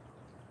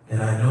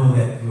 and I know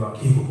that you are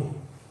capable.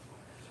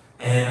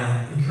 And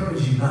I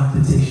encourage you not to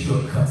take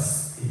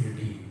shortcuts in your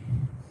deed,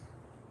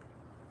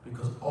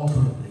 because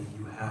ultimately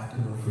you have to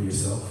know for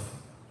yourself.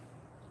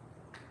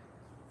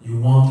 You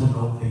want to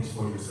know things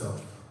for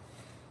yourself.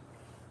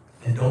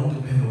 And don't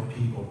depend on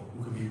people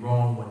who could be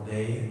wrong one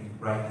day and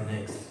right the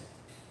next.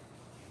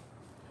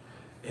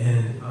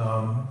 And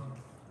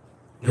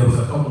there was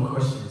a couple of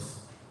questions,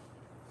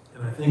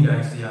 and I think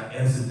actually I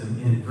answered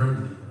them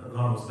inadvertently.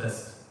 Allah knows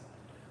best.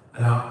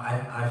 And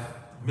I've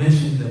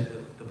mentioned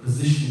that the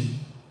position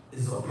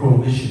is a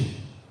prohibition.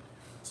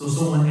 So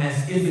someone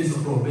asks if it's a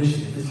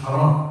prohibition, if it's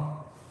haram,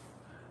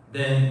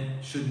 then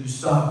should you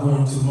stop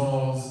going to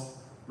malls,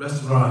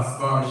 restaurants,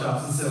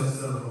 barbershops,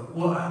 etc.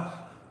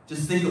 Well,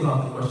 just think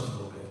about the question a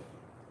little bit.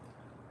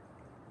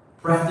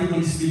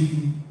 Practically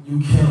speaking, you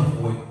can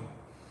avoid it.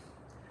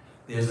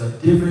 There's a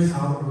difference,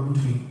 however,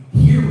 between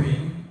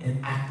hearing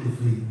and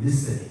actively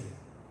listening.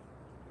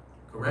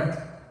 Correct?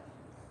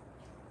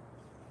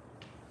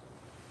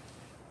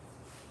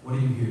 What do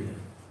you hear then?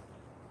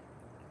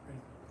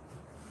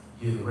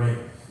 You hear the rain.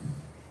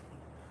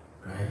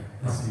 Right?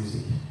 That's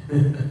music.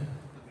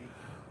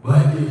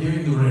 But you're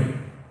hearing the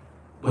rain.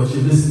 But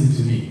you're listening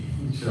to me,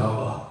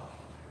 inshallah.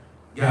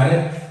 Got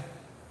it?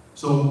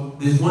 So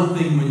there's one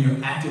thing when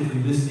you're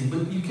actively listening,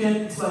 but you can't,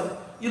 it's like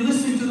you're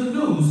listening to the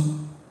news.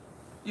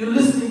 You're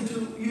listening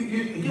to,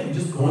 again,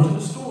 just going to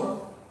the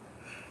store.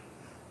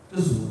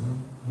 Just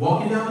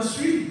walking down the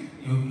street.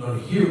 You're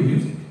going to hear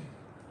music.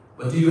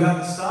 But do you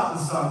have to stop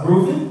and start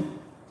grooving?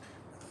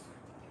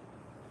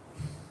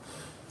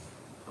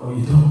 Oh,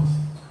 you don't.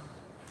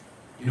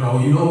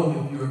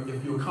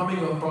 If you're coming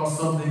across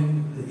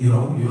something,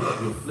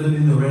 you're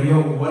flipping the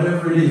radio or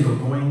whatever it is, or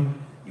going,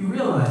 you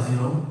realize,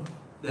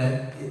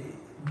 that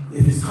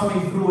if it's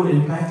coming through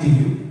and impacting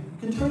you, you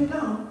can turn it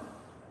down.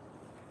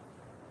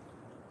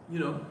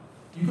 You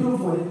can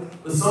avoid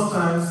it. But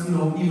sometimes,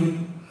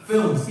 even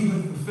film is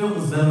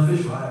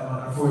beneficial.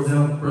 For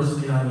example,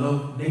 personally, I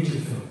love nature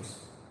films.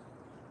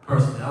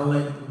 Personally, I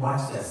like to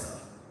watch that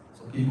stuff.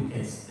 So people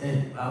can't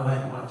stand it. I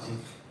like watching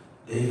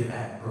David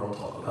Attenborough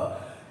talk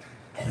about,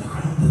 and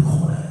around the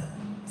corner,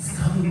 it's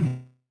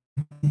coming.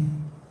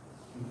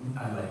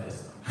 I like that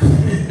stuff.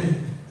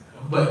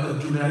 But the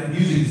dramatic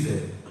music is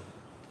there.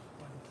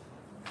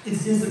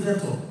 It's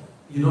incidental.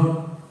 You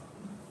don't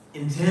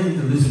intend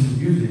to listen to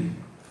music.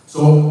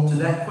 So to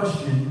that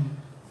question,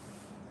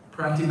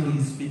 practically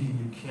speaking,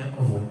 you can't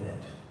avoid that.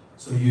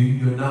 So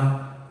you're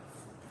not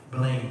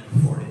blamed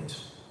for it.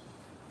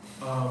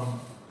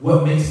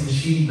 What makes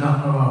nasheed not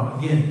haram?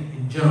 Again,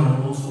 in general,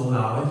 those who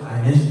allow it,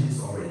 I mentioned this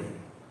already.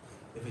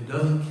 If it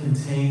doesn't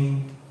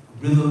contain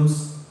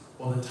rhythms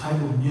or the type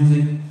of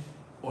music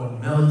or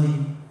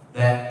melody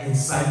that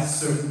incites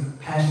certain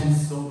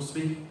passions, so to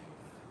speak,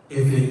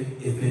 if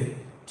it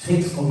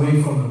takes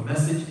away from the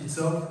message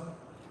itself,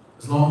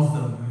 as long as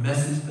the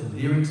message, the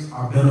lyrics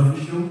are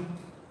beneficial,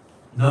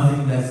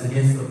 nothing that's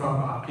against the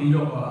proper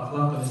aqidah or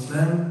akhlaq of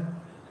Islam,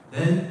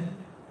 then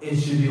it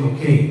should be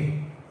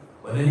okay.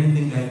 But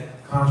anything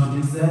that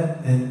contradicts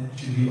that, then it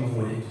should be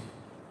avoided.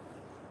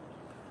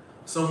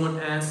 Someone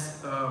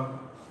asked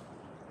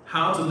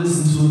how to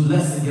listen to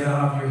less and get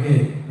out of your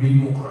head, read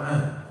more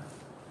Quran.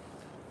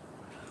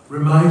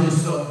 Remind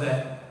yourself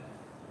that,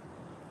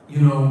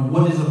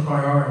 what is a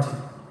priority?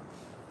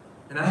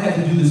 And I had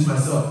to do this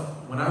myself.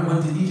 When I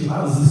went to Egypt,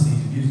 I was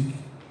listening to music.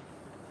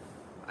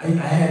 I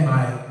had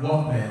my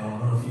Walkman on. I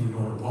don't know if you know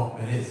what a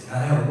Walkman is. I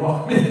had a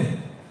Walkman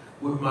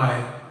with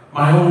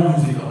my own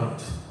music on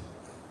it.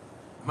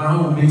 My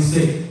own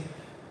mixtape,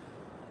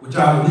 which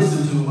I would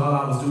listen to while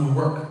I was doing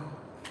work.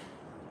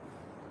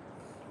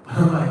 But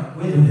I'm like,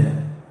 wait a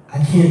minute.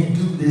 I can't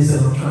do this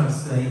as I'm trying to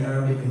study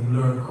Arabic and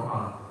learn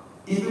Quran.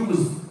 If it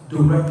was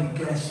directly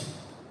clashing.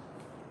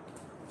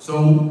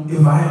 So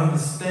if I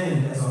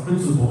understand as a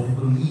principle and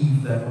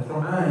believe that the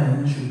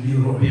Quran should be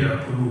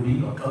Rabi'a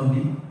Qulubi or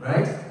Qalbi,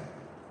 right?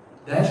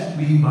 That should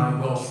be my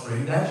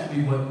wellspring. That should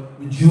be what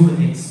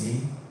rejuvenates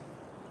me.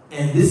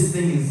 And this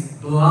thing is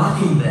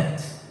blocking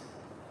that.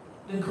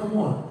 Then come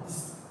on.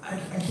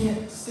 I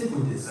can't stick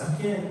with this. I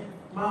can't.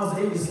 Miles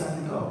Davis got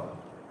to go.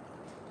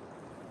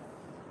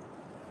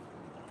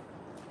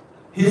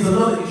 Here's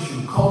another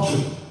issue,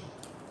 culture.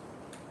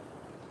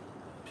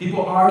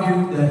 People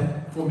argue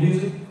that for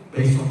music,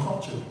 based on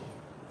culture.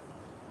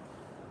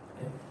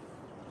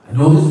 I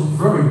know this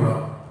very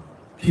well.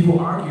 People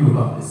argue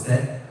about this,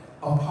 that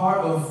a part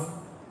of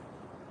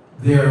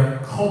their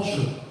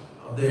culture,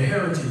 of their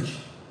heritage,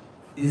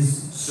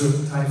 is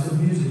certain types of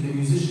music and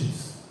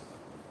musicians.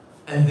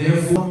 And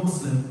therefore,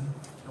 Muslim,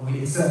 and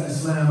we accept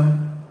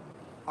Islam,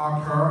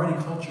 our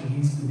priority culture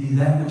needs to be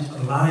that which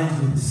aligns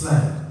with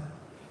Islam.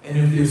 And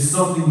if there's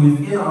something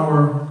within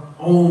our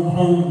own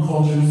home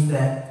cultures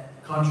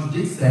that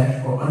contradicts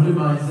that or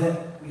undermines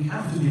that, we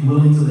have to be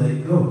willing to let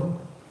it go.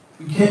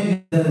 We can't use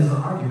that as an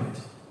argument.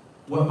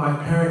 What my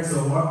parents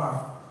or what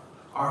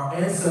our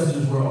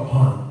ancestors were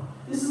upon.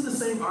 This is the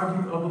same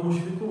argument of the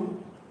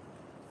Mushrikun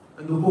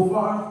and the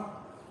Kuffar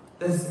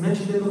that's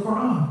mentioned in the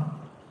Quran.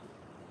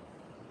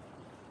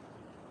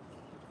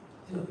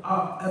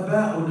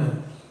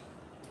 Aba'una,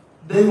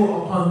 they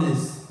were upon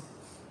this.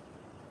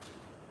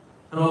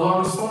 And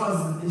Allah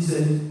responds, He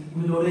said,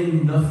 even though they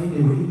knew nothing,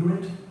 they were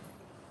ignorant.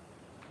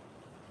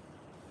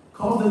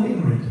 Call them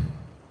ignorant.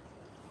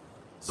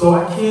 So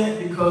I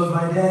can't, because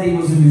my daddy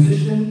was a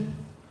musician,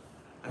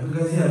 and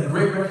because he had a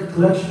great record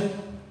collection,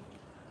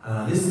 and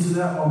I listened to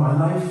that all my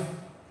life,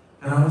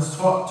 and I was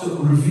taught to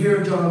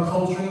revere John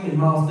Coltrane and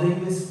Miles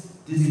Davis,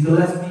 Dizzy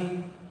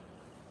Gillespie,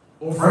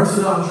 or Frank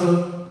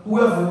Sinatra,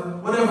 whoever,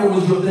 whatever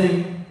was your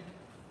thing,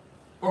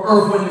 or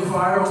Earth, Wind, and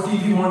Fire, or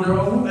Stevie Wonder,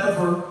 or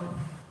whoever,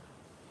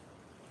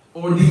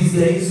 or these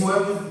days,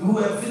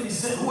 whoever, 50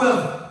 Cent,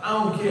 whoever, I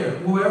don't care,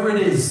 whoever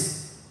it is.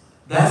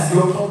 That's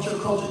your culture.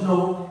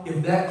 No,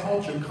 if that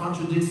culture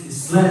contradicts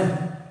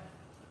Islam,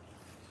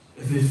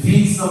 if it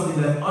feeds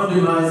something that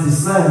undermines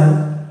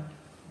Islam,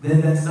 then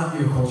that's not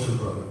your culture,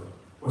 brother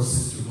or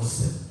sister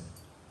Muslim.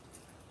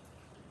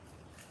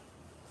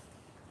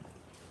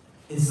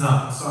 It's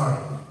not. I'm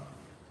sorry.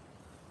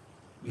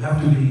 We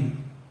have to be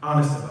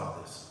honest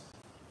about this.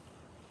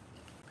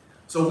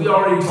 So we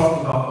already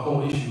talked about the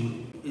whole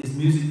issue. Is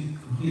music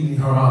completely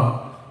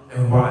haram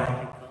and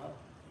why?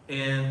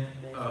 And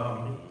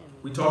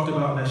we talked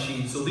about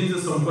nasheed. So these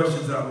are some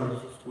questions that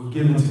were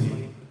given to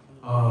me.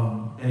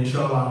 And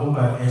inshallah, I hope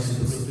I've answered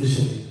them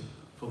sufficiently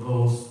for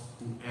those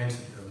who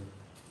answered them,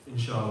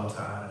 inshallah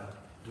ta'ala,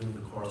 during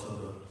the course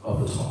of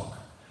the talk.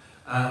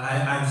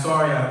 I'm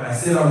sorry, I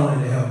said I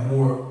wanted to have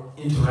more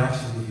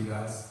interaction with you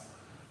guys.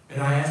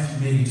 And I asked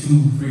you maybe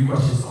 2-3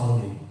 questions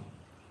only.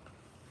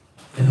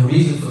 And the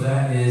reason for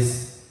that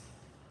is,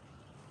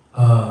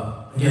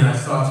 again, I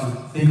started to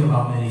think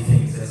about many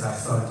things as I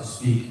started to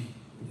speak.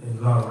 And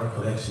a lot of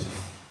recollections.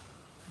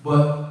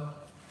 But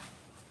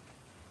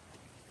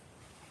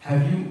I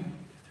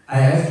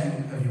asked you,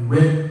 have you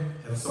read,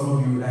 have some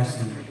of you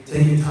actually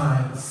taken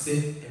time to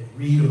sit and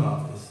read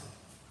about this?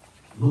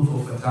 Look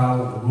for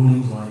fatwa, the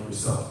rulings on it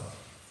yourself.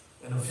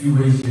 And a few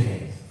raise your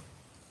hands.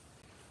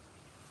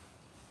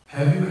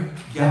 Have you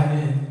gotten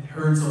and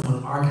heard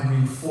someone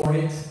arguing for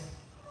it?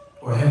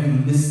 Or have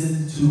you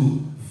listened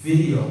to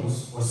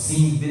videos or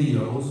seen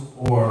videos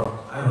or,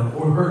 I don't know,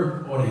 or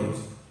heard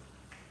audios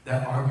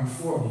that argue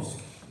for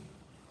music?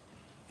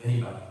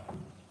 Anybody?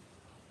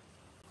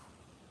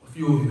 A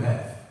few of you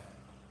have.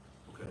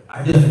 Okay,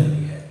 I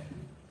definitely have.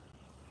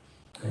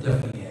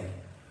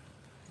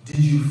 Did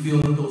you feel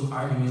that those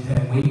arguments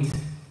had weight?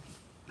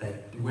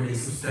 Like, were they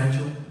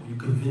substantial? Were you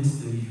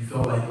convinced that you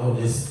felt like, oh,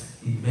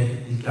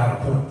 he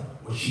got a point,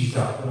 or she's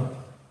got a point?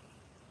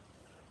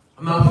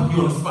 I'm not putting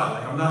you on the spot.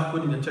 Like, I'm not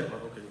putting a check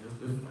mark. Okay,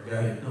 I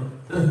got it.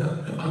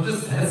 No. I'm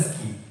just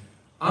asking.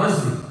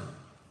 Honestly.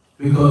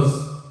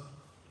 Because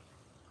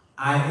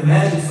I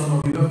imagine some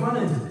of you have run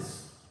into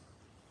this.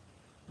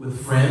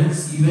 With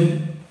friends,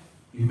 even.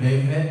 You may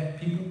have had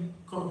people,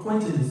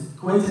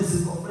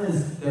 acquaintances or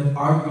friends that have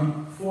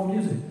argued for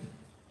music.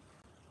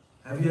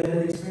 Have you had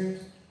that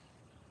experience?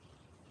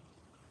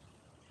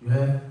 You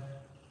have?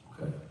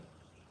 Okay.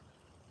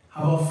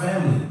 How about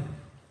family?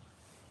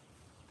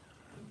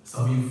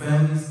 Some of you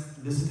families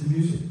listen to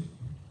music.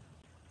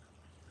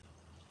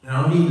 And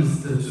I don't mean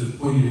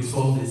for you to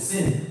expose their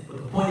sin, but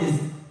the point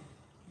is,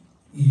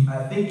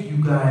 I think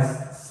you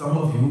guys, some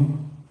of you,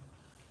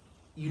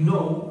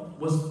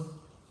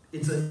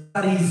 it's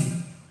not easy.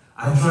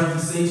 I'm trying to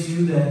say to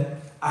you that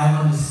I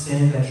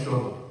understand that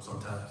struggle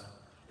sometimes.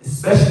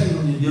 Especially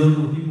when you're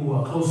dealing with people who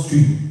are close to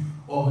you,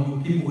 or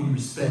people who you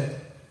respect.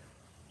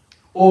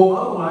 Or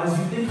otherwise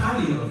you think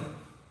highly of.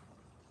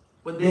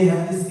 But they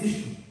have this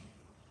issue.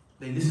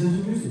 They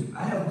listen to music.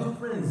 I have good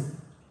friends.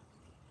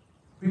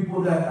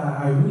 People that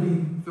I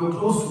really feel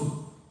close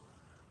to.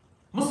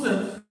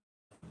 Muslims.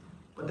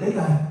 But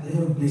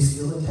they're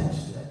still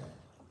attached to that.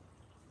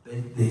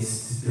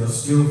 They're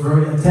still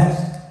very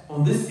attached.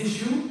 On this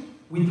issue,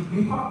 we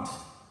part.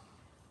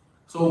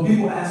 So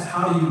people ask,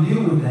 how do you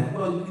deal with that?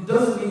 Well, it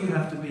doesn't mean you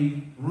have to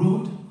be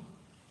rude,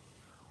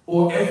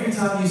 or every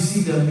time you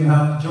see them, you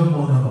have to jump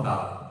on them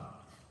about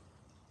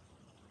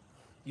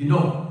it. You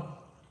know.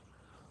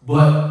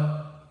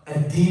 But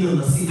ad-deen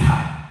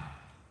al-nasiha.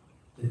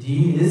 The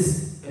deen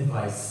is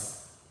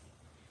advice.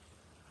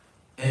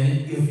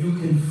 And if you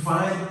can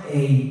find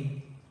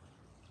a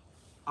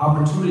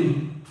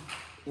opportunity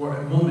or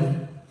a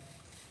moment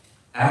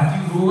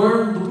after you've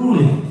learned the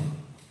ruling,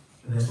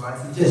 and that's why I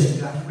suggest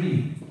you got to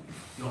read.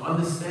 You'll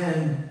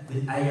understand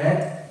the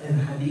ayat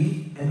and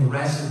hadith and the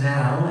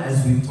rationale,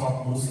 as we've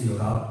talked mostly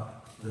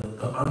about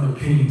the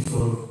underpinning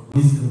sort of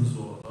wisdoms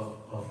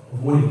of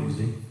avoiding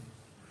music.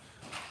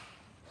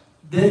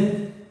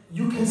 Then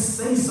you can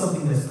say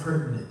something that's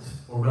pertinent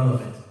or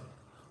relevant,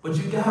 but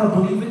you gotta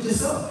believe it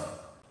yourself.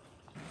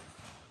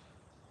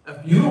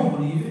 If you don't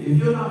believe it, if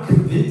you're not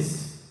convinced,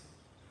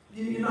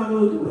 you're not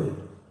going to do it.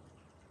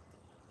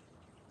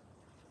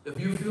 If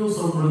you feel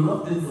some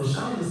reluctance or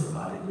shyness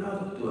about it, you're not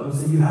going to do it. I'm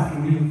saying you have to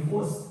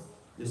reinforce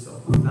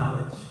yourself with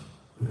knowledge,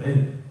 with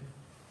evidence.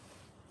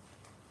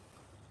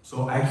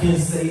 So I can't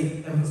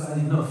emphasize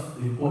enough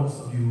the importance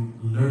of you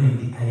learning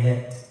the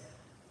ayat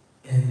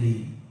and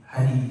the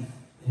hadith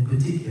in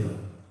particular.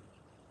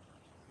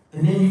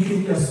 And then you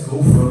can just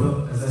go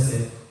further, as I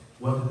said,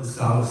 what did the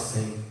scholars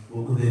say,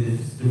 what were their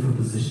different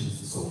positions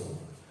and so forth.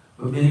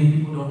 But many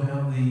people don't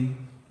have the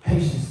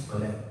patience for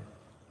that.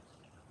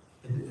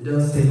 It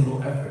does take a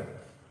little effort.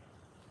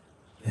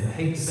 And I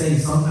hate to say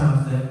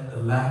sometimes that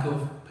the lack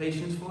of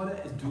patience for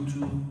that is due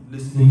to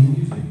listening to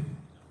music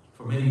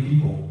for many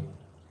people.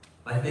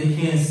 Like they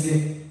can't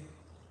sit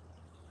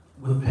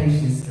with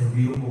patience and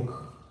read a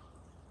book.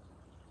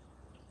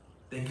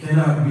 They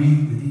cannot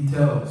read the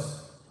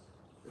details.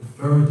 It's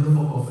very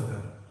difficult for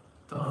them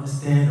to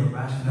understand the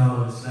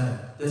rationale of Islam.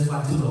 That's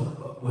why I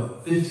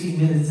took 15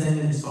 minutes, 10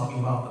 minutes talking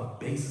about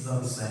the basis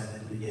of Islam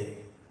at the beginning.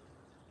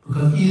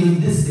 Because even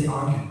this they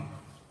argue.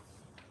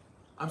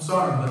 I'm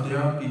sorry, but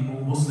there are people,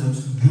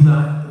 Muslims, who do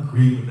not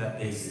agree with that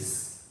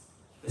basis.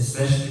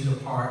 Especially the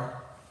part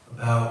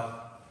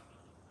about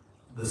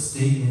the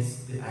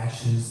statements, the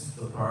actions,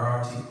 the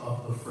priority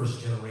of the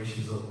first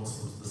generations of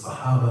Muslims, the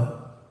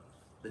Sahaba,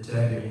 the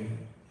Tabi'in,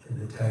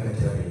 and the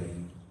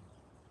Tabi'in.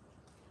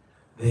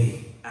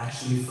 They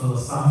actually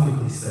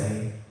philosophically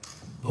say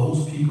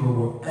those people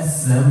were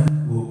Aslam,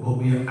 but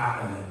we are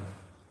A'lam.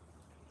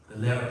 The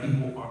latter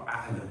people are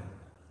A'lam,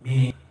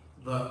 meaning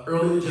the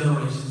earlier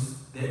generations,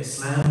 their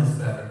Islam is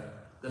better.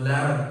 The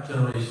latter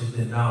generations,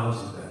 their knowledge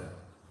is better.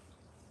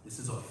 This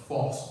is a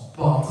false,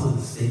 batil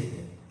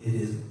statement. It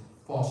is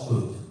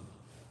falsehood.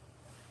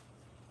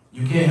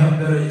 You can't have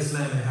better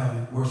Islam and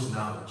have worse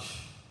knowledge.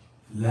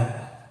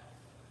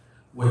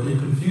 What they're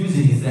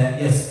confusing is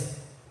that, yes,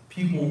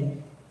 people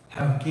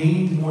have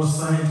gained more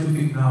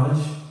scientific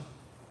knowledge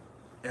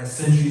as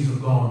centuries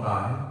have gone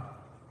by.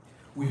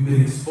 We've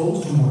been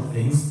exposed to more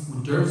things.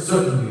 We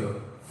certainly are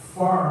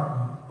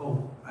far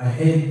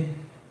ahead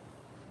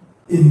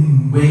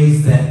in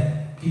ways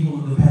that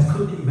people in the past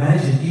couldn't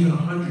imagine even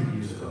 100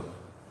 years ago.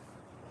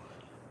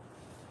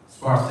 As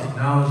far as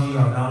technology,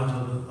 our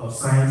knowledge of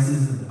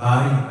sciences and the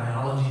body and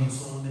biology and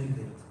so many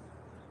things.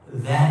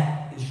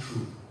 That is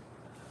true.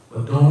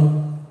 But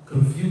don't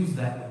confuse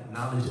that with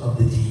knowledge of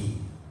the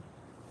deen.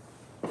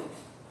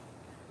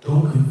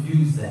 Don't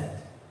confuse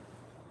that.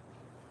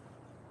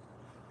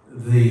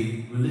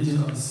 The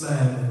religion of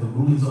Islam and the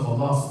rulings of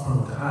Allah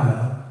subhanahu wa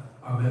ta'ala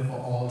are meant for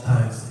all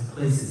times and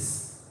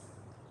places.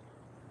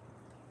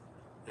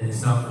 And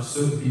it's not for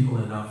certain people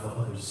and not for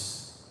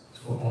others. It's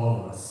for all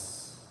of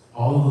us.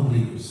 All of the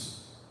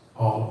believers.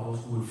 All of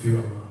those who would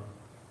fear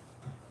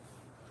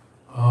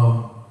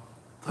Allah.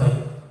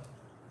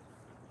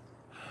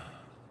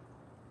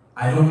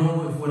 I don't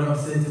know if what I've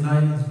said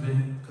tonight has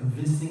been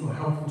convincing or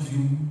helpful to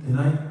you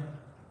tonight,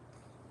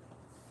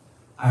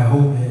 I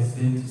hope it has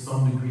been to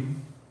some degree.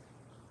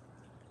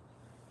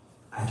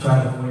 I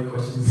try to avoid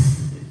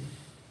questions.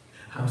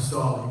 I'm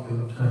stalling because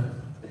I'm trying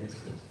to answer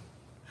questions.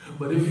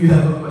 But if you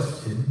have a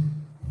question,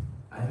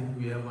 I think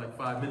we have like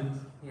 5 minutes.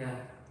 Yeah.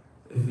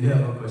 If you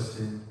have a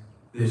question,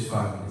 there's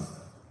 5 minutes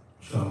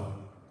left.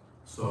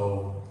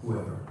 So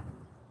whoever.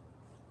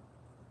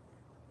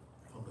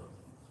 Hold up.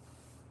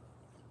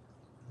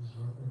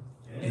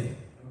 Yeah.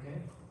 Okay.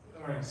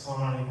 All right.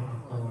 Assalamu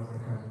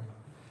alaikum.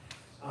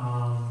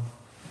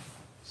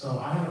 So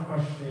I have a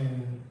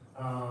question.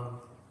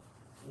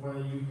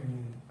 Whether you can,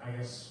 I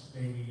guess,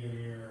 maybe give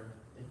your,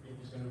 if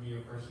it's going to be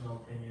your personal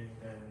opinion,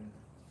 then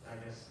I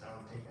guess I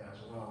would take that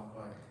as well.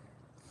 But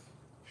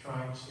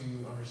trying to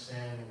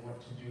understand what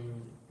to do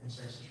in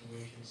certain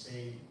situations.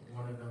 Say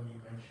one of them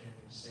you mentioned,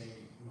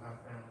 say you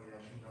have family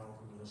that you know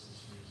who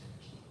listens to music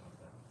or something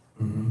like that.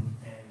 Mm-hmm.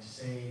 And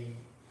say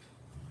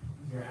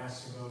you're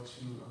asked to go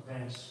to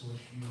events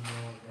which you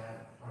know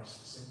that are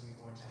specifically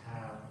going to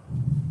have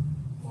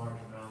large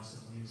amounts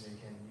of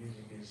music, and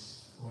music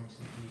is going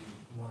to be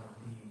one of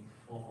the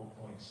focal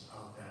points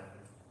of that.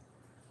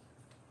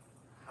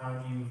 How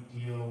do you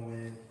deal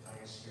with, I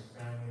guess, your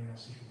family in that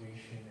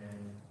situation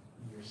and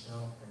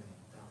yourself and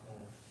that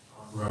whole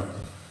concept?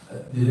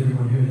 Right. Did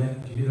everyone hear that?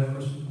 Did you hear that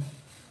question?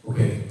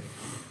 Okay.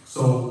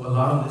 So a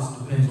lot of this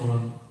depends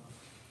on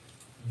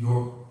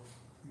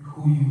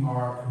who you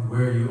are and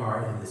where you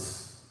are in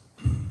this.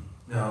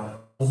 Now,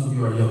 most of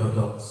you are young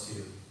adults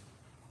here.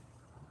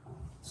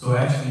 So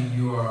actually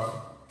you are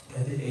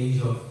at the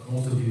age of,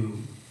 most of you,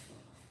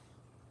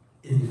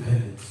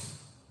 independence.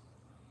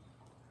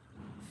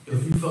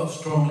 If you felt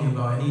strongly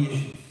about any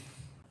issue,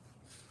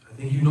 I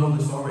think you know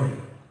this already,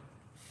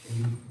 and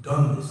you've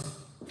done this.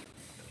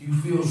 If you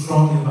feel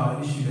strongly about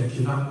an issue that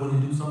you're not going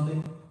to do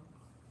something,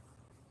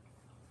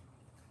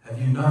 have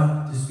you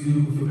not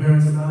disputed with your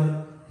parents about it?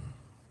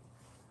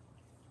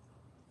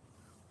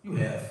 You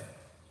have.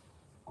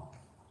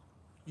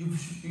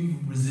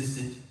 You've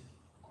resisted.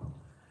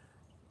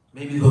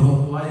 Maybe the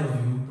most polite of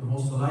you, the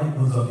most polite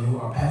ones of you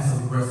are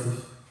passive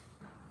aggressive.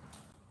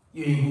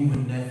 You ain't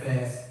moving that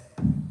fast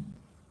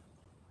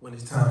when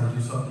it's time to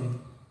do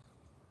something.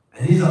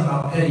 And these are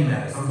about petty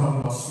matters. I'm talking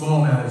about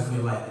small matters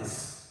where like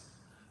this.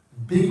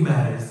 Big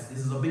matters, this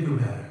is a bigger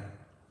matter.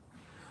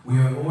 We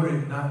are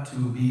ordered not to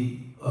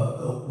be, we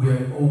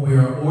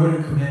are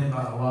ordered commanded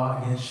by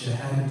Allah against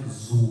shahadat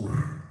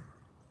zur,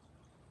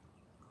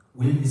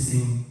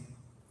 witnessing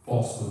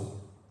falsehood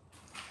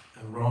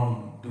and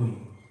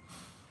wrongdoing.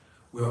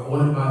 We are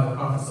ordered by the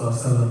Prophet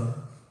ﷺ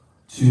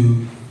to,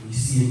 if we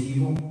see an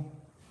evil,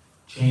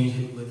 change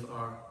it with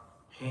our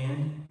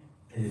hand,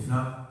 and if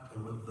not,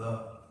 with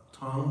the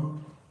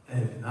tongue,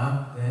 and if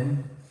not,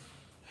 then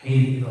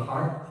hate it in the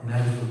heart, and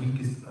that is the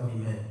weakest of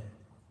men.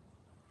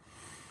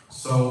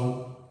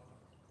 So,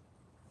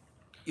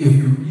 if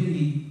you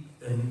really,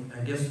 and I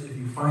guess if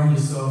you find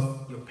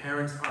yourself, your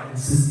parents are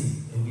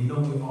insisting, and we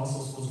know we're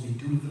also supposed to be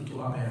dutiful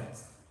to our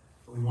parents,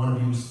 but we want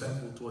to be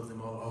respectful towards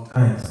them all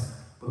times.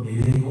 But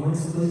maybe they're going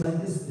someplace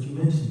like this that you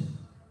mentioned.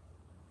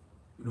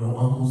 You know,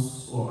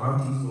 uncles or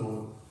aunties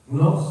or who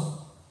knows,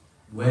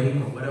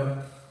 wedding or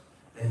whatever,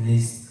 and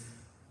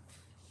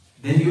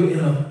then you're in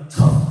a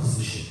tough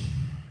position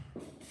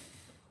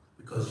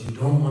because you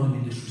don't want to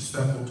be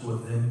disrespectful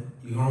toward them.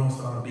 You don't want to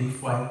start a big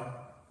fight.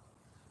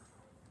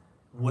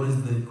 What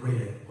is the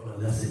greater or the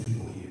lesser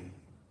evil here?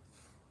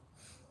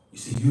 You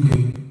see, you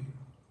can,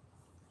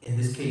 in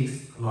this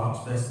case,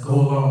 Allah's best, go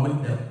along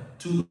with them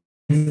to the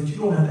place that you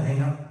don't have to hang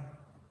out.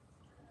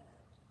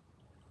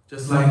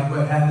 Just like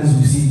what happens,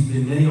 we see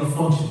in many a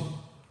function.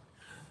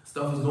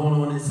 Stuff is going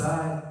on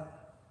inside,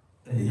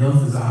 and the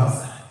youngsters are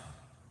outside.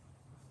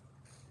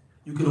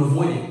 You can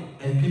avoid it,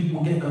 and people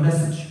will get the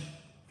message.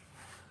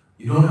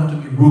 You don't have to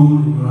be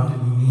rude, and you don't have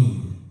to be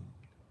mean.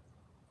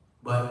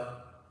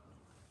 But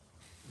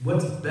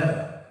what's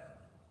better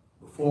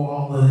before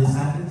all of this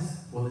happens,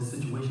 before this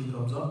situation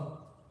comes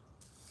up,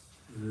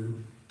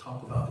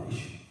 talk about the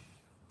issue.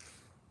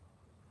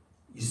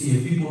 You see,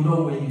 if people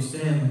know where you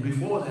stand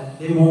before that,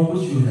 they won't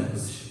put you in that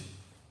position.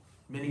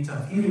 Many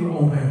times, even your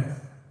own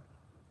parents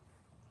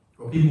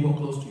or people who are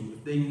close to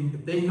you,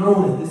 if they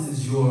know that this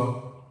is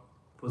your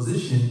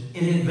position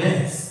in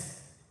advance,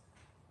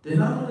 they're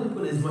not going to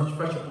put as much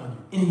pressure on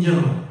you. In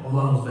general,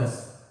 Allah knows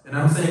best. And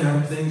I'm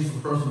saying this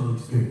from personal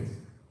experience.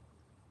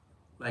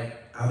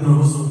 Like, I've been a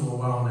Muslim for a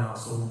while now,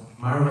 so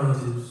my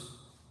relatives,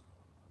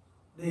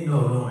 they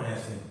know no one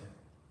asked me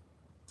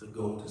to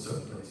go to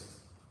certain places.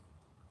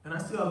 And I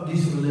still have a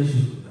decent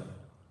relationship with them.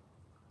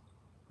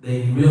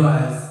 They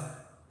realize,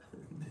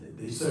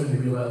 they certainly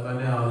realize by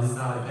now it's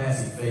not a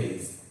passing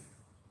phase,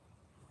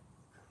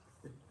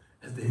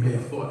 as they may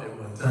have thought at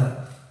one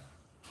time.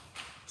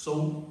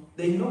 So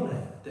they know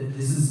that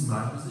this is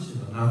my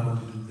position. I'm not going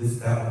to do this,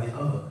 that, or the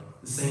other.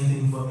 The same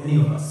thing for any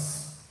of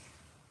us.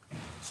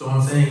 So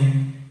I'm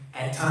saying,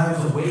 at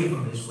times away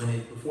from this,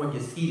 before it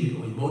gets heated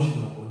or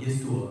emotional or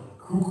gets to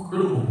a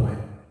critical point,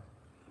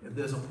 if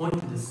there's a point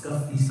to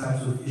discuss these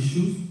types of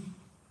issues,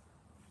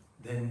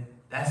 then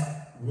that's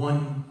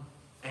one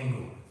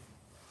angle.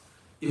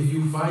 If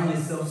you find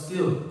yourself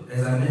still,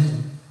 as I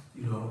mentioned,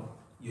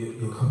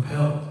 you're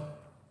compelled.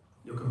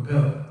 You're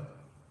compelled.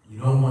 You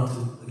don't want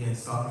to, again,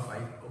 start a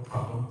fight or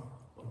problem,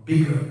 a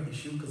bigger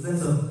issue, because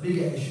that's a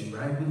bigger issue,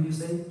 right? Wouldn't you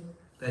say?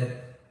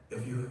 That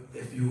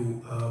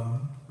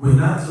we're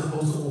not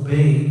supposed to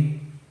obey,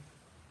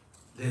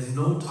 there's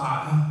no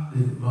ta'ah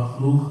lil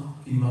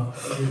makhluq fi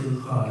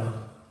ma'siyatil khaliq.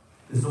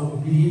 There's no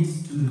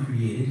obedience to the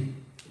created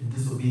and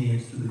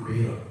disobedience to the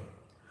creator.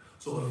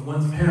 So if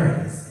one's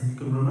parents, and you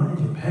can remind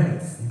your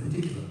parents in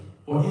particular,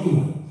 or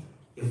anyone,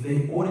 if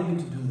they order you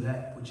to do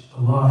that which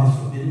Allah has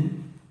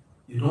forbidden,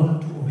 you don't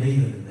have to obey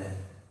them in that.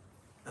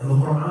 And the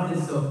Quran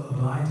itself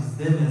obliges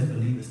them as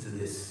believers to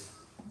this.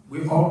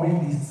 We're all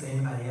reading these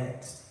same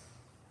ayat.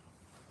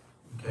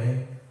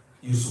 Okay?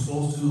 You're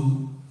supposed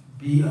to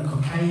be a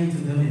companion to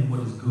them in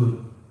what is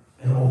good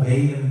and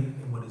obey them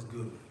in what is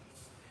good.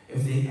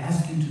 If they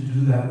ask you to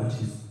do that which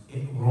is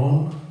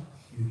wrong,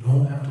 you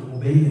don't have to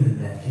obey them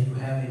in that, and you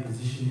have a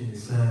position in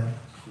Islam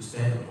to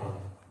stand upon.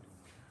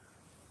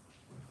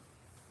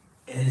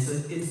 And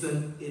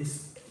it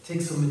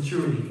takes some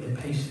maturity and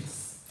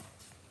patience,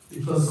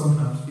 because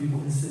sometimes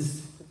people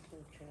insist.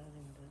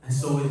 And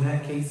so in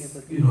that case,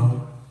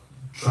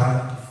 try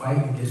not to fight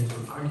and get into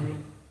an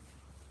argument.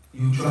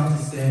 You try to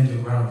stand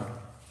your ground.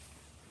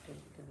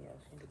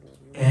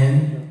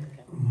 And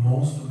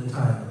most of the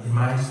time, in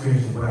my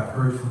experience and what I've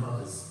heard from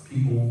others,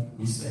 people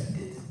respect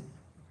it.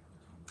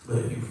 But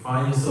if you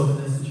find yourself in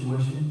that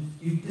situation,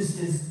 you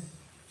distance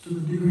to the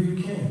degree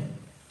you can.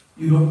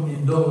 You don't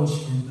indulge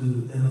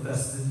in the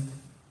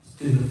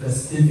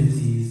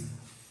festivities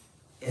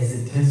as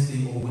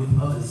intensely or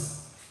with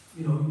others.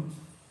 You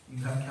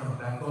have to kind of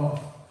back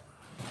off.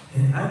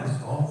 And it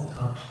happens all the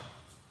time.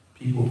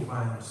 People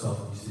find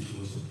themselves in these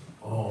situations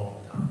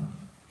all the time.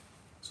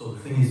 So the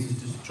thing is to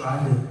just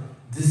try to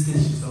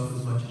distance yourself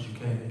as much as you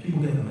can. And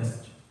people get the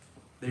message.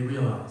 They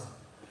realize.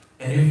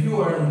 And if you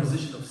are in a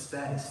position of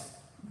status,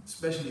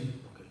 especially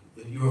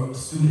if you're a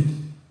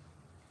student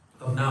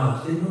of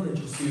knowledge, they know that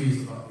you're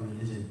serious about your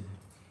religion.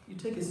 You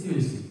take it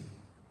seriously.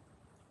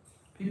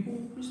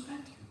 People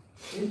respect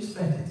you. They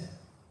respect it.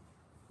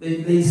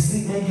 They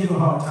give a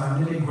hard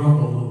time. They may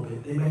grumble a little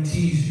bit. They may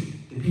tease you.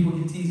 The people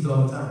get teased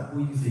all the time.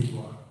 Who do you think you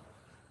are?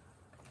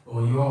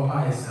 Or you're all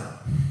pious now.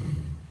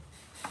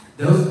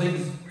 Those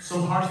things,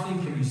 some harsh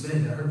things can be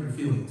said that hurt your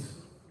feelings.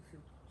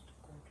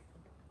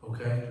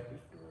 Okay?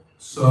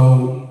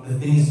 So the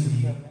thing is to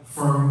be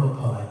firm but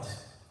polite.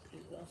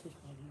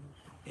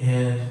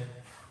 And,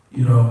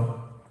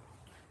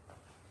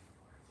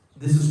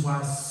 this is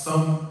why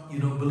some,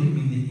 believe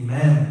me, the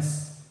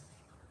imams,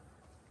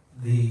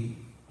 the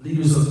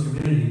leaders of the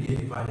community get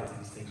invited to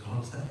these things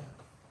all the time.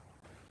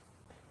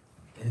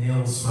 And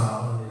they'll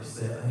smile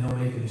and they'll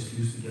make an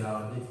excuse to get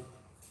out of it.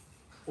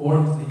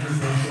 Or they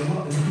just don't show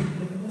up and people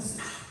get the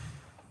message.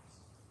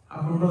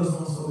 How come brother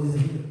so-and-so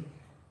isn't here?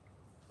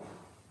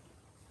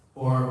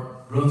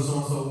 Or brother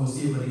so-and-so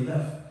was here but he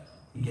left.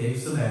 He gave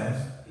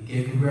salams, he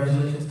gave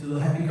congratulations to the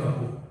happy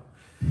couple,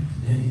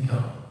 then he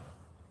come.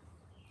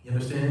 You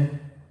understand?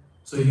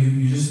 So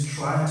you just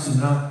try to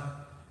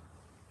not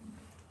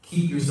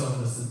keep yourself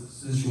in a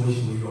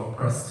situation where you're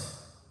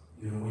oppressed.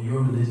 When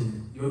your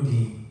religion, your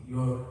deen,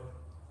 your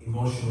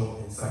emotional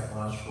and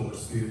psychological or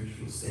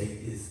spiritual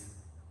state is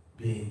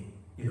being,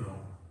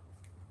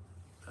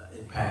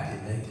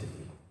 impacted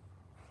negatively.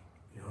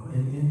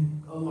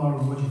 And Allah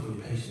rewards you for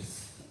your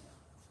patience.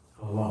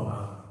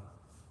 Allah.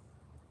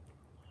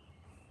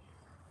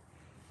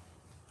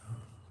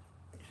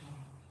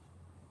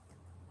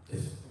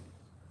 Yes.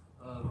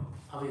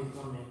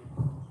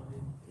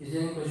 Is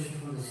there any question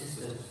from the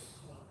sisters?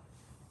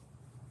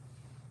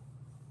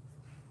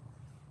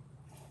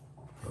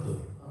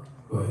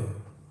 Go ahead.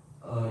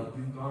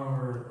 You've gone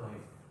over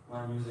why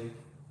music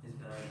is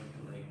bad.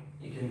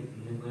 It can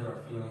manipulate our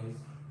feelings.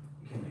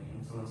 It can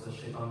influence us,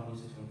 shape our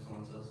music to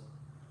influence us.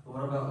 But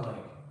what about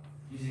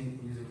using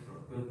music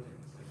for good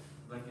things?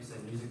 Like you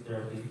said, music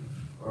therapy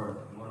or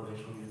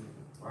motivational music.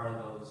 Why are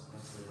those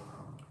necessarily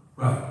harmful?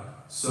 Right.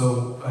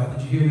 So,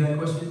 did you hear that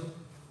question?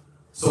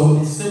 So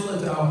it's similar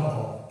to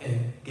alcohol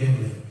and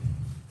gambling.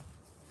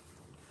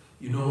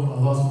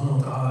 Allah subhanahu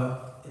wa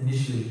ta'ala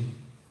initially,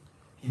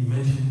 He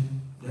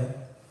mentioned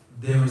that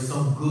there is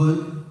some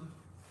good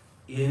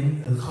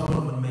in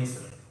al-khamr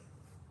wal-maisir.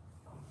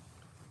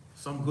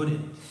 Some good in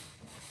it.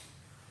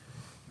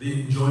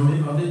 The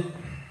enjoyment of it,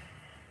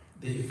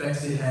 the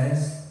effects it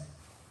has,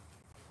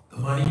 the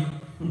money,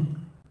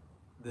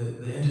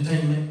 the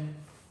entertainment,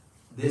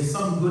 there's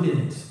some good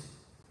in it.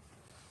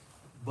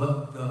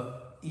 But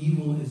the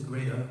evil is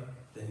greater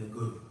than the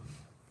good.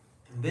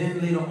 And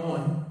then later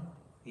on,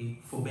 He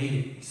forbade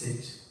it. He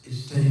said,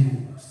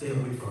 stay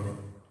away from it.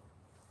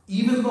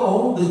 Even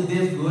though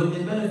there's good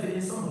and benefit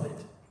in some of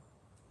it.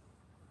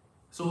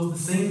 So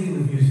it's the same thing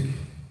with music.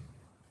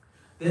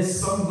 There's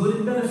some good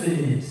and benefit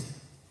in it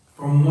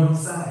from one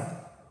side,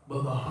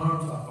 but the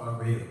harms are far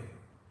greater.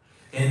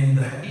 And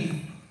the hadith,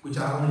 which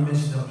I only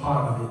mentioned a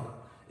part of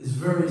it, is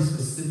very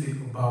specific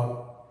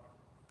about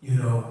you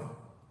know,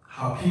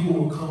 how people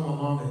will come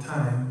along a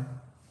time,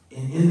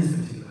 and in this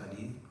particular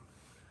hadith,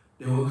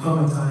 there will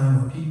come a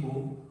time when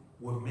people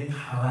will make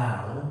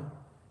halal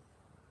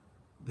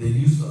the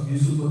use of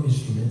musical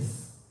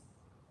instruments,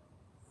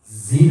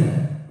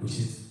 zina, which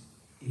is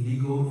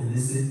illegal,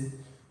 illicit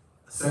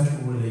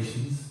sexual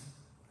relations,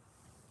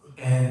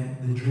 and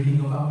the drinking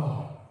of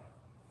alcohol.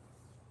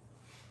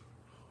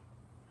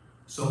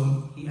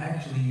 So he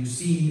actually, you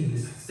see in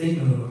this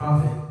statement of the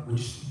Prophet,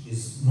 which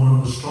is one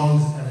of the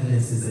strongest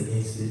evidences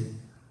against it,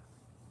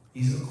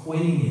 he's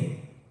equating it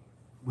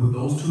with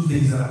those two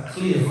things that are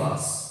clear for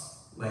us.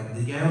 Like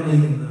the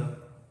gambling and the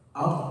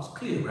alcohol is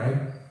clear, right?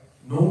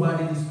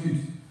 Nobody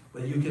disputes.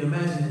 But you can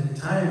imagine at the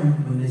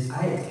time when this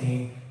ayat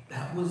came,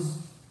 that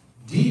was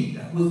deep.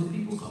 That was the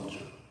people's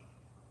culture.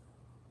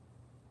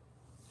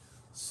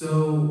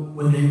 So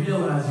when they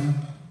realized,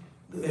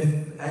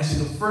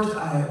 actually the first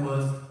ayat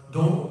was,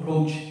 don't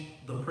approach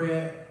the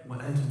prayer when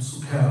antum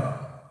sukara,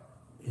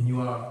 and you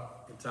are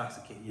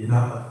intoxicated. You're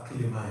not of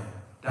clear mind.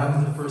 That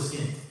was the first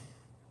hint.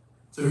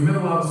 So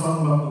remember when I was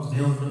talking about those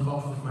nails in the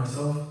coffin for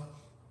myself?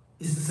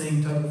 It's the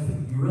same type of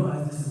thing. You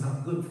realize this is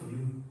not good for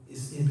you.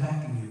 It's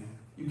impacting you.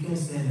 You can't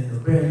stand in the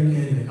prayer. You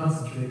can't even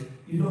concentrate.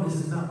 You know this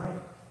is not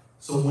right.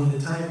 So when the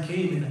time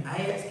came and the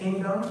ayats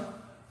came down,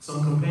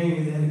 some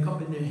companions had a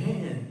cup in their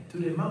hand to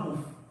their mouth,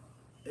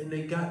 and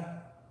they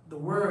got the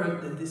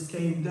word that this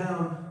came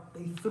down.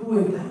 They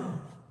threw it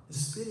down and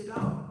spit it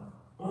out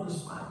on the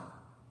spot.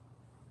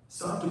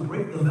 Started to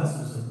break the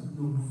vessels,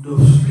 and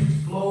the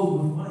streets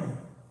flowed with wine.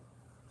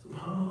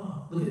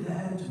 SubhanAllah, look at the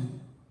attitude.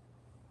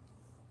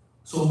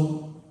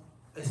 So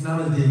it's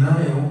not a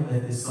denial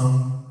that there's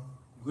some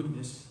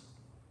goodness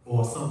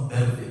or some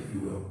benefit, if you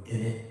will,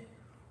 in it,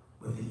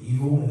 but the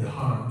evil and the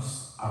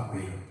harms are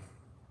greater.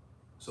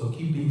 So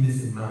keeping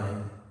this in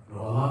mind,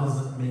 Allah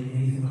doesn't make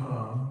anything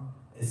haram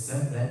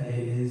except that there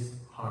is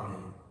harm in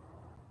it.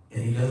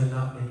 And He does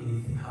not make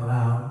anything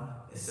halal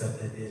except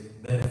that there's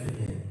benefit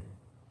in it.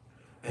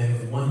 And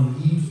if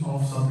one leaves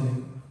off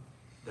something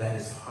that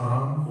is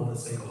haram for the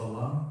sake of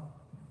Allah,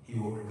 He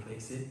will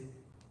replace it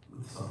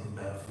with something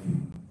better for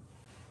you.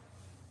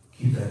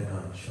 Keep that in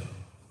mind, inshallah.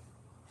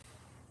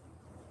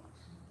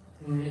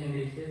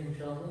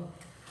 Inshallah.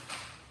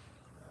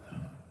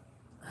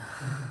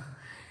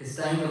 It's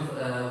time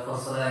for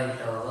Salah,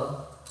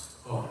 inshallah.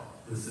 Oh,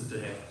 the sister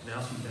had, now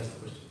she has a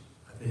question.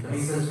 I think Can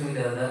you first read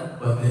the adhan?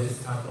 but there is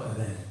time for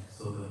adhan,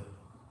 so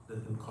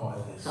let them call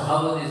it this. So how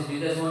about this? Do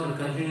you guys want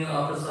to continue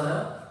after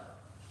Salah?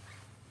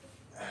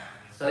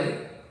 Sorry?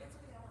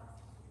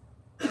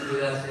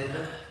 You guys say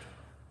that?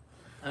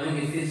 I mean,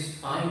 if it's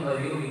fine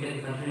by you, we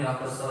can continue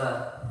after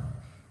Salah.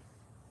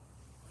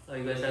 So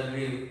you guys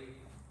agree?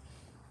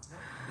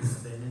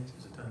 Is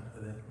it time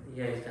for that?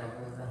 Yeah, it's time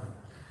for that.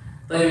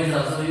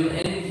 So we will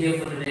end it here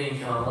for today,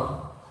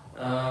 inshallah.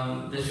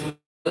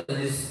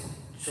 This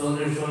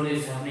shoulder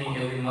is happening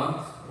every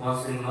month,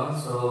 once in a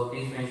month, so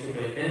please make sure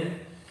to attend.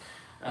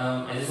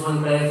 I just want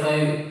to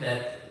clarify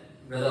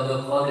that Brother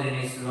Abdul Qadir in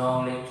his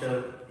long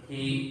lecture,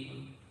 he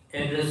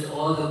addressed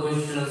all the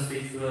questions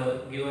which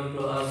were given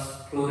to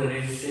us through the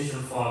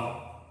registration form.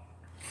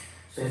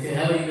 So if you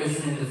have any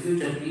question in the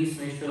future, please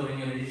make sure when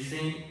you're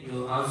registering,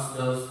 you ask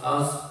those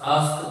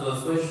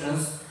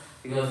questions,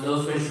 because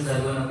those questions are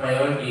given a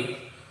priority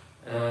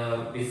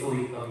before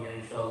we come here,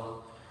 inshallah.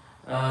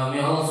 May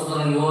Allah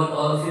also reward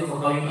all of you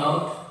for coming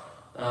out.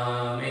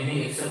 May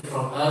He accept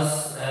from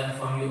us and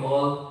from you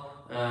all.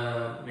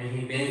 May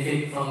He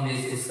benefit from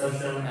this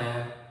discussion,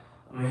 and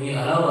may He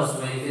allow us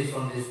to benefit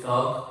from this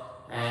talk.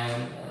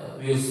 And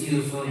we will see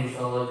you soon,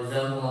 inshallah.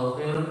 Jazakumullahu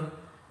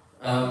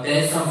khairan. There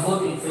is some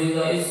food for you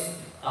guys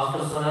after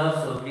Salah,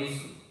 so please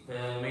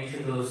make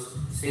sure to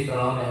stick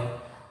around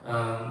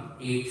and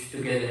eat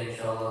together,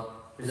 inshallah.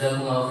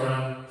 Jazakumullahu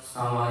khairan.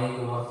 Assalamu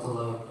alaikum wa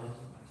rahmatullahi wa barakatuh.